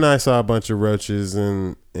of it. G and I saw a bunch of roaches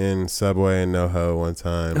in Subway in NoHo one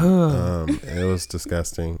time. Ugh. It was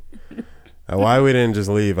disgusting. Why we didn't just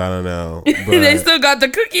leave, I don't know. they But still got the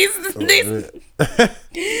cookies.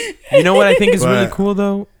 You know what I think is really But- cool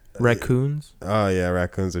though? Raccoons. oh yeah,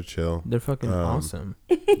 raccoons are chill. They're fucking Um, awesome.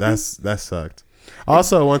 That sucked.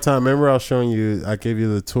 Also, one time, remember I was showing you, I gave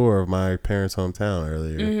you the tour of my parents' hometown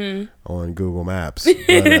earlier on Google Maps. But,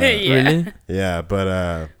 Yeah. Really? yeah,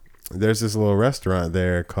 but there's this little restaurant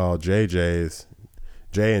there called J&J's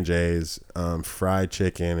fried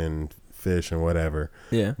chicken and fish and whatever.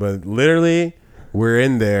 Yeah. But literally, we're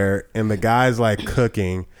in there and the guy's like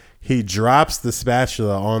cooking. He drops the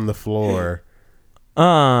spatula on the floor.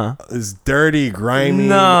 This dirty, grimy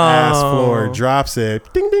No. ass floor. Drops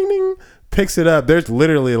it. Ding, ding, ding. Picks it up. There's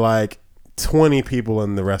literally like 20 people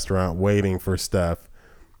in the restaurant waiting for stuff.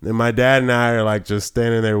 And my dad and I are like just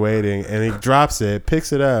standing there waiting. And he drops it,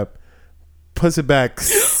 picks it up, puts it back,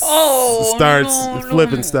 starts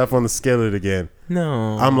flipping stuff on the skillet again.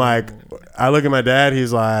 No. I'm like, I look at my dad.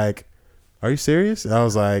 He's like, "Are you serious?" I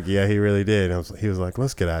was like, "Yeah, he really did." He was like,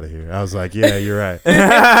 "Let's get out of here." I was like, "Yeah, you're right."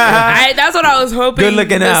 That's what I was hoping. Good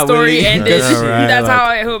looking the out, story Willie. ended. I know, right? That's Like, how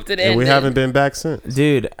I hoped it ended. And we haven't been back since.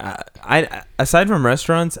 Dude, I aside from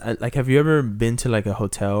restaurants, like, have you ever been to like a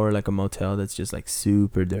hotel or like a motel that's just like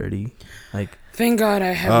super dirty? Like, Thank God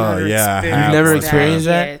I have Oh, never yeah, I experienced have. you've never that experienced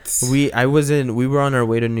that? yet. We were on our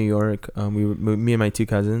way to New York. Me and my two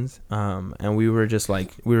cousins, and we were just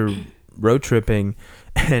like, we were road tripping,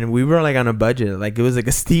 and we were like on a budget. Like, it was like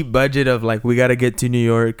a steep budget of like, we got to get to New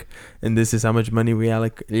York, and this is how much money we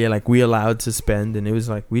we allowed to spend. And it was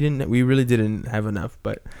like, we really didn't have enough,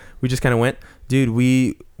 but we just kind of went. Dude,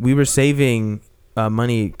 we were saving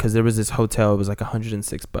money because there was this hotel. It was like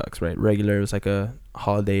 $106, right? Regular. It was like a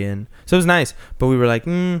Holiday Inn, so it was nice. But we were like,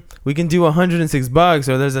 we can do $106,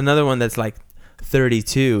 or there's another one that's like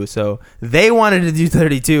 32. So they wanted to do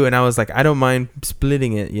 32, and I was like, I don't mind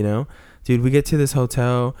splitting it, you know. Dude, we get to this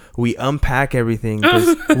hotel, we unpack everything,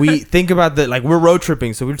 'cause we think about we're road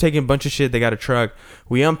tripping, so we're taking a bunch of shit. They got a truck.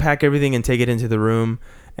 We unpack everything and take it into the room.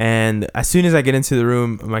 And as soon as I get into the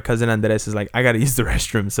room, my cousin Andres is like, I gotta use the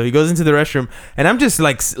restroom. So he goes into the restroom, and I'm just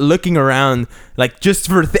like looking around, like just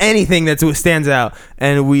for anything that stands out.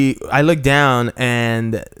 And I look down,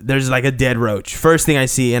 and there's like a dead roach. First thing I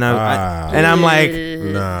see, and I'm like,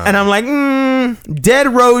 Nah. and I'm like, dead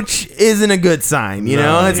roach isn't a good sign, you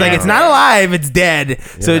know? No, It's like, no. it's not alive, it's dead.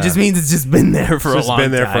 So it Yeah. just means it's just been there for It's a long time.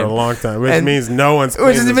 been there for a long time, which And- means no one's. Which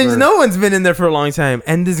cleaned just this means room. no one's been in there for a long time.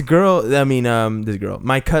 And this girl,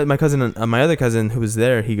 my cousin, my other cousin who was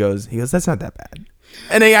there, he goes, that's not that bad.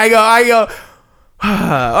 And then I go,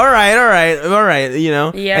 all right, you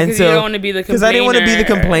know. Yeah, and because you don't want to be the complainer. because I didn't want to be the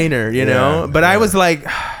complainer, you know. But I was like,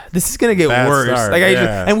 this is gonna get Bad worse. start, Like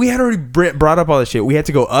yeah. and we had already brought up all this shit. We had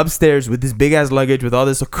to go upstairs with this big ass luggage with all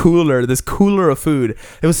this cooler of food.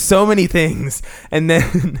 It was so many things, and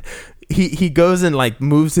then he goes and like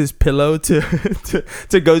moves his pillow to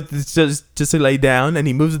go just to lay down, and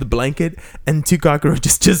he moves the blanket, and 2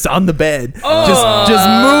 cockroaches just on the bed just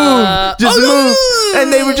move,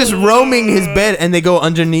 and they were just roaming his bed, and they go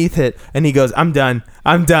underneath it, and he goes, I'm done,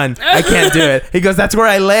 I can't do it. He goes, that's where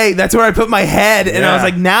I lay, that's where I put my head. And I was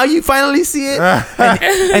like, now you finally see it.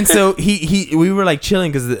 and so we were like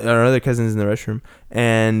chilling because our other cousin's in the restroom,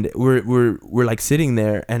 and we're like sitting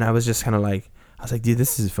there, and I was just kind of like, I was like, dude,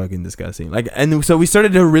 this is fucking disgusting. Like, and so we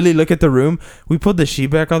started to really look at the room. We pulled the sheet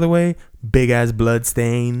back all the way. Big ass blood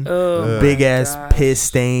stain. Big ass piss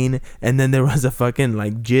stain. And then there was a fucking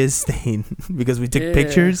like jizz stain because we took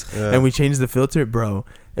pictures and we changed the filter. Bro,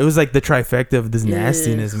 it was like the trifecta of this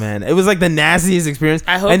nastiness, man. It was like the nastiest experience.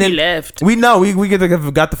 I hope and then he left. We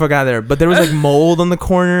got the fuck out of there. But there was like mold on the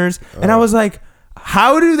corners. And I was like,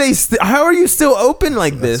 how are you still open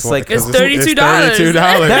like this? Like, it's $32.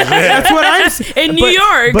 That's what I'm in New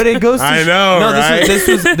York. But it goes to, I know, right?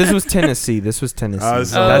 This was Tennessee. That's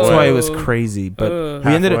why it was crazy. But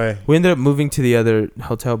we ended up moving to the other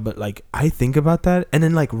hotel. But like, I think about that, and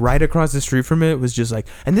then like right across the street from it was just like,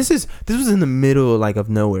 and this was in the middle like of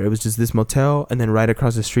nowhere. It was just this motel, and then right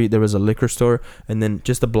across the street there was a liquor store, and then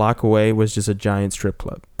just a block away was just a giant strip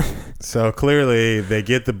club. So clearly they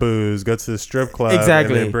get the booze, go to the strip club,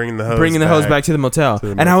 exactly, and then bringing the hose back to the motel.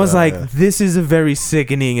 And I was like, this is a very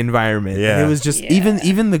sickening environment. Yeah, and it was just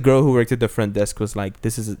even the girl who worked at the front desk was like,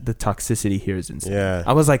 this is the toxicity here is insane. Yeah,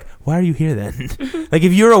 I was like, why are you here then? Like,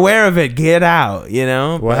 if you're aware of it, get out. You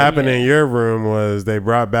know. What happened in your room was they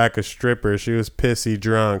brought back a stripper. She was pissy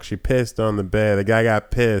drunk. She pissed on the bed. The guy got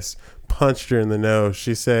pissed, punched her in the nose.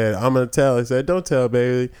 She said, I'm gonna tell. He said, don't tell,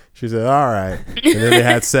 baby. She said, all right. And then they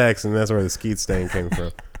had sex, and that's where the skeet stain came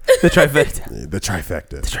from. The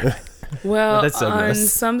trifecta. Well, so on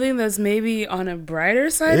something that's maybe on a brighter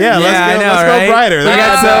side. Yeah, let's go brighter. We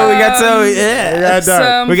got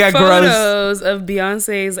some photos of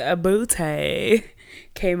Beyonce's booty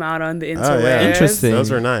came out on the interwebs. Oh, yeah. Interesting.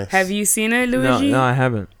 Those were nice. Have you seen it, Luigi? No, I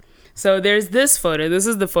haven't. So there's this photo. This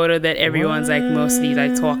is the photo that everyone's like mostly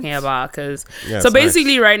like talking about, because so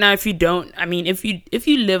basically right now, if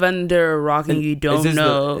you live under a rock and you don't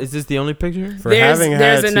know, is this the only picture?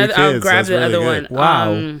 There's another. I'll grab the other one.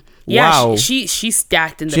 Wow. Yeah, she's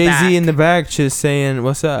stacked in the back. Jay-Z in the back just saying,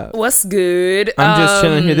 what's up? What's good? I'm just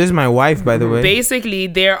chilling here. This is my wife, by the way. Basically,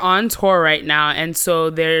 they're on tour right now. And so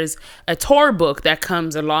there's a tour book that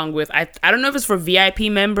comes along with, I don't know if it's for VIP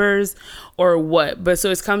members or what, but so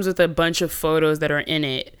it comes with a bunch of photos that are in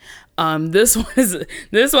it. This one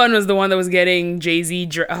was the one that was getting Jay-Z.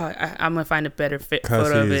 I'm gonna find a better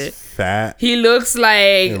photo of it. Fat. He looks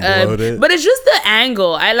like, but it's just the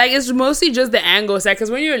angle. It's mostly just the angle, because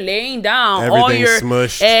when you're laying down,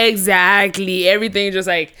 smushed. Exactly, everything just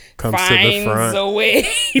like finds a way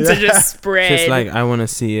to just spread. Just like, I want to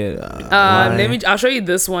see it. I'll show you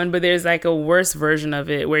this one, but there's like a worse version of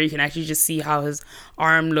it where you can actually just see how his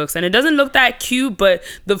arm looks, and it doesn't look that cute. But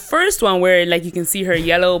the first one where like you can see her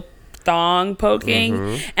yellow thong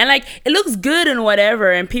poking, and like it looks good and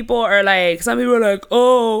whatever, and people are like, some people are like,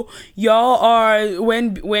 oh, y'all are,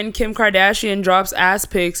 when Kim Kardashian drops ass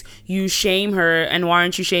pics, you shame her, and why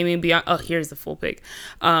aren't you shaming Beyonce? Oh, here's the full pic.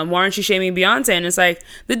 Why aren't you shaming Beyonce? And it's like,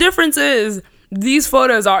 the difference is these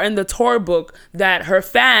photos are in the tour book that her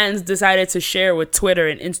fans decided to share with Twitter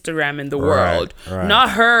and Instagram in the world. Right.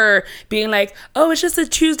 Not her being like, oh, it's just a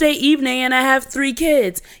Tuesday evening and I have 3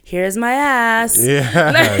 kids. Here's my ass.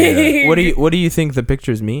 Yeah. Yeah. What do you think the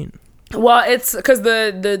pictures mean? Well, it's because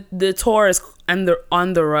the tour is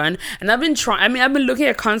on the run, and I've been looking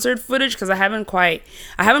at concert footage because I haven't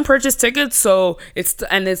purchased tickets, so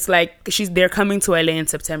it's like they're coming to LA in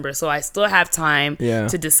September, so I still have time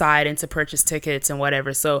to decide and to purchase tickets and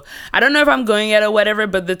whatever. So I don't know if I'm going yet or whatever,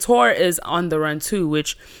 but the tour is on the run too,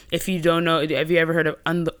 which, if you don't know, have you ever heard of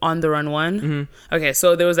on the run one? Mm-hmm. Okay,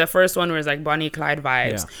 so there was that first one where it's like Bonnie and Clyde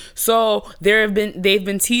vibes. Yeah. So they've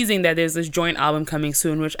been teasing that there's this joint album coming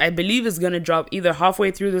soon, which I believe is gonna drop either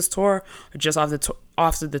halfway through this tour or just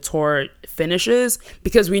after the tour finishes,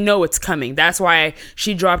 because we know it's coming. That's why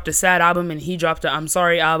she dropped a sad album and he dropped a I'm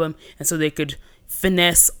Sorry album, and so they could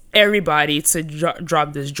finesse everybody to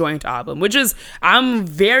drop this joint album, which is, I'm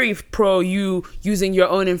very pro you using your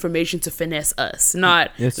own information to finesse us,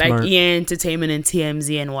 not it's like smart. EA Entertainment and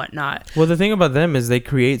TMZ and whatnot. Well, the thing about them is they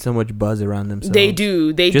create so much buzz around themselves. They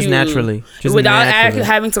do naturally, without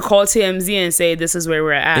having to call TMZ and say this is where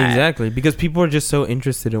we're at. Exactly, because people are just so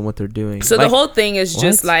interested in what they're doing. So the whole thing is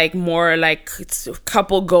just like more like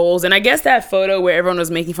couple goals, and I guess that photo where everyone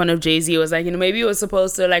was making fun of Jay-Z was like, maybe it was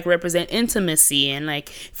supposed to like represent intimacy and like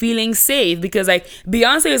feeling safe, because like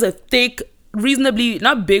Beyonce is a thick reasonably,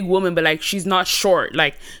 not big woman, but like she's not short.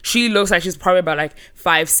 Like she looks like she's probably about like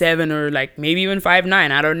 5'7" or like maybe even 5'9".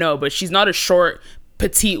 I don't know, but she's not a short,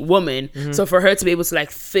 petite woman. So for her to be able to like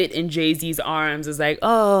fit in Jay-Z's arms is like,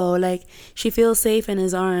 oh, like she feels safe in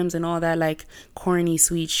his arms and all that like corny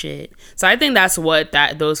sweet shit. So I think that's what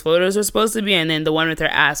those photos are supposed to be. And then the one with her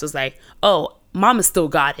ass was like, oh, mama still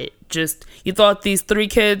got it. Just, you thought these 3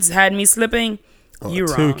 kids had me slipping? You're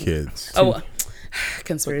wrong. 2 kids. Oh,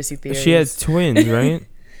 conspiracy theories. She had twins, right?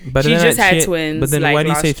 But She just had twins, But then like, why do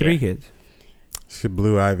you say last 3 year. kids?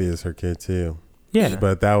 Blue Ivy is her kid too. Yeah.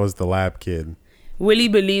 But that was the lab kid. Willie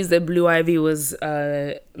believes that Blue Ivy was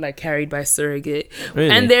like carried by surrogate.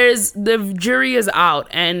 Really? And the jury is out,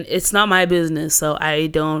 and it's not my business, so I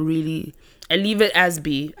don't really, I leave it as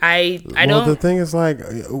be. I Well, don't. the thing is, like,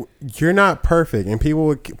 you're not perfect, and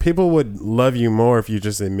people would love you more if you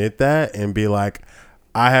just admit that and be like,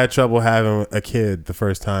 I had trouble having a kid the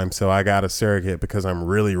first time, so I got a surrogate because I'm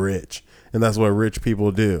really rich, and that's what rich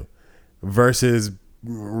people do, versus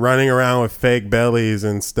running around with fake bellies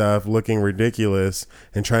and stuff, looking ridiculous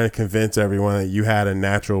and trying to convince everyone that you had a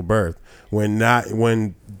natural birth when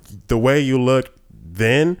the way you look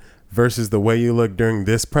then versus the way you look during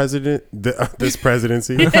this presidency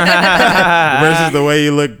versus the way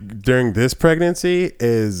you look during this pregnancy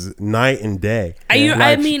is night and day.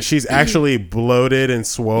 I mean, she's actually bloated and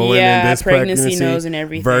swollen Yeah, in this pregnancy nose and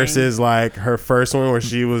everything. versus like her first one where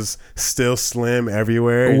she was still slim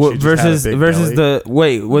everywhere and she just versus had a big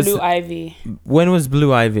belly. Blue Ivy. When was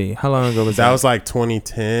Blue Ivy? How long ago was that? That was like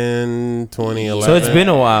 2010, 2011. So it's been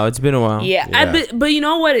a while. Yeah, Yeah. but you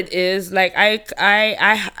know what it is? Like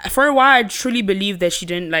I for a while I truly believed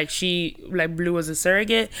that Blue was a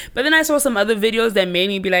surrogate. But then I saw some other videos that made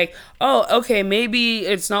me be like, oh, okay, maybe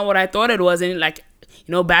it's not what I thought it was, and like,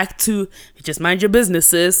 you know, back to just mind your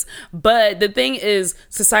businesses. But the thing is,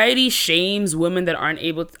 society shames women that aren't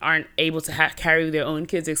able to carry their own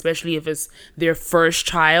kids, especially if it's their first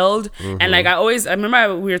child. And like I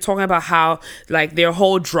remember we were talking about how like their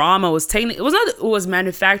whole drama was it was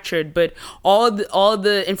manufactured, but all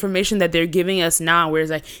the information that they're giving us now, where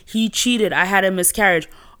it's like, he cheated, I had a miscarriage.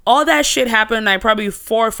 All that shit happened like probably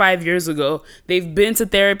 4 or 5 years ago. They've been to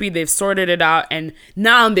therapy, they've sorted it out, and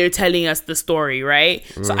now they're telling us the story, right?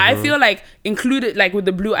 So I feel like included, like with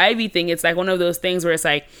the Blue Ivy thing, it's like one of those things where it's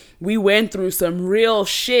like, we went through some real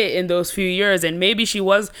shit in those few years, and maybe she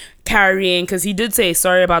was carrying, because he did say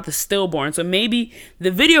sorry about the stillborn. So maybe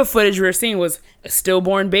the video footage we were seeing was a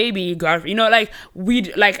stillborn baby. God, you know, like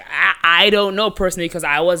I don't know personally because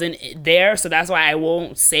I wasn't there, so that's why I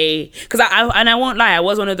won't say. Because I won't lie, I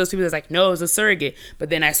was one of those people that's like, no, it was a surrogate. But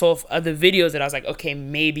then I saw other videos that I was like, okay,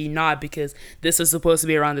 maybe not, because this was supposed to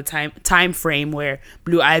be around the time frame where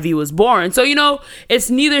Blue Ivy was born. So, you know,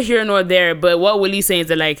 it's neither here nor there. But what Willie's saying is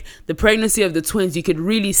that like the pregnancy of the twins, you could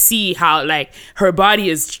really see how like her body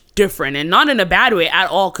is different, and not in a bad way at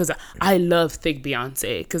all, because I love thick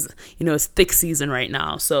Beyonce, because, you know, it's thick season right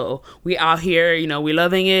now, so we out here, you know, we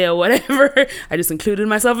loving it or whatever. I just included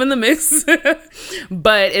myself in the mix.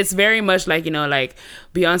 But it's very much like, you know, like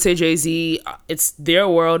Beyonce, Jay-Z, it's their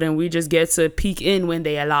world, and we just get to peek in when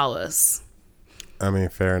they allow us. I mean,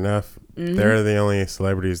 fair enough. They're the only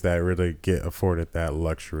celebrities that really get afforded that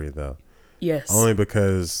luxury, though. Yes. Only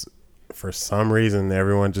because for some reason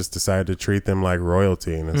everyone just decided to treat them like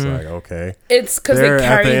royalty, and it's like, okay, it's because they carry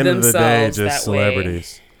at the end themselves of the day just that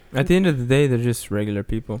celebrities. At the end of the day, they're just regular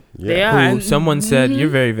people. They are. Who someone said, you're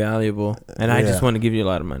very valuable, and I just want to give you a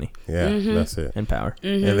lot of money Yeah, that's it. and power.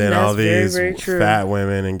 And then That's all very, these very true. fat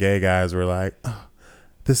women and gay guys were like, oh,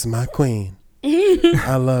 this is my queen.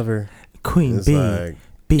 I love her. Queen It's B, like,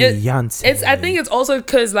 Beyonce. I think it's also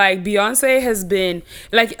because like Beyonce has been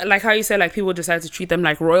like how you said, like people decide to treat them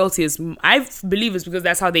like royalty. I believe it's because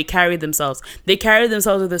that's how they carry themselves. They carry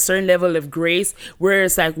themselves with a certain level of grace, where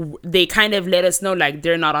it's like they kind of let us know like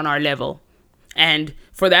they're not on our level. And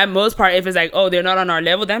for that most part, if it's like, oh, they're not on our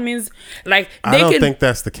level, that means like I don't think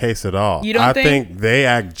that's the case at all. You don't I think? think they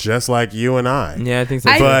act just like you and I. Yeah, I think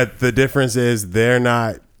so. But the difference is they're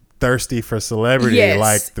not thirsty for celebrity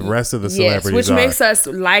like the rest of the celebrities which are. makes us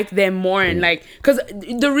like them more. And like, because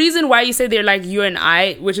the reason why you say they're like you and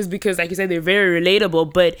I, which is because like you said, they're very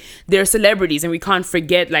relatable, but they're celebrities, and we can't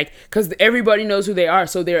forget, like, because everybody knows who they are,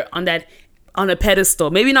 so they're on a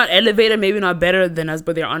pedestal, maybe not elevated, maybe not better than us,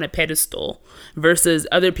 but they're on a pedestal versus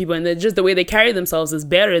other people, and just the way they carry themselves is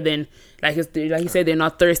better than like you said, they're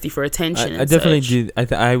not thirsty for attention. I definitely do.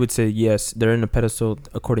 I would say yes, they're in a pedestal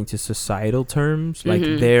according to societal terms. Like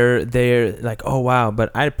they're like, oh wow,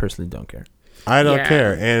 but I personally don't care. I don't Yeah.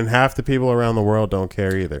 care, and half the people around the world don't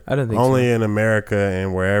care either. I don't think Only so. in America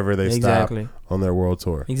and wherever they Exactly. stop on their world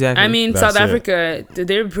tour. Exactly. I mean, That's South it. Africa,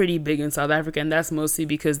 they're pretty big in South Africa, and that's mostly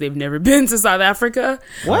because they've never been to South Africa.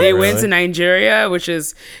 What? They Really? went to Nigeria, which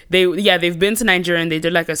is they've been to Nigeria, and they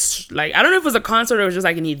did like I don't know if it was a concert or it was just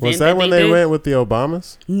like an event. Was that when they did. went with the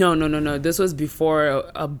Obamas? No. This was before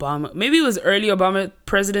Obama. Maybe it was early Obama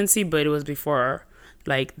presidency, but it was before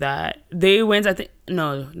like that. They went. I think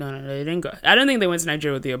no. They didn't go. I don't think they went to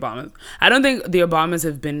Nigeria with the Obamas. I don't think the Obamas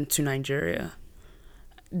have been to Nigeria.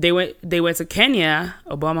 They went to Kenya.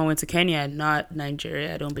 Obama went to Kenya, not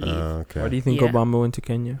Nigeria. I don't believe Okay. Why do you think Yeah. Obama went to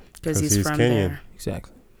Kenya? because 'Cause he's he's from Kenyan. there.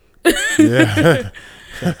 Exactly. Yeah.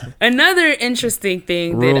 Another interesting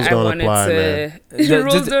thing Rules that I don't wanted apply, to man.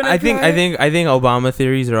 rules don't I think apply. Obama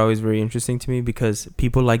theories are always very interesting to me because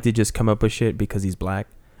people like to just come up with shit because he's black.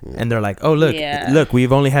 And they're like, oh, Yeah. look,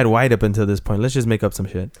 we've only had white up until this point. Let's just make up some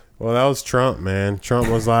shit. Well, that was Trump, man. Trump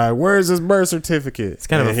was like, "Where's his birth certificate?" It's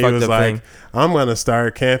kind of And a he fucked was up like, thing. "I'm gonna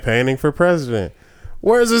start campaigning for president."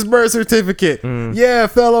 Where's his birth certificate? Mm. Yeah,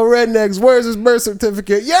 fellow rednecks. Where's his birth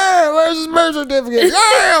certificate? Yeah, where's his birth certificate?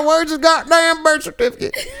 Yeah, where's his goddamn birth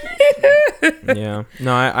certificate? Yeah.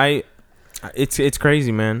 No, I it's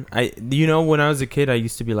crazy, man. When I was a kid, I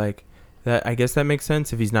used to be like, that. I guess that makes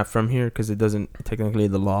sense if he's not from here because it doesn't technically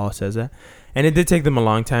the law says that, and it did take them a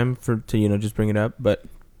long time to just bring it up. But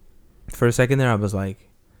for a second there, I was like,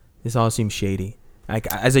 this all seems shady. Like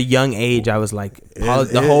as a young age, I was like,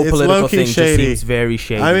 the whole it's political low-key thing just shady. seems very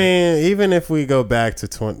shady. I mean, even if we go back to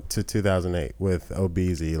 2008 with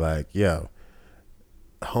Obeezy, like, yo,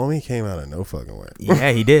 homie came out of no fucking way.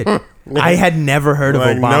 yeah, he did. I had never heard of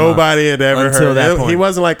Like Obama. nobody had ever until heard. that He point.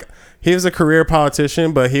 wasn't like he was a career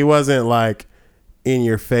politician, but he wasn't like in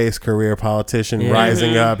your face career politician Yeah.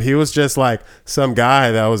 rising up. He was just like some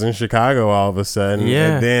guy that was in Chicago all of a sudden.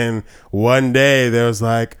 Yeah. And then one day there was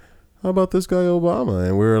like, how about this guy Obama?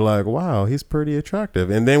 And we were like, wow, he's pretty attractive.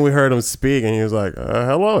 And then we heard him speak, and he was like,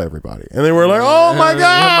 hello, everybody. And then we're like, oh my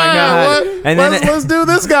god, God. And then- let's do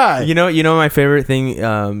this guy. You know my favorite thing,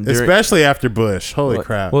 Especially after Bush. Holy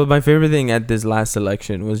crap. Well, my favorite thing at this last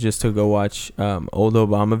election was just to go watch old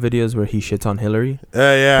Obama videos where he shits on Hillary.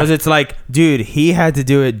 Yeah. Because it's like, dude, he had to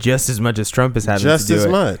do it just as much as Trump is having Just to do as it.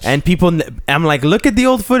 much. And people, I'm like, look at the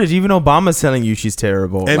old footage. Even Obama's telling you she's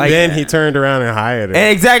terrible. And Like, then he turned around and hired her.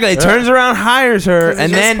 and exactly, turns around, hires her, 'Cause it's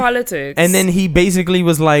and just then politics. and then he basically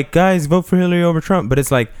was like, guys, vote for Hillary over Trump. But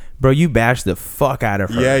it's like, bro, you bashed the fuck out of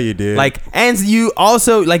her. Yeah, you did. Like, and you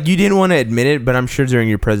also, like, you didn't want to admit it, but I'm sure during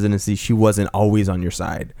your presidency, she wasn't always on your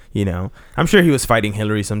side. I'm sure he was fighting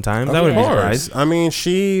Hillary sometimes. I wouldn't be surprised. I mean,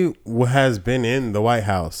 she has been in the White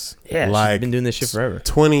House. Yeah, like she's been doing this shit forever.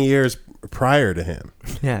 20 years prior to him.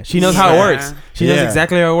 Yeah, she knows how it Yeah. works. She knows Yeah.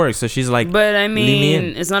 exactly how it works. So she's like, But I leave me in.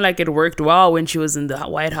 mean, it's not like it worked well when she was in the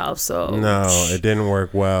White House. So No, it didn't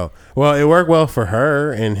work well. Well, it worked well for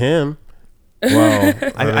her and him. Well,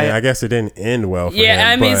 I guess it didn't end well for him. yeah,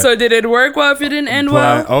 I mean, but- so did it work well if it didn't end But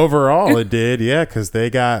well? overall, it did, yeah, because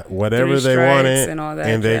they got whatever 3 they strikes wanted, and all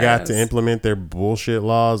that they got to jazz. implement their bullshit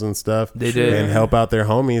laws and stuff. They did. and help out their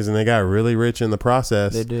homies, and they got really rich in the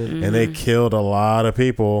process. They did. and they killed a lot of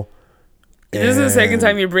people. This is the second And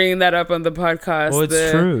time you're bringing that up on the podcast. well,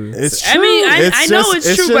 it's true. It's I true. mean, I know just-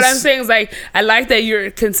 it's true, but I'm just- saying it's like I like that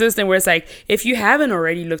you're consistent. Where it's like if you haven't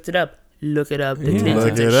already looked it up, look it up. The Yeah. Clintons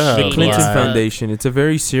Look are it up. The shady Clinton as fuck. Foundation. It's a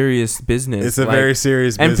very serious business. it's a Like, very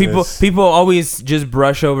serious and business. people always just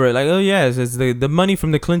brush over it like, oh yeah, it's the money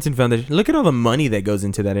from the Clinton Foundation. Look at all the money that goes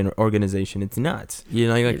into that organization. It's nuts.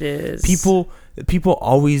 Like It is. people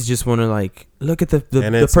always just want to like look at the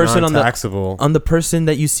and the it's person on the non-taxable. on the person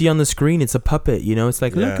that you see on the screen. It's a puppet. It's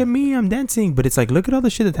like, look Yeah. at me, I'm dancing, but it's like, look at all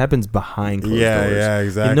the shit that happens behind closed Yeah, doors. yeah,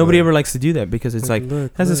 exactly. And nobody ever likes to do that because it's like,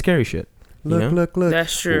 Look, that's the look. scary shit. Look.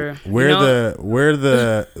 That's true.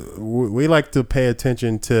 We like to pay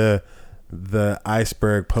attention to the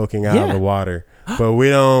iceberg poking out of Yeah. the water, but we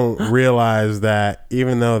don't realize that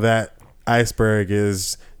even though that iceberg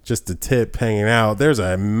is just the tip hanging out, there's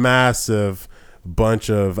a massive bunch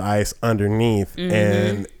of ice underneath,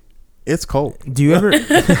 and it's cold. Do you ever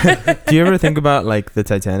do you ever think about like the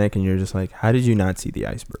Titanic and you're just like, how did you not see the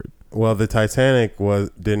iceberg? Well, the Titanic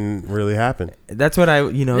didn't really happen. That's what that's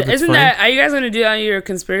Isn't funny. that? Are you guys going to do that on your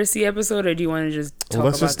conspiracy episode, or do you want to just talk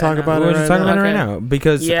Let's about just that talk now? about it We're just talking about it right Okay. now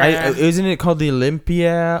because Yeah. isn't it called the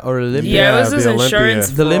Olympia or Olympia? Yeah, it was the this Olympia. insurance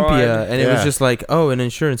The Olympia, fraud. and it was Yeah. just like, oh, an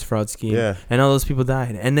insurance fraud scheme, Yeah. and all those people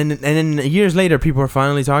died, and then years later, people are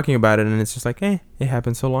finally talking about it, and it's just like, it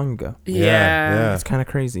happened so long ago. Yeah. It's kind of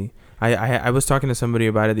crazy. I was talking to somebody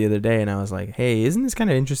about it the other day, and I was like, hey, isn't this kind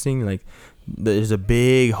of interesting? Like, There's a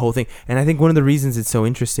big whole thing, and I think one of the reasons it's so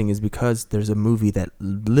interesting is because there's a movie that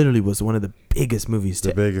literally was one of the biggest movies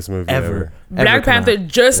biggest movie ever. Black Panther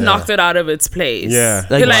just knocked it out of its place. Yeah,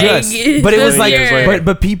 but it was like,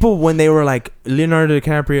 but people when they were like Leonardo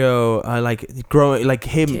DiCaprio, like growing, like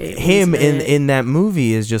him in that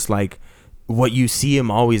movie is just like what you see him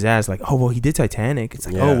always as, like, oh well, he did Titanic. It's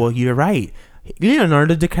like, oh well, you're right.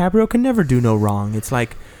 Leonardo DiCaprio can never do no wrong. It's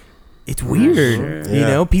like. It's weird, you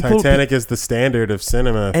know. Titanic is the standard of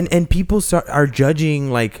cinema, and people are judging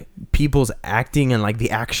like people's acting and like the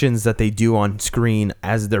actions that they do on screen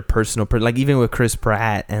as their personal, like even with Chris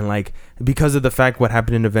Pratt, and like because of the fact what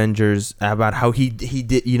happened in Avengers about how he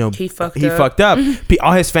did, you know, he fucked up.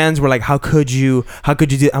 All his fans were like, how could you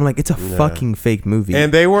do? I'm like, it's a fucking fake movie.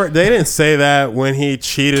 And they didn't say that when he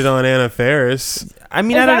cheated on Anna Faris. I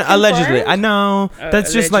mean, I don't know. Allegedly, I know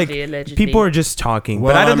that's just like people are just talking,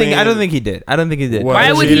 well, but I don't think he did. I don't think he did.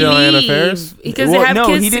 Why would he leave? Because they have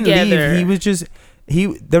kids he didn't together. leave. He was just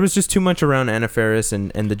there was just too much around Anna Faris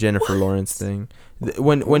and the Jennifer Lawrence thing.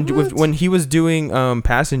 When he was doing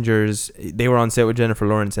Passengers, they were on set with Jennifer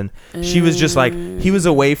Lawrence, and she was just like, he was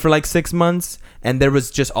away for like 6 months, and there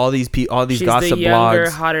was just all these She's gossip the younger,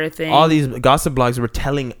 blogs, hotter thing. all these gossip blogs were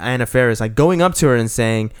telling Anna Faris, like going up to her and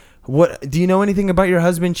saying, what do you know anything about your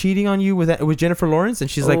husband cheating on you with Jennifer Lawrence?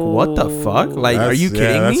 And she's like, what the fuck? Like, are you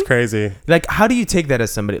kidding me? That's crazy. Like, how do you take that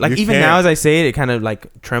as somebody? Like, even now as I say it, it kind of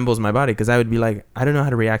like trembles my body, because I would be like, I don't know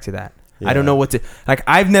how to react to that. Yeah. I don't know what to, like,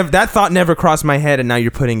 that thought never crossed my head, and now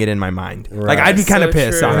you're putting it in my mind. Right. Like, I'd be kind of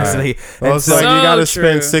pissed, honestly. Right. Well, so you got to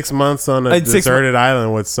spend 6 months on a deserted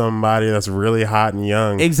island with somebody that's really hot and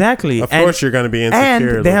young. Exactly. Of course you're going to be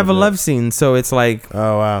insecure. And they have a love scene, so it's like,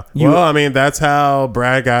 oh wow. Well, I mean, that's how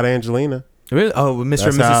Brad got Angelina. Really? Oh, Mr.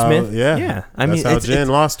 and Mrs. Smith. Yeah. I mean, that's how Jen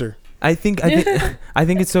lost her. I think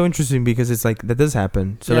it's so interesting because it's like that does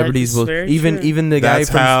happen. Celebrities will even the guy. That's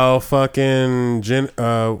how fucking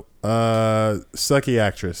sucky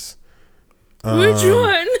actress. Which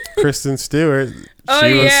one? Kristen Stewart.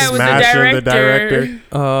 She was smashing the director.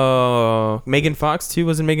 Oh, Megan Fox too.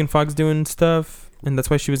 Wasn't Megan Fox doing stuff, and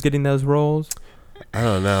that's why she was getting those roles? I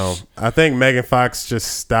don't know. I think Megan Fox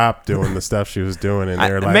just stopped doing the stuff she was doing, and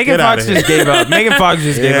they're like, Megan Fox just gave up. Megan Fox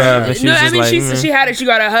just gave up. And she she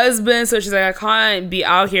got a husband, so she's like, I can't be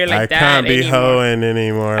out here like that. I can't be hoeing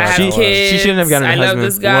anymore. I have kids. She shouldn't have gotten a husband. I love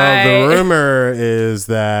this guy. Well, the rumor is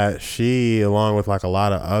that she, along with like a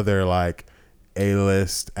lot of other like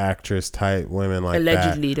A-list actress type women like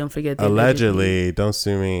allegedly, that, don't forget the allegedly, don't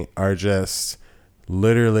sue me, are just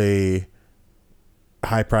literally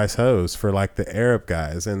high price hoes for like the Arab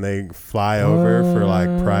guys, and they fly over for like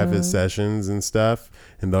private sessions and stuff,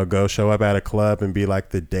 and they'll go show up at a club and be like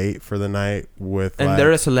the date for the night with, and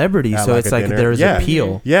they're a celebrity, so it's like there's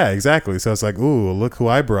appeal. Yeah, exactly. So it's like, ooh, look who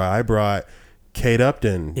I brought Kate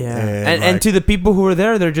Upton. Yeah, and to the people who are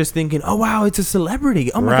there, they're just thinking, oh wow, it's a celebrity.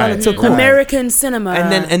 Oh my god, it's so cool. American cinema.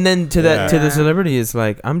 And then to the celebrity is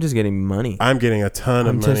like, I'm just getting money. I'm getting a ton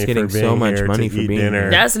of money for being so much here money to for eat being dinner.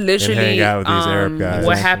 That's literally and hang out with these Arab guys.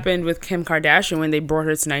 What happened with Kim Kardashian when they brought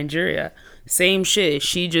her to Nigeria. Same shit.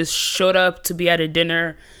 She just showed up to be at a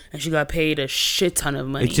dinner, and she got paid a shit ton of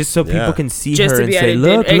money. It's just so people can see just her and say,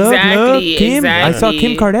 look, Kim. Exactly. I saw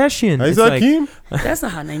Kim Kardashian. I saw Kim. That's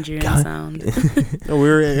not how Nigerians sound. No, we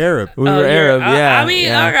were Arab. We were Arab, yeah. I mean,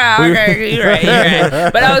 okay, you're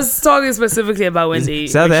right. But I was talking specifically about when they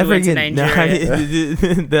South African, went to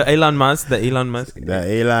Nigeria. the Elon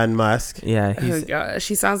Musk. Yeah. Oh God,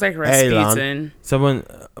 she sounds like Rasputin. Someone,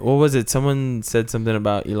 what was it? Someone said something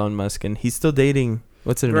about Elon Musk, and he's still dating.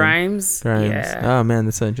 What's her name? Grimes. Yeah. Oh man,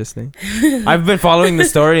 that's so interesting. I've been following the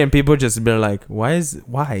story, and people just been like, "Why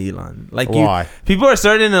Elon? Like, why?" People are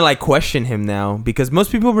starting to like question him now, because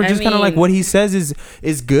most people were just kind of like, what he says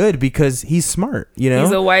is good because he's smart, you know.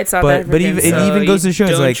 He's a white South African. But it even goes to show,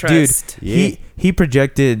 it's like, dude, he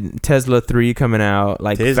projected Tesla 3 coming out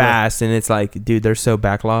like fast, and it's like, dude, they're so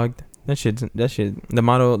backlogged. That shit. The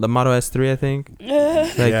Model S3, I think.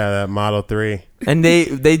 That Model 3. And they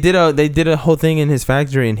did a whole thing in his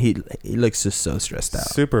factory, and he looks just so stressed out.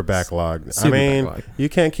 Super backlogged. You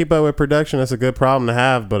can't keep up with production. That's a good problem to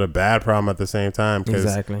have, but a bad problem at the same time.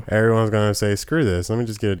 Exactly. Everyone's gonna say, "Screw this. Let me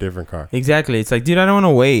just get a different car." Exactly. It's like, dude, I don't want to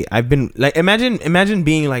wait. I've been like, imagine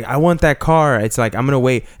being like, I want that car. It's like, I'm gonna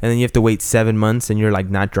wait, and then you have to wait 7 months, and you're like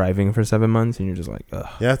not driving for 7 months, and you're just like, ugh.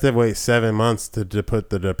 You have to wait 7 months to put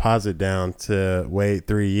the deposit down, to wait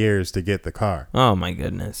 3 years to get the car. Oh my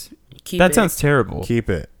goodness. That sounds terrible. Keep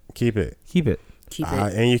it.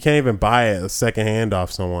 And you can't even buy it secondhand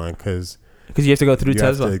off someone because you have to go through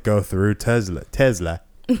Tesla. Tesla.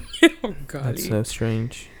 Oh God. That's so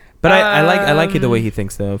strange. But I like it the way he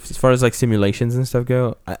thinks though. As far as like simulations and stuff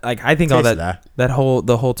go, I think all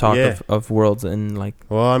the whole talk of worlds and like.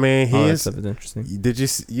 Well, I mean, all that stuff is interesting. Did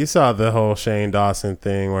you saw the whole Shane Dawson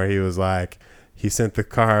thing where he was like, he sent the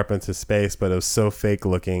car up into space, but it was so fake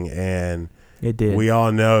looking, and it did. We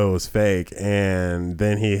all know it was fake, and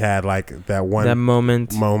then he had like that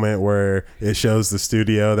moment where it shows the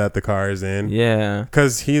studio that the car is in. Yeah,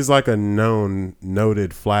 because he's like a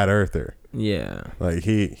noted flat earther. Yeah, like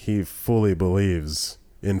he fully believes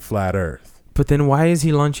in flat Earth. But then why is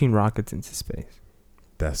he launching rockets into space?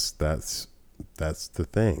 That's the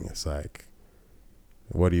thing. It's like,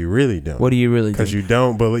 what are you really doing? What are you really doing? Because you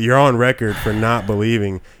don't believe. You're on record for not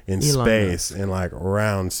believing in space and like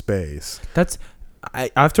around space.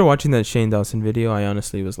 After watching that Shane Dawson video, I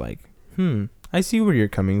honestly was like, I see where you're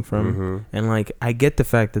coming from, and like I get the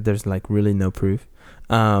fact that there's like really no proof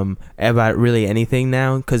about really anything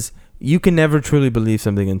now, because you can never truly believe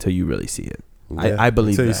something until you really see it. Yeah. I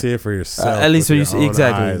believe until that. You see it for yourself. At least when you see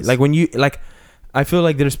exactly eyes. Like when you like, I feel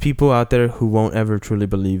like there's people out there who won't ever truly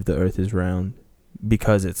believe the Earth is round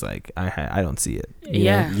because it's like I don't see it.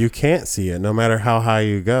 Yeah, you can't see it no matter how high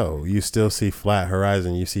you go. You still see flat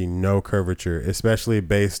horizon. You see no curvature, especially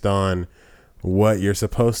based on what you're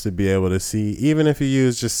supposed to be able to see. Even if you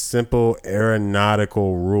use just simple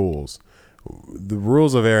aeronautical rules, the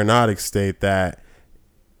rules of aeronautics state that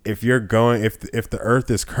if you're going, if the Earth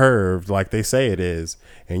is curved like they say it is,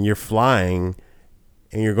 and you're flying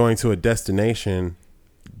and you're going to a destination,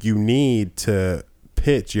 you need to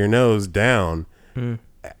pitch your nose down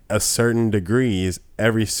a certain degrees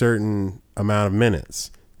every certain amount of minutes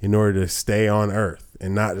in order to stay on Earth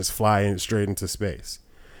and not just fly straight into space.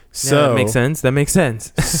 So yeah, that makes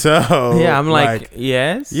sense. So yeah, I'm like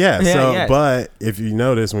yes. Yeah. So, yes. But if you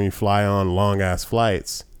notice when you fly on long ass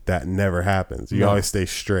flights, that never happens. You always stay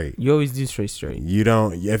straight. You always do straight. You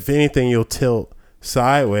don't. If anything, you'll tilt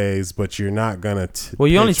sideways, but you're not gonna. Well,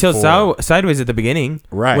 you only tilt sideways at the beginning,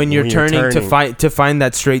 right? When you're turning to find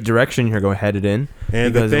that straight direction you're going headed in.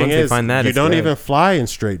 And the thing is, you don't even fly in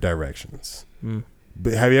straight directions.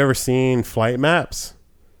 But have you ever seen flight maps?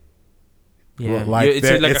 Yeah, like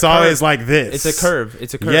it's always like this. It's a curve.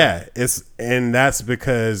 Yeah, and that's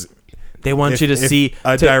because they want you to see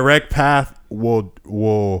a direct path will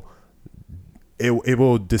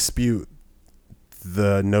dispute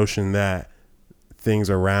the notion that things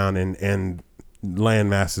are round and land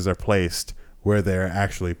masses are placed where they're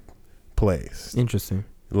actually placed. Interesting.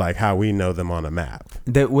 Like how we know them on a map.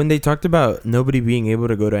 That when they talked about nobody being able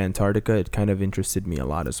to go to Antarctica, it kind of interested me a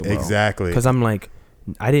lot as well. Exactly. Because I'm like,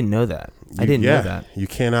 I didn't know that. I didn't know that. You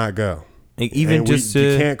cannot go. Like, even you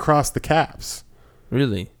can't cross the caps.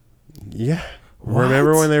 Really? Yeah. What?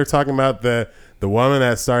 Remember when they were talking about the woman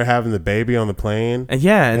that started having the baby on the plane? And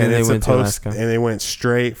then they went to Alaska. And they went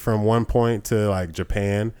straight from one point to like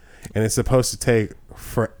Japan. And it's supposed to take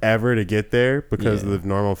forever to get there because of the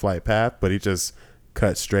normal flight path. But he just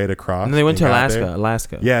cut straight across. And they went to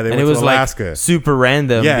Alaska. Yeah, they went to Alaska. Like super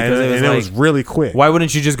random. Yeah, and it was really quick. Why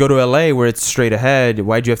wouldn't you just go to LA where it's straight ahead?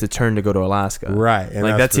 Why'd you have to turn to go to Alaska? Right. And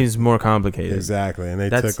like that seems more complicated. Exactly. And they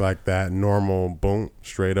took like that normal boom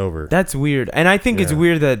straight over. That's weird. And I think it's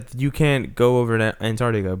weird that you can't go over to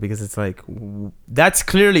Antarctica because it's like that's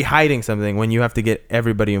clearly hiding something when you have to get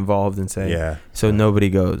everybody involved and say so nobody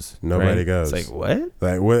goes. Nobody goes. It's like what?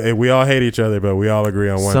 Like we all hate each other, but we all agree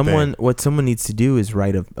on one thing. What someone needs to do is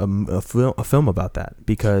write a film about that,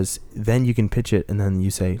 because then you can pitch it and then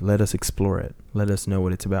you say, let us explore it. Let us know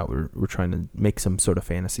what it's about. We're trying to make some sort of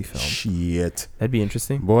fantasy film. Shit. That'd be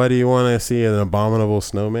interesting. Boy, do you want to see an abominable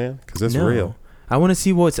snowman? Because it's real. I want to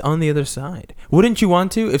see what's on the other side. Wouldn't you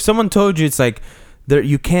want to? If someone told you it's like,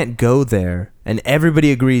 you can't go there, and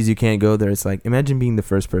everybody agrees you can't go there, it's like, imagine being the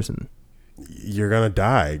first person. You're going to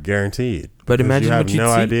die, guaranteed. But imagine what you'd see. You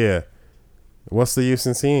have no idea. What's the use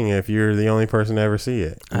in seeing it if you're the only person to ever see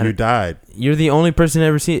it? You died. You're the only person to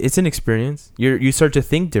ever see it. It's an experience. You start to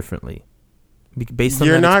think differently. Based on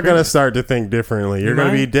you're not going to start to think differently. You're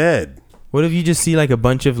going to be dead. What if you just see like a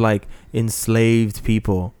bunch of like enslaved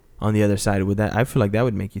people on the other side? I feel like that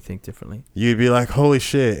would make you think differently. You'd be like, holy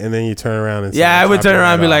shit, and then you turn around and I would turn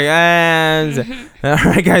around and be like, all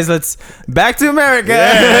right guys, let's back to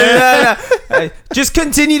America. Just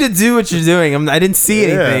continue to do what you're doing. I didn't see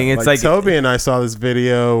anything. It's like Toby and I saw this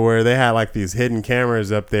video where they had like these hidden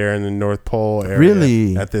cameras up there in the North Pole area.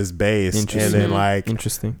 Really? At this base. And then like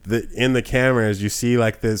in the cameras you see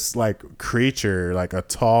like this like creature, like a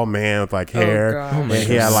tall man with like hair, and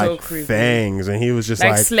he had like fangs, and he was just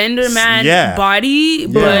like Slender Man body,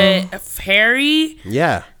 but hairy.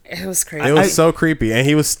 Yeah. It was crazy. It was so creepy. And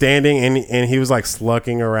he was standing and he was like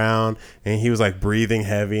slugging around and he was like breathing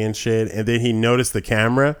heavy and shit. And then he noticed the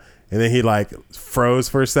camera and then he like froze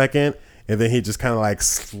for a second. And then he just kind of like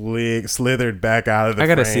slithered back out of the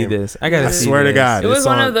frame. I gotta see this. I swear to God. It was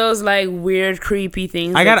one of those like weird, creepy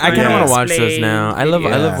things. I kind of want to watch display those now. I love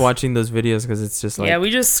videos. watching those videos because it's just like Yeah,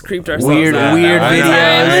 we just creeped ourselves weird out.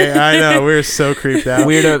 videos. I know. We're so creeped out.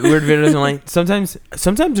 weird videos. And like sometimes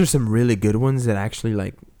there's some really good ones that actually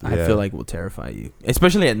like I feel like will terrify you,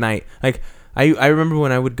 especially at night. Like I remember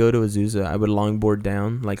when I would go to Azusa, I would longboard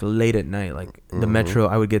down like late at night, like the metro.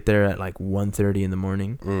 I would get there at like 1:30 in the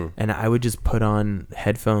morning, and I would just put on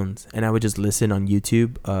headphones and I would just listen on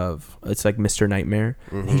YouTube of it's like Mr. Nightmare.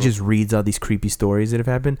 He just reads all these creepy stories that have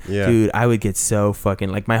happened. Dude, I would get so fucking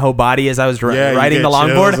like my whole body as I was riding the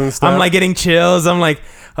longboard. I'm like getting chills. I'm like,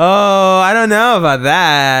 oh, I don't know about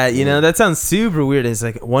that. You know, that sounds super weird. It's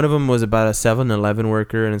like one of them was about a 7-Eleven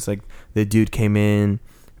worker, and it's like the dude came in,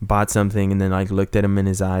 bought something, and then like looked at him in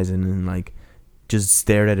his eyes and then like just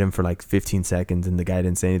stared at him for like 15 seconds, and the guy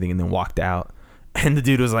didn't say anything and then walked out. And the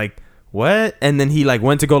dude was like, what? And then he like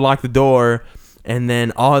went to go lock the door, and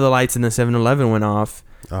then all the lights in the 7-Eleven went off.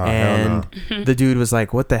 And the dude was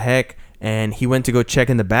like, what the heck? And he went to go check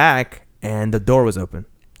in the back, and the door was open.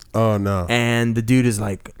 Oh no. And the dude is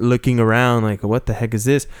like looking around like, what the heck is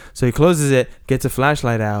this? So he closes it, gets a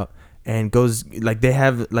flashlight out, and goes like they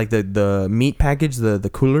have like the meat package, the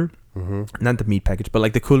cooler, not the meat package, but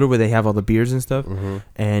like the cooler where they have all the beers and stuff.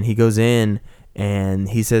 And he goes in, and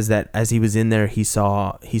he says that as he was in there, he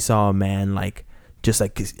saw a man like just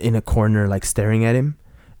like in a corner like staring at him,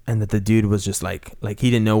 and that the dude was just like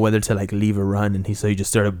he didn't know whether to like leave or run, and he just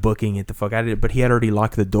started booking it the fuck out of it, but he had already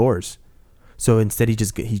locked the doors. So instead he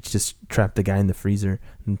just trapped the guy in the freezer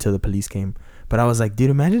until the police came. But I was like,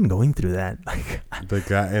 dude, imagine going through that. Like the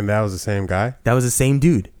guy, and that was the same guy? That was the same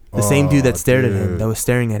dude. The same dude that stared at him, that was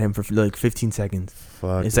staring at him for like 15 seconds.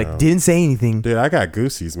 Fuck it's like, didn't say anything. Dude, I got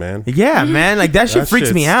goosies, man. Yeah, man. Like that shit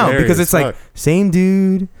freaks me out because it's like same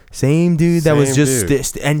dude that was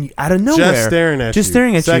just and out of nowhere. Just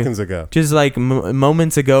staring at seconds ago. Just like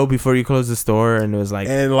moments ago before you closed the store, and it was like.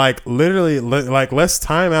 And like literally, like let's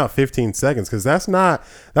time out 15 seconds because that's a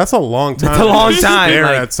long time. It's a long time. Stare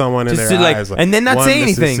like, at someone in their eyes. Like, and then not say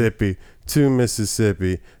anything. Mississippi, 2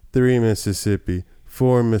 Mississippi, 3 Mississippi,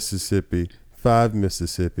 4 Mississippi, 5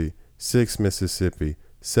 Mississippi, 6 Mississippi,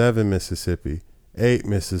 7 Mississippi, 8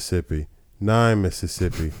 Mississippi, 9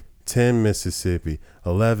 Mississippi, 10 Mississippi,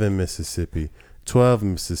 11 Mississippi, 12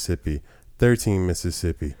 Mississippi, 13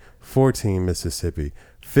 Mississippi, 14 Mississippi,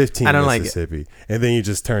 15 Mississippi, and then you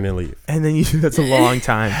just turn and leave. And then that's a long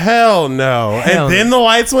time. Hell no. Then the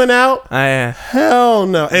lights went out? Hell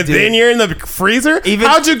no. And dude, then you're in the freezer?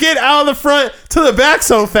 How'd you get out of the front to the back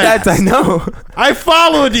so fast? I know. I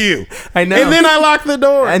followed you. I know. And then I locked the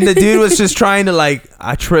door. And the dude was just trying to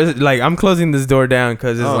I'm closing this door down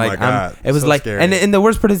because it's it was so like, scary. And the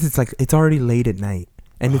worst part is it's already late at night.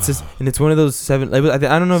 And it's just, and it's one of those I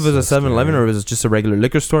don't know if it was a 7-Eleven or it was just a regular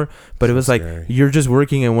liquor store, but it was like you're just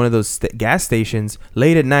working at one of those gas stations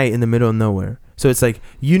late at night in the middle of nowhere. So it's like,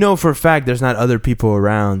 for a fact there's not other people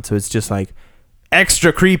around, so it's just like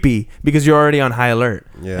extra creepy because you're already on high alert.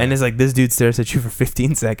 Yeah. And it's like this dude stares at you for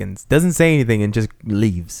 15 seconds, doesn't say anything, and just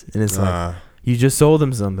leaves. And it's like you just sold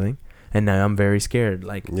him something, and now I'm very scared.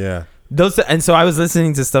 Like and so I was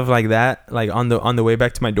listening to stuff like that, like on the way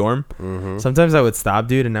back to my dorm. Sometimes I would stop,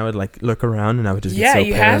 dude, and I would like look around, and I would just get so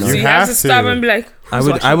paranoid. You have to stop and be like,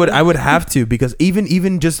 I would have to, because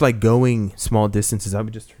even just like going small distances, I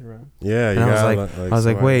would just turn around. Yeah, and I was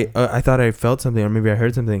like, wait, I thought I felt something, or maybe I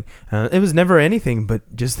heard something. It was never anything,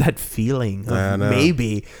 but just that feeling of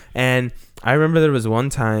maybe. And I remember there was one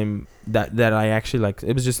time that I actually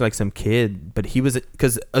it was just like some kid, but he was,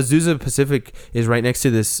 because Azusa Pacific is right next to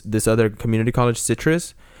this other community college,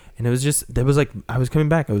 Citrus, and it was just, I was coming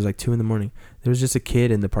back, it was like 2 a.m. There was just a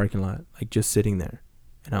kid in the parking lot, like just sitting there.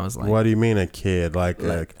 And I was like, what do you mean a kid? Like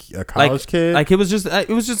a college kid? Like it was just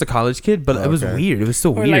a college kid, but it was weird. It was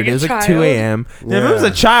so weird. Like it was like 2 a.m. Yeah. If it was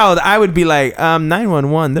a child, I would be like,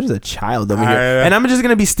 911, there's a child over here. And I'm just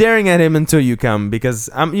going to be staring at him until you come,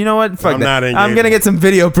 because you know what? Fuck that. I'm going to get some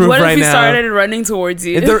video proof right now. What if he started running towards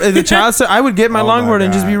you? If the child started, I would get my longboard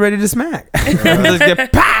and just be ready to smack. Just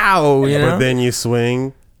get pow, you know? But then you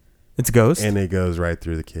swing. It's a ghost. And it goes right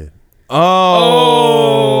through the kid.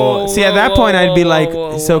 Oh. See, at that point I'd be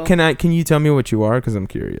like, so can you tell me what you are, because I'm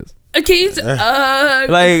curious. Please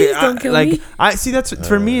don't kill me. I see, that's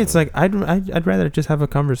for me, it's like I'd rather just have a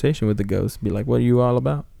conversation with the ghost, be like, what are you all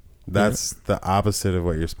about? That's the opposite of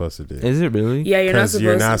what you're supposed to do. Is it really? Yeah, you're not supposed to.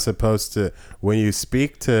 You're not supposed to, when you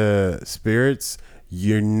speak to spirits,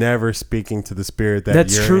 you're never speaking to the spirit that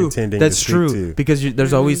you're intending to speak to. Because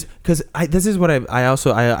there's always, because this is what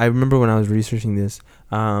I remember when I was researching this,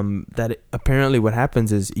 that apparently what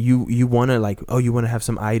happens is you want to like, you want to have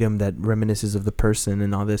some item that reminisces of the person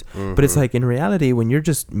and all this, but it's like in reality when you're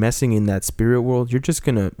just messing in that spirit world, you're just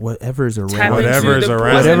gonna whatever's around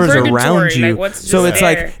you. Like, so it's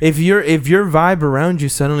like if your vibe around you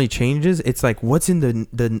suddenly changes, it's like what's in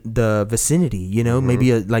the vicinity, you know,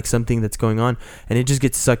 maybe like something that's going on, and it just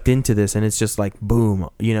gets sucked into this, and it's just like boom,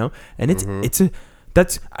 you know, and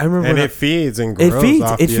I remember, and it feeds and grows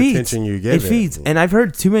off the attention you give it. It feeds, and I've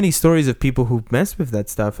heard too many stories of people who mess with that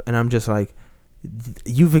stuff, and I'm just like,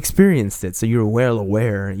 you've experienced it, so you're well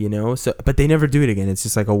aware, you know. So, but they never do it again. It's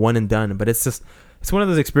just like a one and done. But it's one of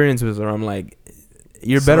those experiences where I'm like,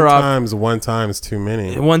 you're better off. Sometimes one time's too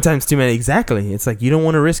many. One time's too many. Exactly. It's like you don't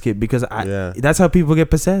want to risk it because that's how people get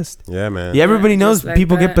possessed. Yeah, man. Yeah, everybody knows like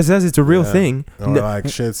people get possessed. It's a real thing. Or like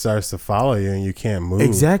shit starts to follow you and you can't move.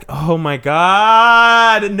 Exactly. Oh my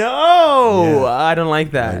God, no! Yeah. I don't like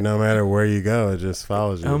that. Like no matter where you go, it just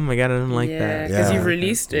follows you. Oh my God, I don't like that. Because you've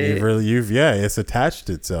released it. It's attached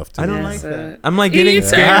itself to you. I don't like that. I'm like getting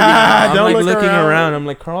scared. I'm like looking around. I'm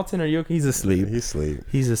like, Carlton, are you okay? He's asleep.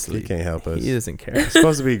 He's asleep. He can't help us. He doesn't care. He's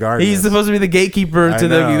supposed to be guarding. He's supposed to be the gatekeeper to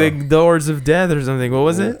the doors of death or something. What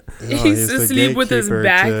was it? No, he's asleep with his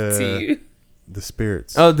back to you. The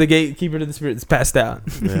spirits. Oh, the gatekeeper to the spirits passed out.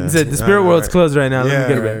 Yeah. He said the spirit world's closed right now. Let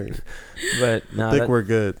me get it back. But no, I think we're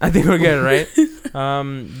good. I think we're good, right?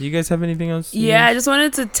 Do you guys have anything else? Yeah, I just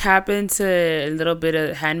wanted to tap into a little bit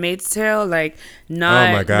of Handmaid's Tale, like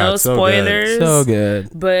no spoilers, so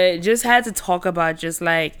good. But just had to talk about just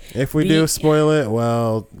like if we do spoil it,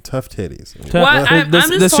 well, tough titties. Well, I'm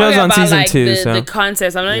just talking about season 2, the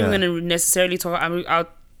concepts. I'm not even going to necessarily talk. I'll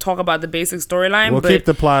talk about the basic storyline. We'll keep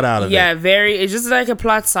the plot out of it. Yeah, it's just like a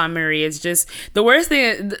plot summary. It's just the worst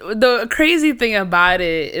thing, the crazy thing about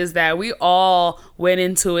it is that we all went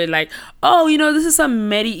into it like, oh, you know, this is some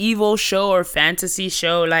medieval show or fantasy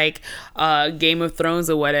show like Game of Thrones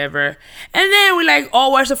or whatever. And then we like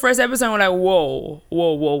all watched the first episode and we're like, whoa.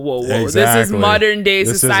 Exactly. This is modern day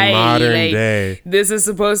society. This is modern day. This is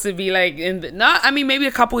supposed to be like maybe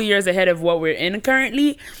a couple years ahead of what we're in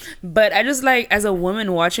currently. But I just like, as a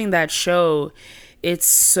woman watching that show, it's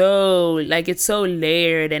so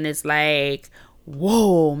layered, and it's like,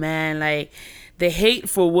 whoa, man, like the hate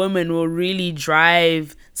for women will really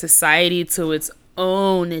drive society to its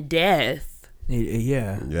own death.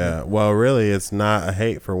 Yeah. Well, really, it's not a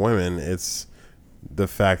hate for women. It's the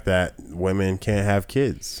fact that women can't have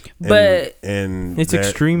kids. But and it's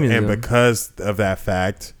extremism. And because of that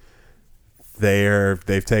fact,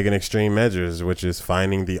 they've taken extreme measures, which is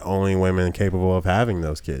finding the only women capable of having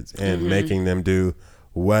those kids and making them do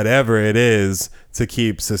whatever it is to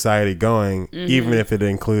keep society going, even if it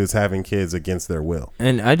includes having kids against their will.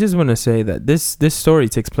 And I just want to say that this story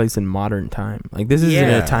takes place in modern time. Like this isn't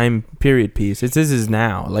a time period piece. This is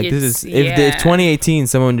now. Like this is if 2018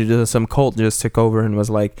 some cult just took over and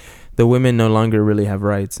was like, the women no longer really have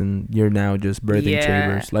rights and you're now just birthing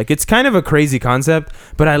chambers. Like it's kind of a crazy concept,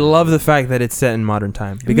 but I love the fact that it's set in modern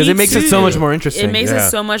time because it makes it so much more interesting. It makes it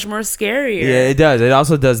so much more scarier. Yeah, it does. It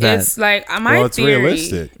also does that. It's like it's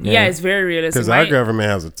realistic. Yeah, it's very realistic. Because our government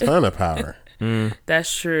has a ton of power.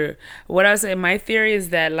 That's true. What I was saying, my theory is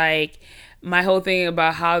that like my whole thing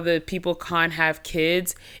about how the people can't have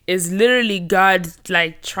kids is literally God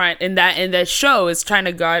like trying in that show is trying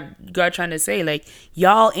to God trying to say like,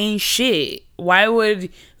 y'all ain't shit. Why would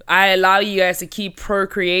I allow you guys to keep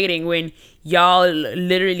procreating when y'all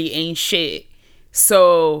literally ain't shit?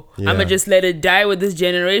 So I'm gonna just let it die with this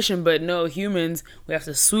generation. But no, humans, we have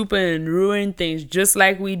to swoop in and ruin things just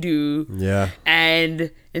like we do. Yeah.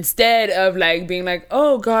 And instead of like being like,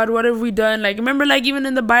 oh God, what have we done? Like, remember, like even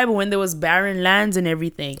in the Bible when there was barren lands and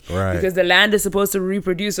everything, right? Because the land is supposed to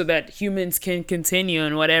reproduce so that humans can continue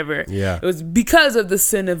and whatever. Yeah. It was because of the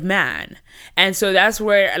sin of man. And so that's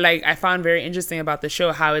where like I found very interesting about the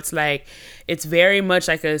show how it's like it's very much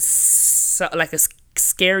like a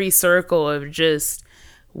scary circle of just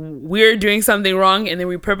we're doing something wrong and then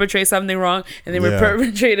we perpetrate something wrong and then we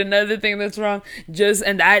perpetrate another thing that's wrong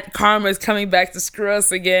and that karma is coming back to screw us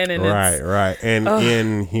again. And right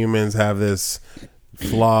and humans have this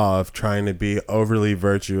flaw of trying to be overly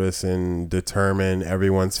virtuous and determine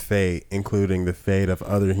everyone's fate, including the fate of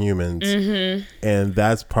other humans. And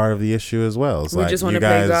that's part of the issue as well. It's we like, just want to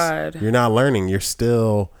play God. You're not learning, you're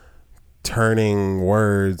still turning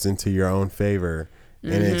words into your own favor.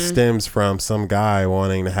 And it stems from some guy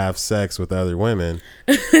wanting to have sex with other women.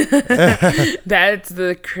 That's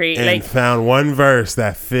the crazy. And found one verse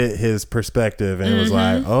that fit his perspective and was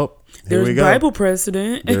like, oh, There's Bible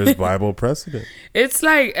precedent. There's Bible precedent. It's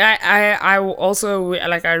like I also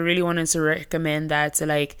like I really wanted to recommend that to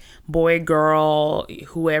like boy, girl,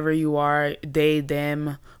 whoever you are, they,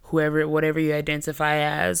 them, whoever, whatever you identify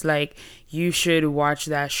as. Like you should watch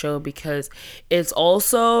that show because it's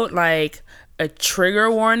also like a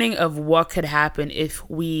trigger warning of what could happen if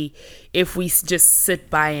we just sit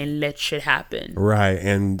by and let shit happen. Right,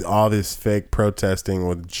 and all this fake protesting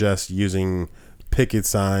with just using picket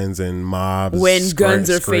signs and mobs when guns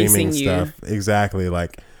are facing stuff. You. Exactly.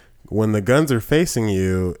 Like when the guns are facing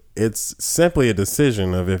you, it's simply a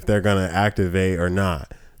decision of if they're going to activate or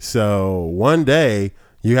not. So one day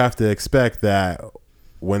you have to expect that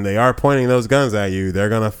when they are pointing those guns at you, they're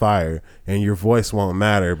going to fire and your voice won't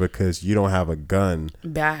matter because you don't have a gun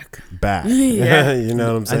back. Yeah. You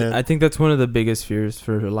know what I'm saying? I think that's one of the biggest fears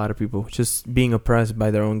for a lot of people, just being oppressed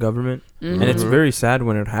by their own government. And it's very sad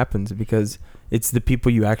when it happens because it's the people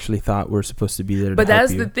you actually thought were supposed to be there. But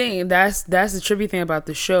that's the thing. That's the trippy thing about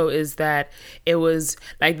the show is that it was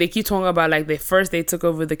like they keep talking about like they took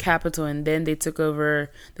over the Capitol and then they took over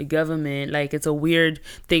the government. Like it's a weird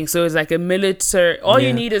thing. So it's like a military. All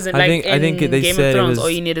you need is I think they Game of Thrones. All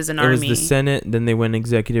you need is an army. It was the Senate, then they went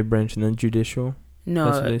executive branch, and then judicial.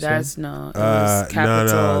 No, that's no. It was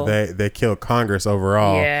Capitol. No. They killed Congress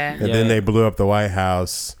overall. Yeah. And then they blew up the White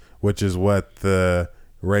House, which is what the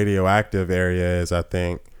radioactive area is, I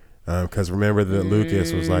think, because remember that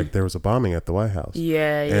Lucas was like there was a bombing at the White House.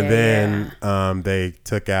 Yeah, and then they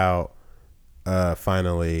took out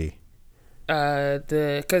finally it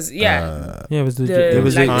was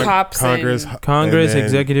the cops, Congress,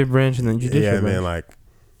 executive branch, and then judicial branch.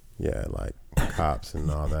 like cops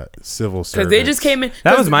and all that civil service. Because they just came in.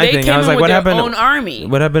 That was my thing. I was like, what happened? Own army.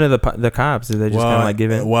 What happened to the cops? Did they just kind of like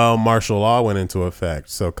give in? Well, martial law went into effect,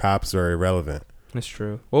 so cops are irrelevant. That's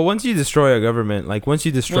true. Well, once you destroy a government, like once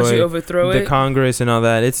you overthrow the Congress and all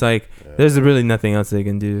that, it's like there's really nothing else they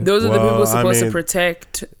can do. Those are the people supposed to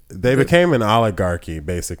protect. They became an oligarchy,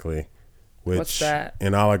 basically. What's that?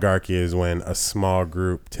 An oligarchy is when a small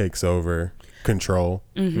group takes over control.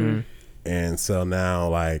 And so now,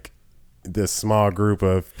 like, this small group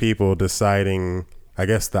of people deciding, I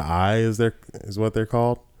guess the eye is what they're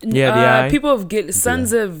called. Yeah, the eye. People of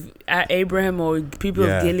sons of Abraham or people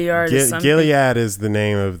of Gilead or something. Gilead is the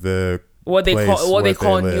name of the what they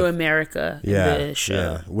call New America in the show.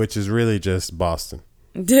 Yeah, which is really just Boston.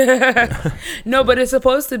 No, but it's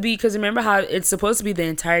supposed to be, because remember how it's supposed to be the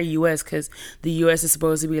entire U.S. because the U.S. is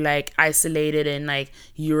supposed to be like isolated and like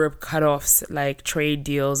Europe cut off like trade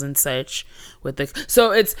deals and such with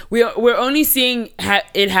so it's we're only seeing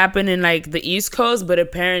it happen in like the East Coast, but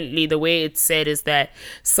apparently the way it's said is that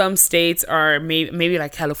some states are maybe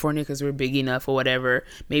like California, because we're big enough or whatever,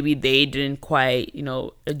 maybe they didn't quite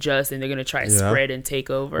adjust and they're gonna try to spread and take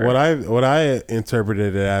over. What I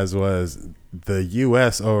interpreted it as was the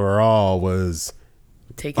U.S. overall was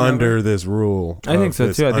taken under over. This rule. I think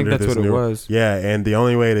so too. I think that's what it was. Yeah, and the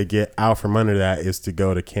only way to get out from under that is to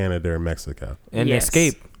go to Canada or Mexico and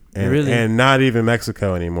escape. And not even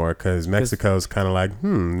Mexico anymore, because Mexico's kind of like,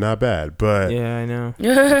 not bad. But yeah, I know.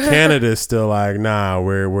 Canada's still like, nah,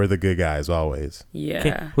 we're the good guys always.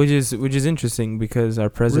 Yeah, which is interesting because our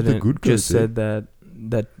president just said that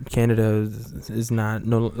Canada is not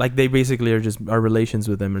like they basically are just our relations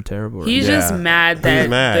with them are terrible. He's just mad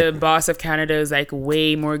that the boss of Canada is like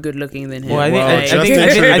way more good looking than him. Well, I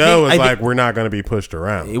think Trudeau was like, we're not going to be pushed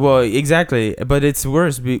around. Well, exactly, but it's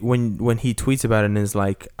worse when he tweets about it and is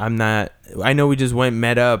like, I know we just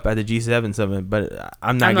met up at the G7 summit, but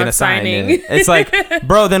I'm not going to sign it. It's like,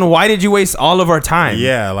 bro, then why did you waste all of our time?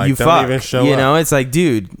 Yeah, like don't even show up. It's like,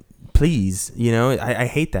 dude, please, I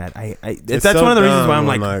hate that. That's so one of the reasons why I'm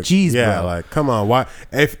like, geez, bro. Like, come on. Why?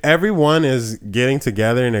 If everyone is getting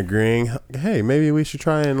together and agreeing, hey, maybe we should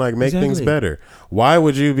try and like make things better. Why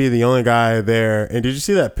would you be the only guy there? And did you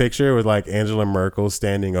see that picture with like Angela Merkel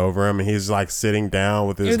standing over him and he's like sitting down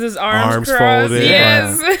with his arms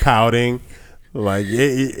folded, like, pouting? Like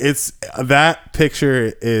it's that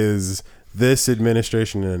picture is this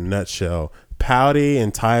administration in a nutshell. Pouty,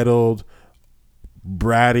 entitled,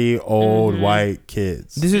 bratty old white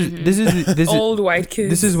kids. This is old white kids.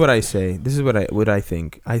 This is what I say. This is what I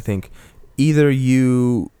think. I think either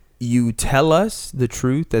you tell us the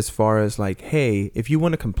truth as far as like, hey, if you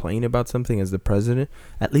want to complain about something as the president,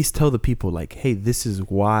 at least tell the people like, hey, this is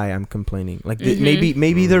why I'm complaining. Like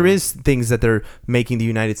maybe there is things that they're making the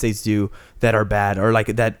United States do that are bad, or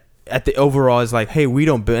like that at the overall is like, hey, we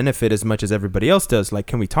don't benefit as much as everybody else does. Like,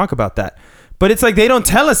 can we talk about that? But it's like they don't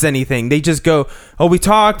tell us anything. They just go, "Oh, we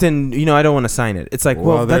talked, and I don't want to sign it." It's like,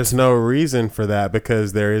 well, there's no reason for that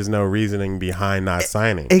because there is no reasoning behind not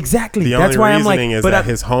signing. Exactly. The That's only why I'm like, reasoning is that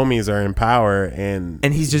his homies are in power, and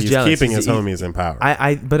he's just jealous. Keeping his homies in power.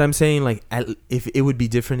 But I'm saying like, if it would be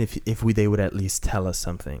different if they would at least tell us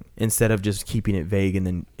something instead of just keeping it vague and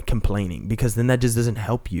then complaining, because then that just doesn't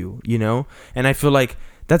help you, And I feel like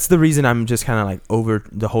that's the reason I'm just kind of like over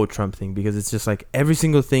the whole Trump thing, because it's just like every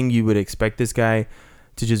single thing you would expect this guy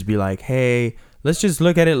to just be like, hey, let's just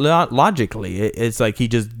look at it logically. It's like he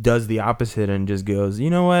just does the opposite and just goes, you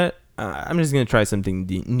know what? I'm just going to try something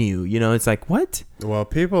new. It's like, what? Well,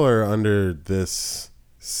 people are under this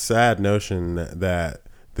sad notion that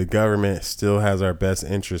the government still has our best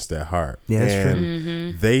interest at heart. Yeah, that's and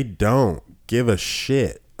true. They don't give a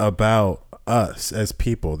shit about us as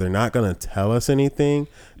people. They're not going to tell us anything.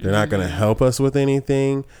 They're not going to help us with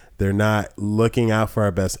anything. They're not looking out for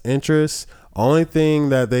our best interests. Only thing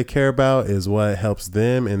that they care about is what helps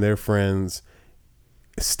them and their friends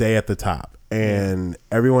stay at the top. And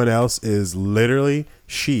everyone else is literally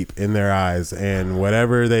sheep in their eyes, and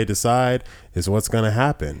whatever they decide is what's going to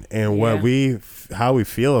happen. And how we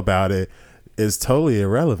feel about it is totally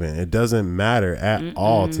irrelevant. It doesn't matter at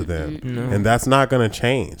all to them. No. And that's not going to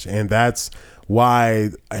change. And that's why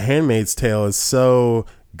Handmaid's Tale is so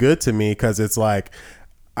good to me, because it's like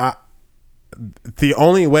the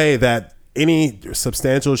only way that any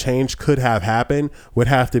substantial change could have happened would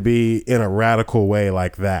have to be in a radical way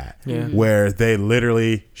like that, where they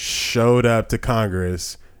literally showed up to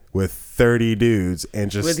Congress with 30 dudes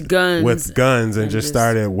and just with guns and just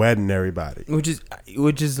started wedding everybody,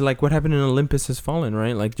 which is like what happened in Olympus Has Fallen,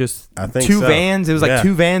 right? Like just I think two vans. It was like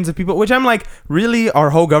 2 vans of people, which I'm like, really, our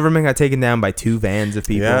whole government got taken down by 2 vans of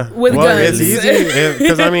people with guns. It's easy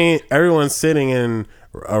because everyone's sitting in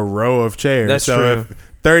a row of chairs. That's true. If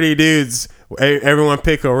 30 dudes, everyone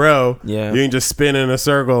pick a row. Yeah, you can just spin in a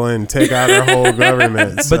circle and take out our whole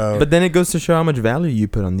government. So. But then it goes to show how much value you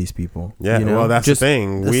put on these people. Yeah, well, that's just the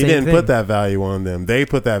thing. We didn't put that value on them. They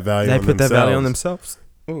put that value on themselves. They put that value on themselves.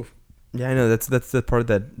 Oof. Yeah, I know. That's the part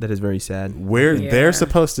that is very sad. They're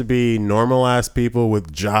supposed to be normal ass people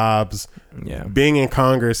with jobs. Yeah, being in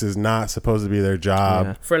Congress is not supposed to be their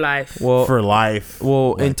job for life. For life.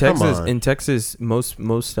 Well, like, in Texas,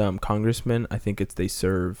 most congressmen, I think they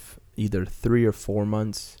serve either 3 or 4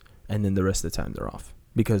 months, and then the rest of the time they're off,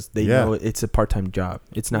 because they know it's a part-time job.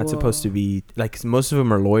 It's not supposed to be like, most of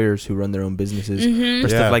them are lawyers who run their own businesses or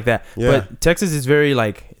stuff like that. Yeah. But Texas is very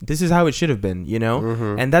like, this is how it should have been,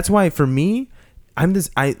 and that's why for me, I'm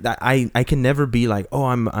this. I can never be like, oh,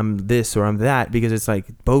 I'm this or I'm that, because it's like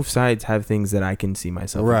both sides have things that I can see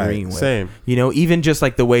myself agreeing with. Same. Even just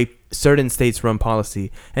like the way certain states run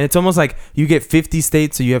policy, and it's almost like you get 50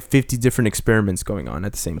 states, so you have 50 different experiments going on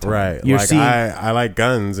at the same time. Right. You're seeing, I like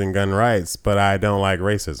guns and gun rights, but I don't like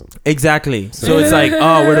racism. Exactly. So it's like,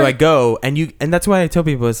 oh, where do I go? And that's why I tell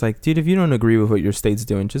people, it's like, dude, if you don't agree with what your state's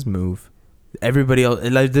doing, just move. Everybody else,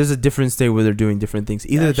 like, there's a different state where they're doing different things.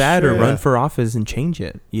 Either that or run for office and change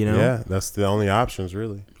it. Yeah, that's the only options,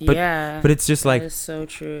 really. But it's just like, it's so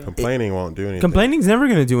true. Complaining won't do anything. Complaining's never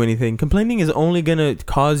gonna do anything. Complaining is only gonna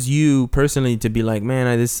cause you personally to be like,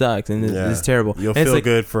 man, this sucks and this is terrible. You'll feel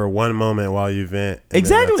good for one moment while you vent.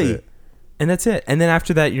 Exactly, and that's it. And then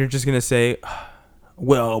after that, you're just gonna say,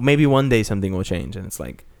 well, maybe one day something will change, and it's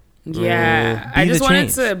like. Yeah, I just wanted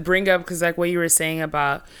to bring up, because like what you were saying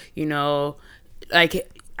about,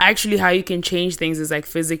 like actually how you can change things is like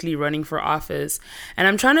physically running for office. And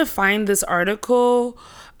I'm trying to find this article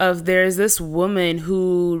of, there's this woman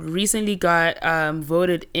who recently got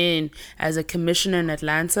voted in as a commissioner in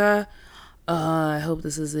Atlanta. I hope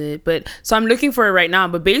this is it. But so I'm looking for it right now.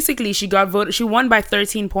 But basically, she got voted. She won by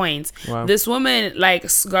 13 points. Wow. This woman like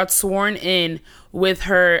got sworn in with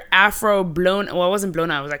her afro blown. Well, it wasn't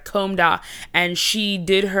blown out. It was like combed out. And she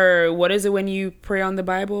did her, what is it when you pray on the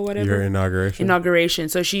Bible or whatever? Your inauguration.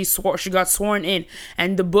 So she got sworn in.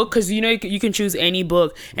 And the book, because you can choose any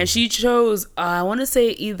book. And she chose, I want to say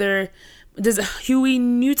either, does Huey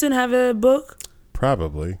Newton have a book?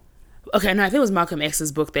 Probably. Okay, no, I think it was Malcolm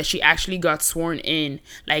X's book that she actually got sworn in.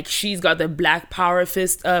 Like, she's got the Black Power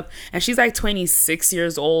fist up, and she's like 26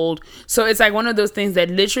 years old. So it's like one of those things that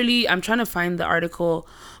literally, I'm trying to find the article,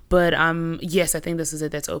 but yes, I think this is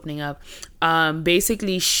it that's opening up.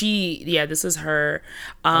 Basically, this is her.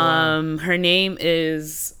 Her name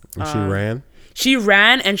is. She ran. She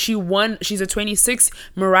ran and she won. She's a 26.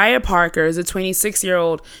 Mariah Parker is a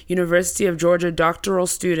 26-year-old University of Georgia doctoral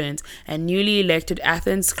student and newly elected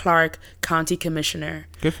Athens Clarke County Commissioner.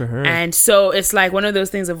 Good for her. And so it's like one of those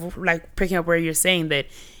things of like picking up where you're saying that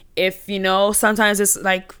if, sometimes it's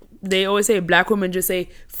like they always say black women just say,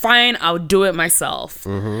 fine, I'll do it myself.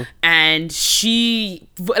 And she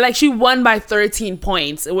won by 13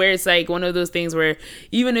 points, where it's like one of those things where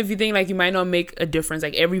even if you think like you might not make a difference,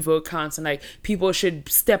 like every vote counts, and like people should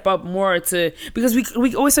step up more to, because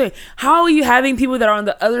we always say, how are you having people that are on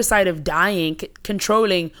the other side of dying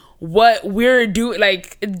controlling what we're doing?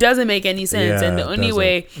 Like, it doesn't make any sense. Yeah, And the only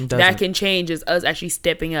way that can change is us actually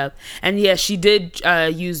stepping up. And yeah, she did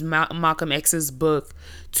use Malcolm X's book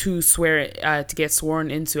to swear to get sworn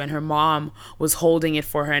into, and her mom was holding it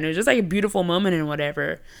for her, and it was just like a beautiful moment and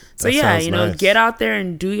whatever. So That yeah, sounds you know, nice. get out there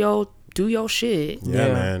and do your shit.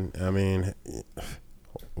 Yeah, man. I mean,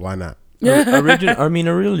 why not?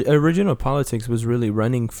 Original Politics was really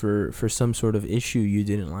running for some sort of issue you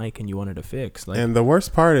didn't like and you wanted to fix. Like, And the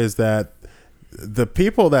worst part is that the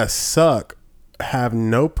people that suck have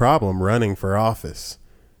no problem running for office.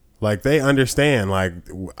 Like, they understand, like,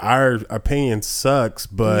 our opinion sucks,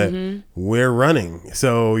 but we're running.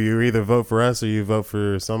 So you either vote for us or you vote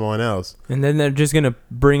for someone else. and then they're just gonna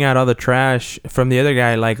bring out all the trash from the other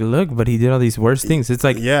guy. Like, look, but he did all these worse things. It's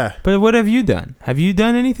like, Yeah. but what have you done? Have you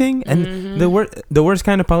done anything? And the worst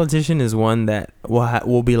kind of politician is one that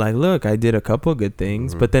will be like, look, I did a couple good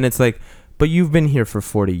things, but then it's like, but you've been here for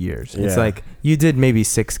 40 years. It's Yeah. like, you did maybe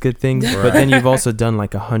 6 good things, but then you've also done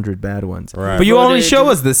like 100 bad ones. Right. But you only Voted. show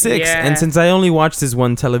us the 6. Yeah. And since I only watched this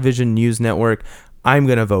one television news network, I'm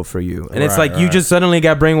going to vote for you. And it's Right, like, you right. just suddenly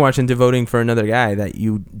got brainwashed into voting for another guy that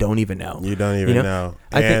you don't even know. You don't even know.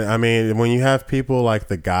 I mean, when you have people like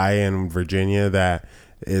the guy in Virginia that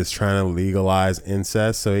is trying to legalize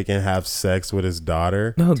incest so he can have sex with his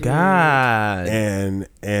daughter. Oh, God.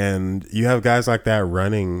 And you have guys like that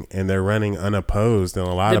running, and they're running unopposed in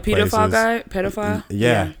a lot The of places. pedophile.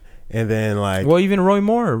 Yeah. And then like Well, even Roy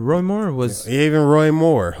Moore was... even Roy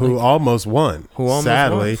Moore, who almost won,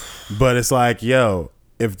 sadly. won. But it's like, yo,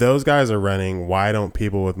 if those guys are running, why don't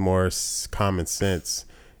people with more common sense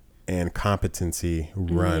and competency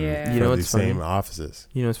run Yeah. for You know these what's funny? same offices?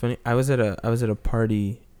 You know, it's funny. I was at a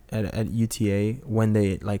party at UTA when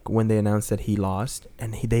they announced that he lost,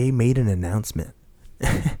 and they made an announcement.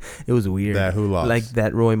 It was weird. That who lost? Like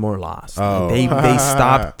that Roy Moore lost. Oh. Like they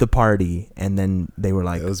stopped the party, and then they were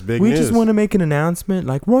like, It was big we news. just want to make an announcement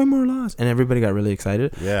like Roy Moore lost, and everybody got really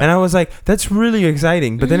excited. Yeah. And I was like, that's really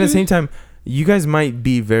exciting. But then at the same time, you guys might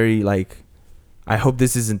be very like, I hope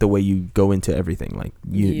this isn't the way you go into everything. Like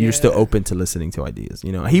you're still Yeah. open to listening to ideas.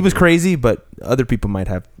 You know, he was crazy, but other people might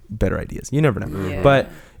have better ideas. You never know. Yeah. But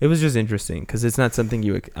it was just interesting because it's not something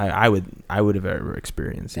I would have ever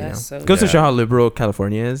experienced. You know, That's so it goes to Yeah. show how liberal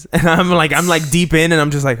California is. And I'm like deep in, and I'm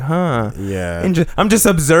just like, huh. Yeah. I'm just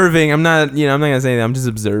observing. I'm not gonna say that. I'm just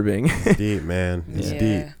observing. It's deep, man. It's Yeah.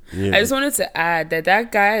 deep. Yeah. I just wanted to add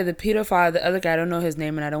that guy, the pedophile, the other guy, I don't know his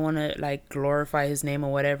name, and I don't want to like glorify his name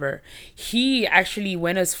or whatever. He actually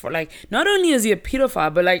went as for like, not only is he a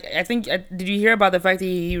pedophile, but like, I think, did you hear about the fact that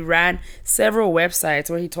he ran several websites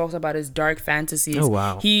where he talks about his dark fantasies? Oh,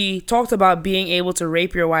 wow. He talked about being able to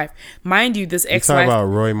rape your wife. Mind you, this You talking ex-wife. about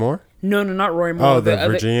Roy Moore? No, not Roy Moore. Oh, the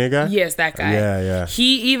other- Virginia guy? Yes, that guy. Yeah, yeah.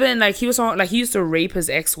 He even like he was on like he used to rape his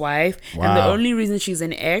ex-wife, and the Wow. only reason she's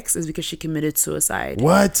an ex is because she committed suicide.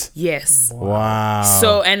 What? Yes. Wow.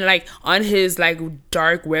 So and like on his like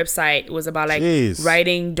dark website was about like Jeez.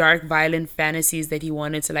 writing dark violent fantasies that he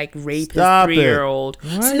wanted to like rape Stop his it. 3-year-old.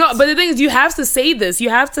 So, no, but the thing is, you have to say this. You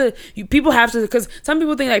have to. People have to, because some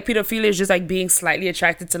people think like pedophilia is just like being slightly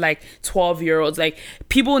attracted to like 12-year-olds. Like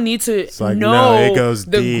people need to like, know no, it goes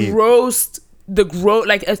the deep. gross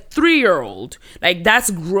like a 3-year-old, like that's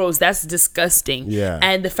gross, that's disgusting. Yeah.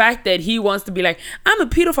 And the fact that he wants to be like, I'm a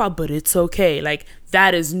pedophile, but it's okay, like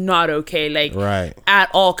that is not okay, like Right. at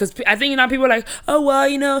all. Because I think people are like, oh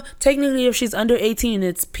well, technically if she's under 18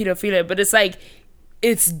 it's pedophilia, but it's like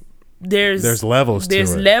there's levels to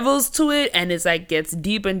there's it. levels to it, and it's like gets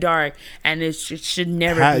deep and dark, and it should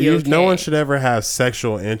never be okay. No one should ever have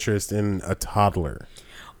sexual interest in a toddler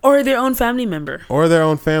or their own family member. or their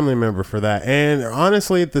own family member for that. And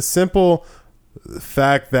honestly, the simple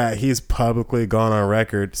fact that he's publicly gone on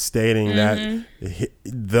record stating that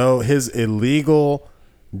though his illegal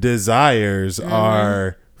desires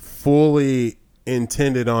are fully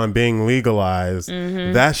intended on being legalized,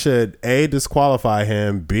 that should A, disqualify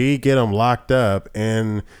him, B, get him locked up,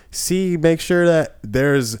 and C, make sure that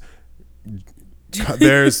there's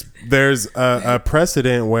a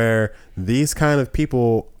precedent where these kind of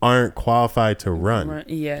people aren't qualified to run. Right.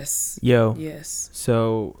 Yes. Yo. Yes.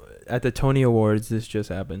 So at the Tony Awards, this just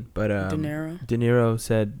happened, but De Niro. De Niro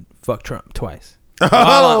said "fuck Trump" twice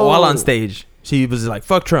Oh! while on stage. She was like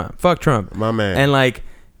 "fuck Trump, fuck Trump," My man. and like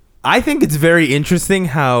I think it's very interesting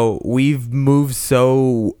how we've moved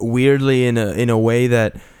so weirdly in a way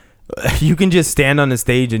that you can just stand on the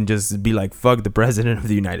stage and just be like, fuck the president of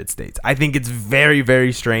the United States. I think it's very,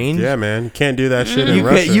 very strange. Yeah, man. You can't do that shit in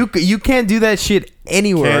Russia. You can't do that shit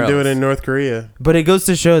anywhere Can't else. do it in North Korea. But it goes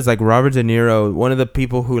to show it's like Robert De Niro, one of the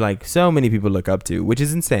people who like so many people look up to, which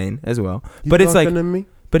is insane as well. But it's like,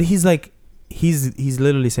 but he's like, he's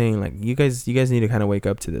literally saying like, you guys need to kind of wake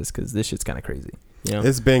up to this because this shit's kind of crazy. You know?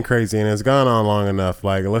 It's been crazy and it's gone on long enough.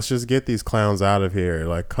 Like, let's just get these clowns out of here.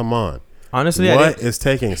 Like, come on. Honestly, what is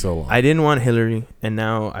taking so long? I didn't want Hillary, and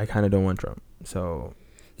now I kind of don't want Trump. So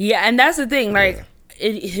yeah, and that's the thing. Like,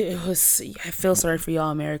 it was. I feel sorry for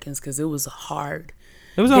y'all Americans because it was hard.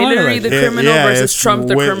 It was Hillary the criminal versus Trump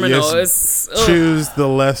the criminal. Choose the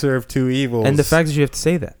lesser of two evils. And the fact that you have to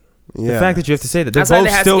say that. Yeah. The fact that you have to say that. They're That's why both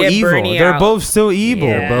they have still to get evil. Bernie They're out. both still evil.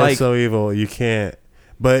 Yeah. both Like, so evil. You can't.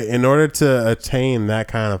 But in order to attain that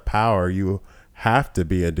kind of power, you have to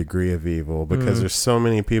be a degree of evil because there's so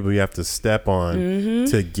many people you have to step on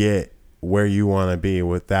to get where you want to be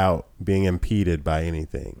without being impeded by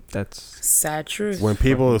anything. that's sad truth. When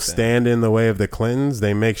people stand in the way of the Clintons,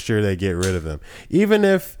 they make sure they get rid of them. Even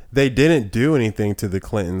if they didn't do anything to the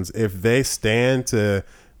Clintons, if they stand to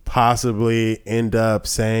possibly end up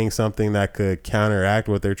saying something that could counteract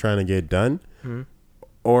what they're trying to get done,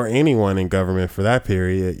 or anyone in government for that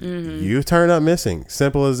period, you turn up missing.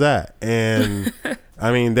 Simple as that. And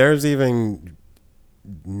I mean, there's even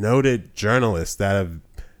noted journalists that have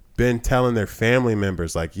been telling their family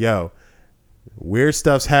members like, yo, weird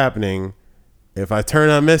stuff's happening. If I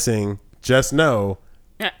turn up missing, just know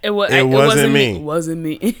it wasn't me. It wasn't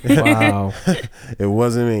me. wow. It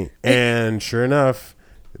wasn't me. And sure enough,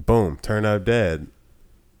 boom, turn up dead.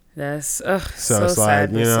 That's So it's like,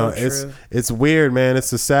 sad, you know, so it's weird, man.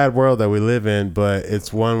 It's a sad world that we live in, but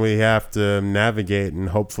it's one we have to navigate, and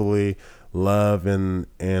hopefully love and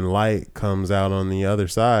light comes out on the other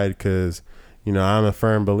side. Because, you know, I'm a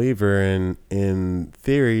firm believer in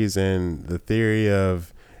theories, and the theory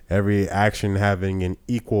of every action having an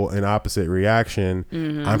equal and opposite reaction.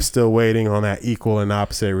 I'm still waiting on that equal and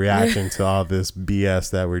opposite reaction to all this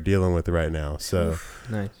BS that we're dealing with right now. So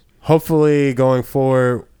Nice. hopefully going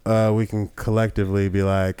forward, we can collectively be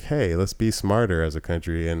like, hey, let's be smarter as a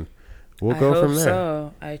country, and we'll go from there.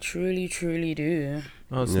 So I truly do.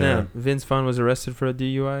 Oh snap! Vince Vaughn was arrested for a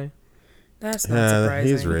DUI. That's not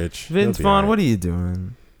surprising. He's rich. Vince Vaughn, what are you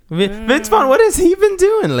doing? Vince Vaughn, what has he been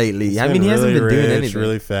doing lately? I mean, he hasn't been doing anything.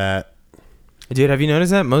 Really fat. Dude, have you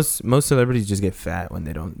noticed that most celebrities just get fat when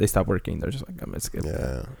they stop working? They're just like, I'm gonna skip.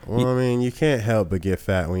 Yeah. Well, I mean, you can't help but get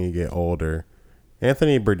fat when you get older.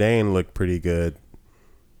 Anthony Bourdain looked pretty good,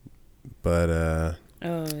 but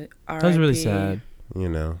that was really sad. You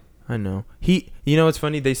know. I know. You know what's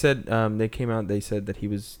funny? They said they came out. They said that he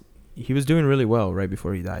was doing really well right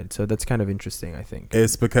before he died. So that's kind of interesting, I think.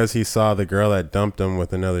 It's because he saw the girl that dumped him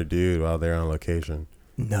with another dude while they're on location.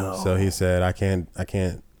 No. So he said, I can't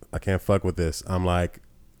fuck with this. I'm like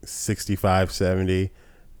 65, 70.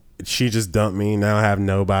 She just dumped me. Now I have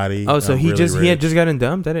nobody. Oh, so I'm he really had just gotten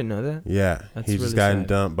dumped? I didn't know that. Yeah. That's he just really gotten sad.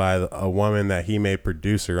 dumped by a woman that he made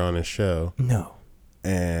producer on his show. No.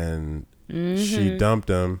 And she dumped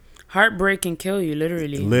him. Heartbreak can kill you,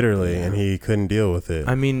 literally. And he couldn't deal with it.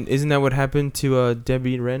 I mean, isn't that what happened to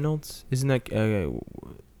Debbie Reynolds? Isn't that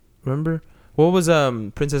remember? What was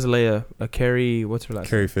Princess Leia? Carrie, what's her last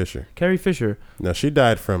Carrie name? Fisher. Carrie Fisher. No, she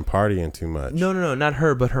died from partying too much. No, not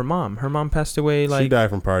her, but her mom. Her mom passed away She died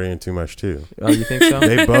from partying too much too. Oh, you think so?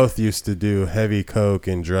 They both used to do heavy coke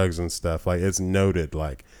and drugs and stuff. Like, it's noted.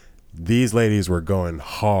 Like, these ladies were going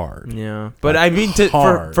hard. Yeah, but Like, I mean,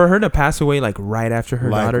 for her to pass away like right after her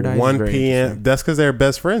like daughter died, 1 p.m. That's because they're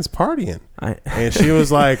best friends partying, I, and she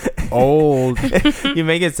was like old. you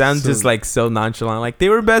make it sound just like so nonchalant, like they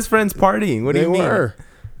were best friends partying. What do They you mean? were.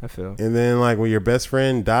 I feel. And then, like, when your best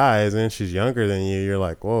friend dies and she's younger than you, you're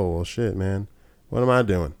like, whoa, well, shit, man, what am I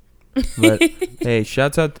doing? But hey,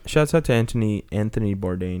 shouts out to Anthony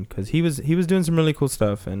Bourdain, because he was doing some really cool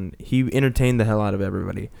stuff, and he entertained the hell out of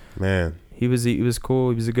everybody. Man, He was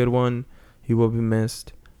cool. He was a good one. He will be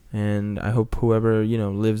missed, and I hope whoever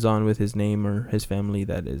lives on with his name or his family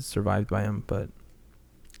that is survived by him. But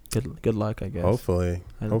good luck, I guess. hopefully.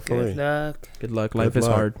 Good luck. Good luck. Life Good is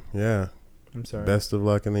luck. hard. Yeah. I'm sorry. Best of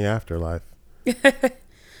luck in the afterlife.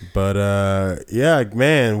 But yeah,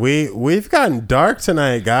 man, we've gotten dark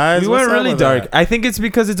tonight, guys. We What's went up really with dark. that? I think it's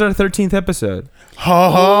because it's our 13th episode.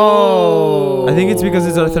 Oh, I think it's because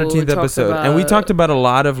it's our We 13th talked episode, and we about talked about a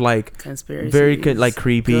lot of like conspiracy, very like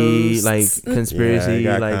creepy, ghosts, like conspiracy, yeah, it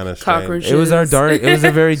got like kinda strange. cockroaches. it was our dark. It was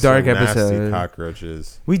a very dark Some nasty episode.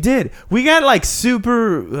 cockroaches. We did. We got like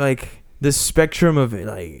super like the spectrum of it.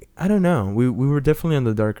 Like I don't know. We were definitely on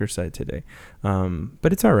the darker side today,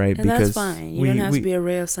 but it's all right And because that's fine. You don't have to be a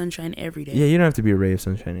ray of sunshine every day. Yeah, you don't have to be a ray of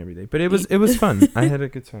sunshine every day. But it was fun. I had a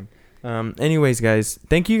good time. Anyways, guys,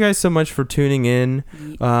 thank you guys so much for tuning in.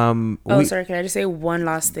 Sorry, can I just say one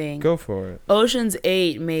last thing? Go for it. Ocean's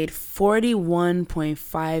 8 made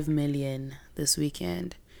 $41.5 million this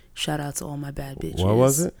weekend. Shout out to all my bad bitches. What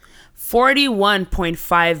was it?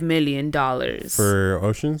 $41.5 million For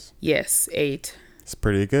Oceans? Yes, 8. It's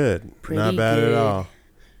pretty good. Pretty Not bad good. at all.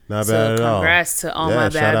 Not So bad at all. congrats to all my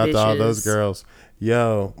bad shout out bitches. to all those girls.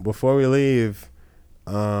 Yo, before we leave,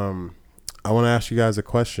 I want to ask you guys a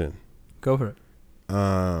question. Go for it.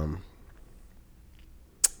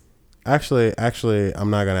 Actually, I'm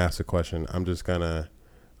not gonna ask a question. I'm just gonna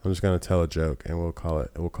tell a joke, and we'll call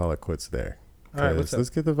it quits there. All right, what's up? Let's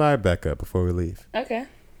get the vibe back up before we leave. Okay.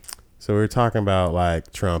 So we were talking about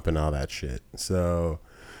like Trump and all that shit. So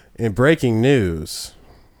in breaking news,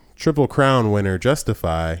 Triple Crown winner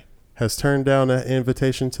Justify has turned down an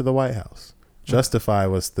invitation to the White House. Justify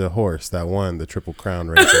was the horse that won the Triple Crown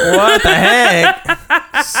race. What the heck?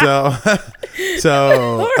 So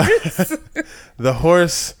the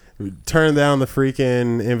horse turned down the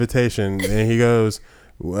freaking invitation, and he goes,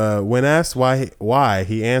 when asked why,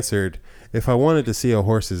 he answered, "If I wanted to see a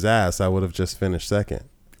horse's ass, I would have just finished second."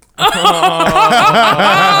 Oh,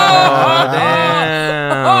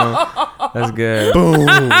 damn. That's good. Boom.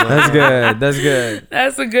 That's good. That's good.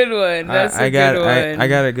 That's a good one. That's a good one. I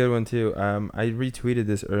got a good one too. I retweeted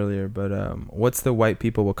this earlier, but what's the white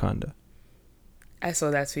people Wakanda? I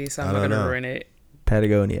saw that tweet, so I I'm not don't going to know. ruin it.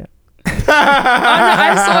 Patagonia.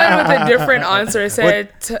 I saw it with a different answer. It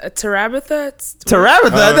said Terabitha.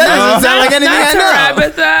 Terabitha? That doesn't sound like anything I know.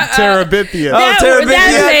 Terabitha. Terabithia. Oh,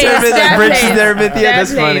 Terabithia. Bridges Terabithia.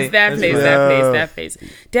 That's funny. That place.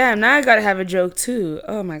 Damn, now I gotta have a joke too.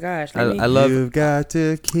 Oh my gosh. I love. You've got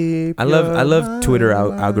to keep. I love Twitter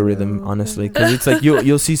algorithm, honestly, because it's like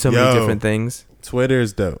you'll see so many different things. Twitter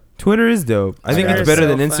is dope. Twitter is dope. I think Twitter's it's better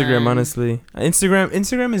so than Instagram, fun. honestly.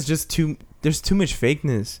 Instagram is just too. There's too much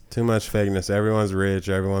fakeness. Too much fakeness. Everyone's rich.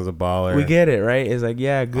 Everyone's a baller. We get it, right? It's like,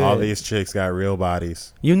 yeah, good. All these chicks got real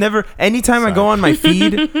bodies. You never. Anytime I go on my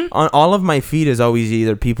feed, on all of my feed is always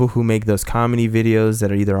either people who make those comedy videos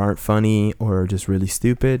that are either aren't funny or just really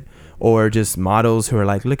stupid, or just models who are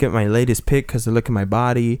like, look at my latest pic because they look at my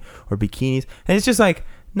body, or bikinis, and it's just like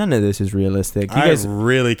none of this is realistic. You I guys.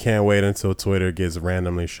 really can't wait until Twitter gets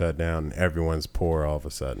randomly shut down and everyone's poor all of a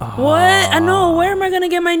sudden. What? I know. Where am I gonna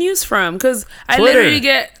get my news from? Because I Twitter. literally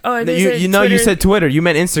get. Oh, You said Twitter. You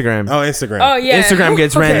meant Instagram. Oh, Instagram. Oh yeah. Instagram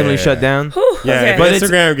gets Okay. randomly Yeah. shut down. Whew, Yeah, okay. if But it's-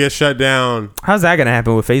 Instagram gets shut down, How's that gonna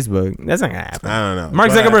happen with Facebook? That's not gonna happen. I don't know.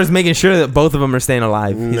 Mark But- Zuckerberg is making sure that both of them are staying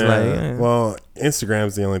alive. He's Nah. like, eh. Well,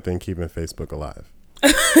 Instagram's the only thing keeping Facebook alive.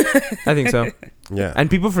 I think so. Yeah. And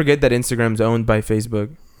people forget that Instagram's owned by Facebook.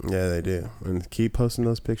 Yeah, they do. And keep posting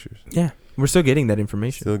those pictures. Yeah, we're still getting that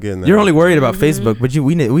information. Still getting that. You're only worried about Facebook, but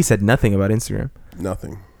we said nothing about Instagram.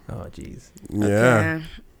 Nothing. Oh, jeez. Yeah. Okay.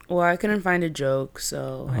 Well, I couldn't find a joke,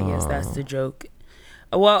 so I guess that's the joke.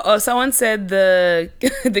 Well, someone said the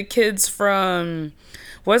the kids from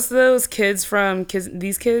what's those kids from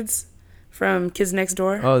these kids from Kids Next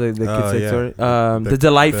Door? Oh, the kids Oh, next yeah. door. The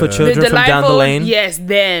delightful the- children from down the lane. Yes,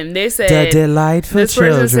 them. They said The delightful this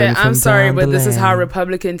children person said, from "I'm sorry, down but the this is how lane."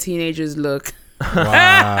 Republican teenagers look."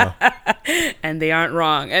 Wow. And they aren't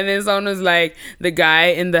wrong. And then someone was like, the guy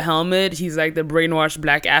in the helmet, he's like the brainwashed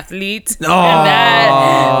black athlete. Oh. And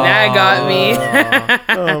that got me.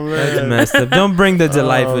 Oh, That's man. messed up. Don't bring the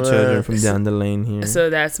delightful man. children from down the lane here. So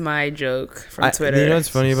that's my joke from Twitter. You know what's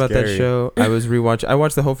funny about that Scary. show? I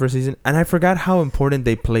watched the whole first season, and I forgot how important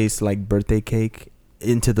they placed like birthday cake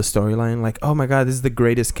into the storyline. Like, oh my god, this is the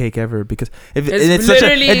greatest cake ever, because it's such a,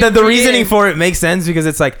 literally and the reasoning brilliant. for it makes sense, because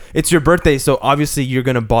it's like, it's your birthday, so obviously you're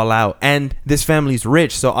gonna ball out, and this family's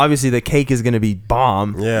rich, so obviously the cake is gonna be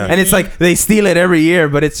bomb. Yeah. And it's like they steal it every year,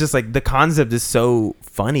 but it's just like the concept is so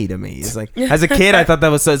funny to me. It's like, as a kid I thought that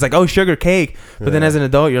was so, it's like, oh, sugar cake, but then Yeah. as an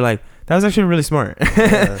adult you're like, that was actually really smart.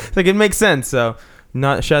 Yeah. It's like, it makes sense. So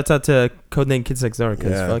Shouts out to Codename Kids Next Door,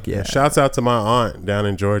 because fuck yeah. Shouts out to my aunt down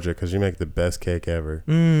in Georgia, because you make the best cake ever.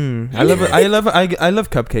 I love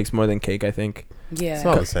cupcakes more than cake, I think. Yeah, it's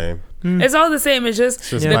all the same. It's all the same. It's just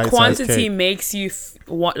the quantity cake. makes you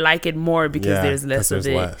like it more because there's less of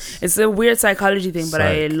it. Less. It's a weird psychology thing, but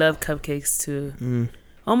I love cupcakes too.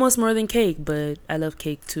 Almost more than cake, but I love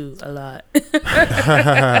cake too a lot.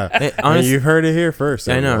 Honestly, you heard it here first.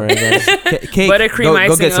 I know, right? Cake, buttercream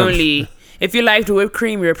icing only. If you liked whipped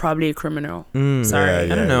cream, you're probably a criminal.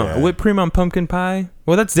 Sorry. I don't know. Whipped cream on pumpkin pie?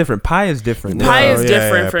 Well, that's different. Pie is different. Pie is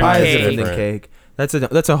different from pie cake. Is different than cake.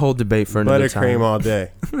 That's a whole debate for another time. Buttercream all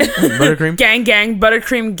day. Buttercream? Gang,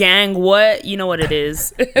 buttercream gang. What? You know what it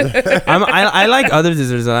is. I like other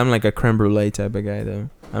desserts. I'm like a creme brulee type of guy,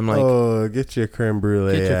 though. I'm like, oh, get your creme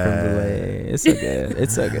brulee. Get your creme brulee. It's so good.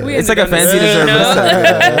 It's so good. We It's like a fancy dessert, but it's so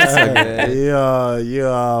good. It's so good. You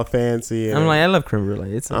all fancy. I'm like, I love creme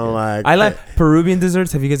brulee. It's so good. like, I like Peruvian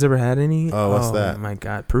desserts. Have you guys ever had any? Oh, what's that? Oh my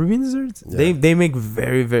god, Peruvian desserts. Yeah. They make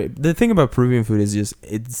very, very. The thing about Peruvian food is just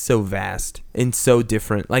it's so vast and so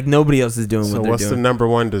different. Like nobody else is doing what they're doing. So what's the number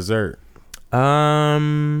one dessert?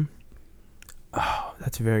 Oh,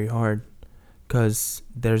 that's very hard because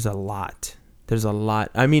there's a lot.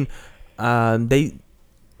 I mean,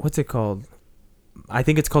 what's it called? I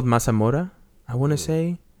think it's called Mazamora, I want to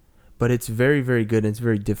say, but it's very, very good. And it's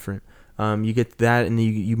very different. You get that and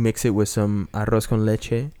you mix it with some arroz con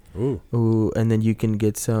leche. Ooh, and then you can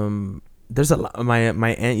get some, there's a lot. My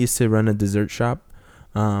aunt used to run a dessert shop.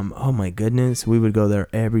 Oh my goodness. We would go there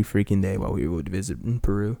every freaking day while we would visit in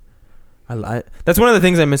Peru. That's one of the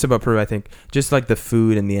things I miss about Peru, I think. Just like the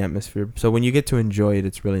food and the atmosphere. So when you get to enjoy it,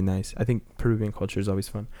 it's really nice. I think Peruvian culture is always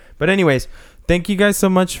fun. But anyways, thank you guys so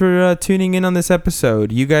much for tuning in on this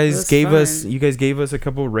episode. You guys gave us a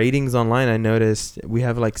couple ratings online. I noticed we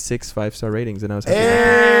have like 6 5-star ratings, and I was happy.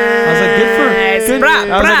 I was like, good.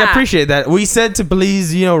 I was like, I appreciate that. We said to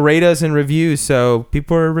please, rate us and review, so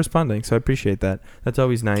people are responding. So I appreciate that. That's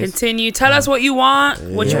always nice. Continue. Tell us what you want,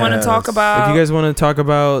 what you want to talk about. If you guys want to talk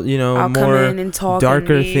about, more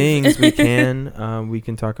darker things, we can. We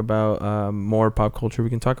can talk about more pop culture. We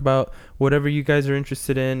can talk about whatever you guys are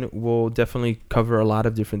interested in. We'll definitely cover a lot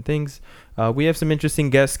of different things. We have some interesting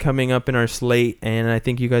guests coming up in our slate, and I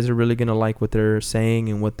think you guys are really going to like what they're saying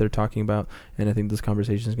and what they're talking about, and I think this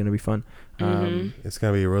conversation is going to be fun. It's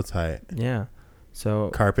going to be real tight. Yeah. So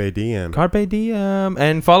Carpe diem.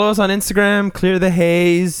 And follow us on Instagram, Clear the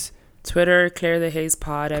Haze. Twitter, Clear the Haze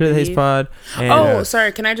Pod. Clear the Haze Pod. And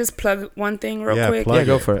sorry. Can I just plug one thing real quick? Yeah,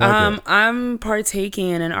 go for it. I'm partaking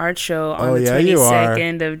in an art show on the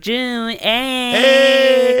 22nd of June.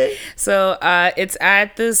 Hey. So it's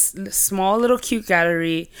at this small little cute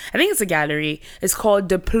gallery. I think it's a gallery. It's called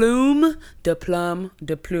De Plume.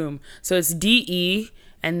 So it's DE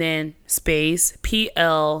and then space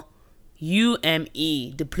PLUME,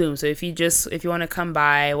 De Plume. So if you want to come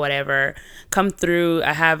by, whatever, come through.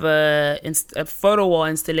 I have a photo wall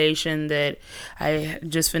installation that I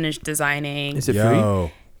just finished designing. Is it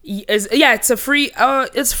free? It's a free.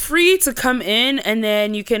 It's free to come in, and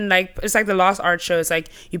then you can it's like the Lost Art Show. It's like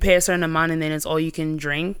you pay a certain amount, and then it's all you can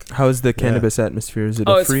drink. How's the cannabis atmosphere? Is it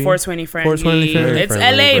it's free? 420 friendly. 420 friendly. It's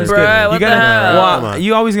LA, bro. What the hell?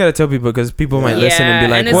 You always gotta tell people because people might listen and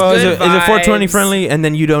be like, "Well, is it 420 friendly?" And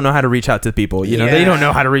then you don't know how to reach out to people. They don't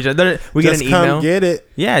know how to reach out. We get an email. Come get it.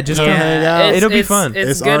 Yeah, just come hang out. It'll be fun.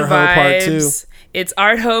 It's good vibes. Part 2. It's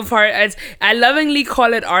Art Ho Part. I lovingly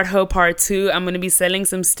call it Art Ho Part 2. I'm gonna be selling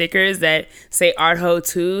some stickers that say Art Ho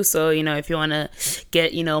 2. So if you wanna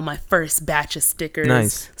get my first batch of stickers,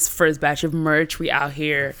 nice. First batch of merch, we out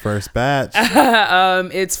here. First batch.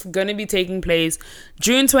 It's gonna be taking place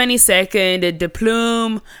June 22nd at De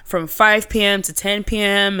Plume from 5 p.m. to 10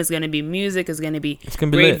 p.m. It's gonna be music. It's gonna be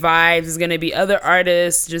great vibes. It's gonna be other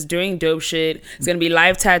artists just doing dope shit. It's gonna be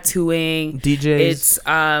live tattooing. DJs. It's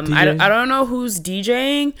I don't know who's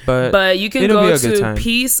DJing, but you can go to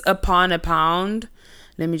Peace Upon a Pound.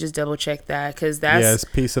 Let me just double check that because that's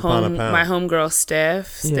Peace Upon a Pound. My homegirl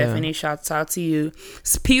Stephanie, shouts out to you.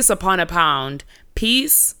 It's Peace Upon a Pound.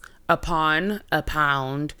 Peace Upon a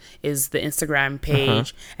Pound is the Instagram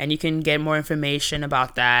page, and you can get more information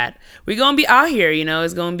about that. We're gonna be out here,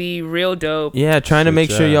 it's gonna be real dope. Yeah, trying to make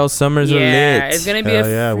sure y'all summers are lit. Yeah, it's gonna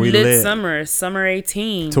be lit summer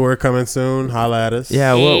 18. Tour coming soon. Holla at us.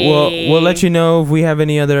 Yeah, we'll let you know if we have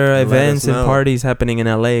any other events and parties happening in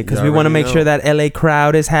LA because we want to make sure that LA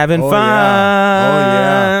crowd is having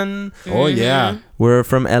fun. Oh yeah. We're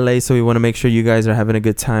from LA, so we want to make sure you guys are having a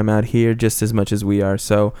good time out here just as much as we are.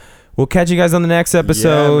 So we'll catch you guys on the next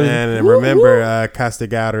episode. Yeah, man. And remember,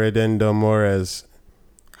 Castigado Redendo Mores.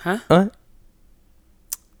 Huh? What?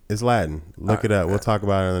 It's Latin. Look it up. We'll talk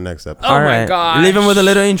about it in the next episode. Oh All my right. gosh. Leave him with a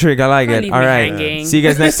little intrigue. I like it. Leave All me right. hanging. See you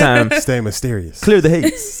guys next time. Stay mysterious. Clear the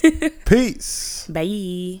haze. Peace.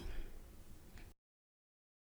 Bye.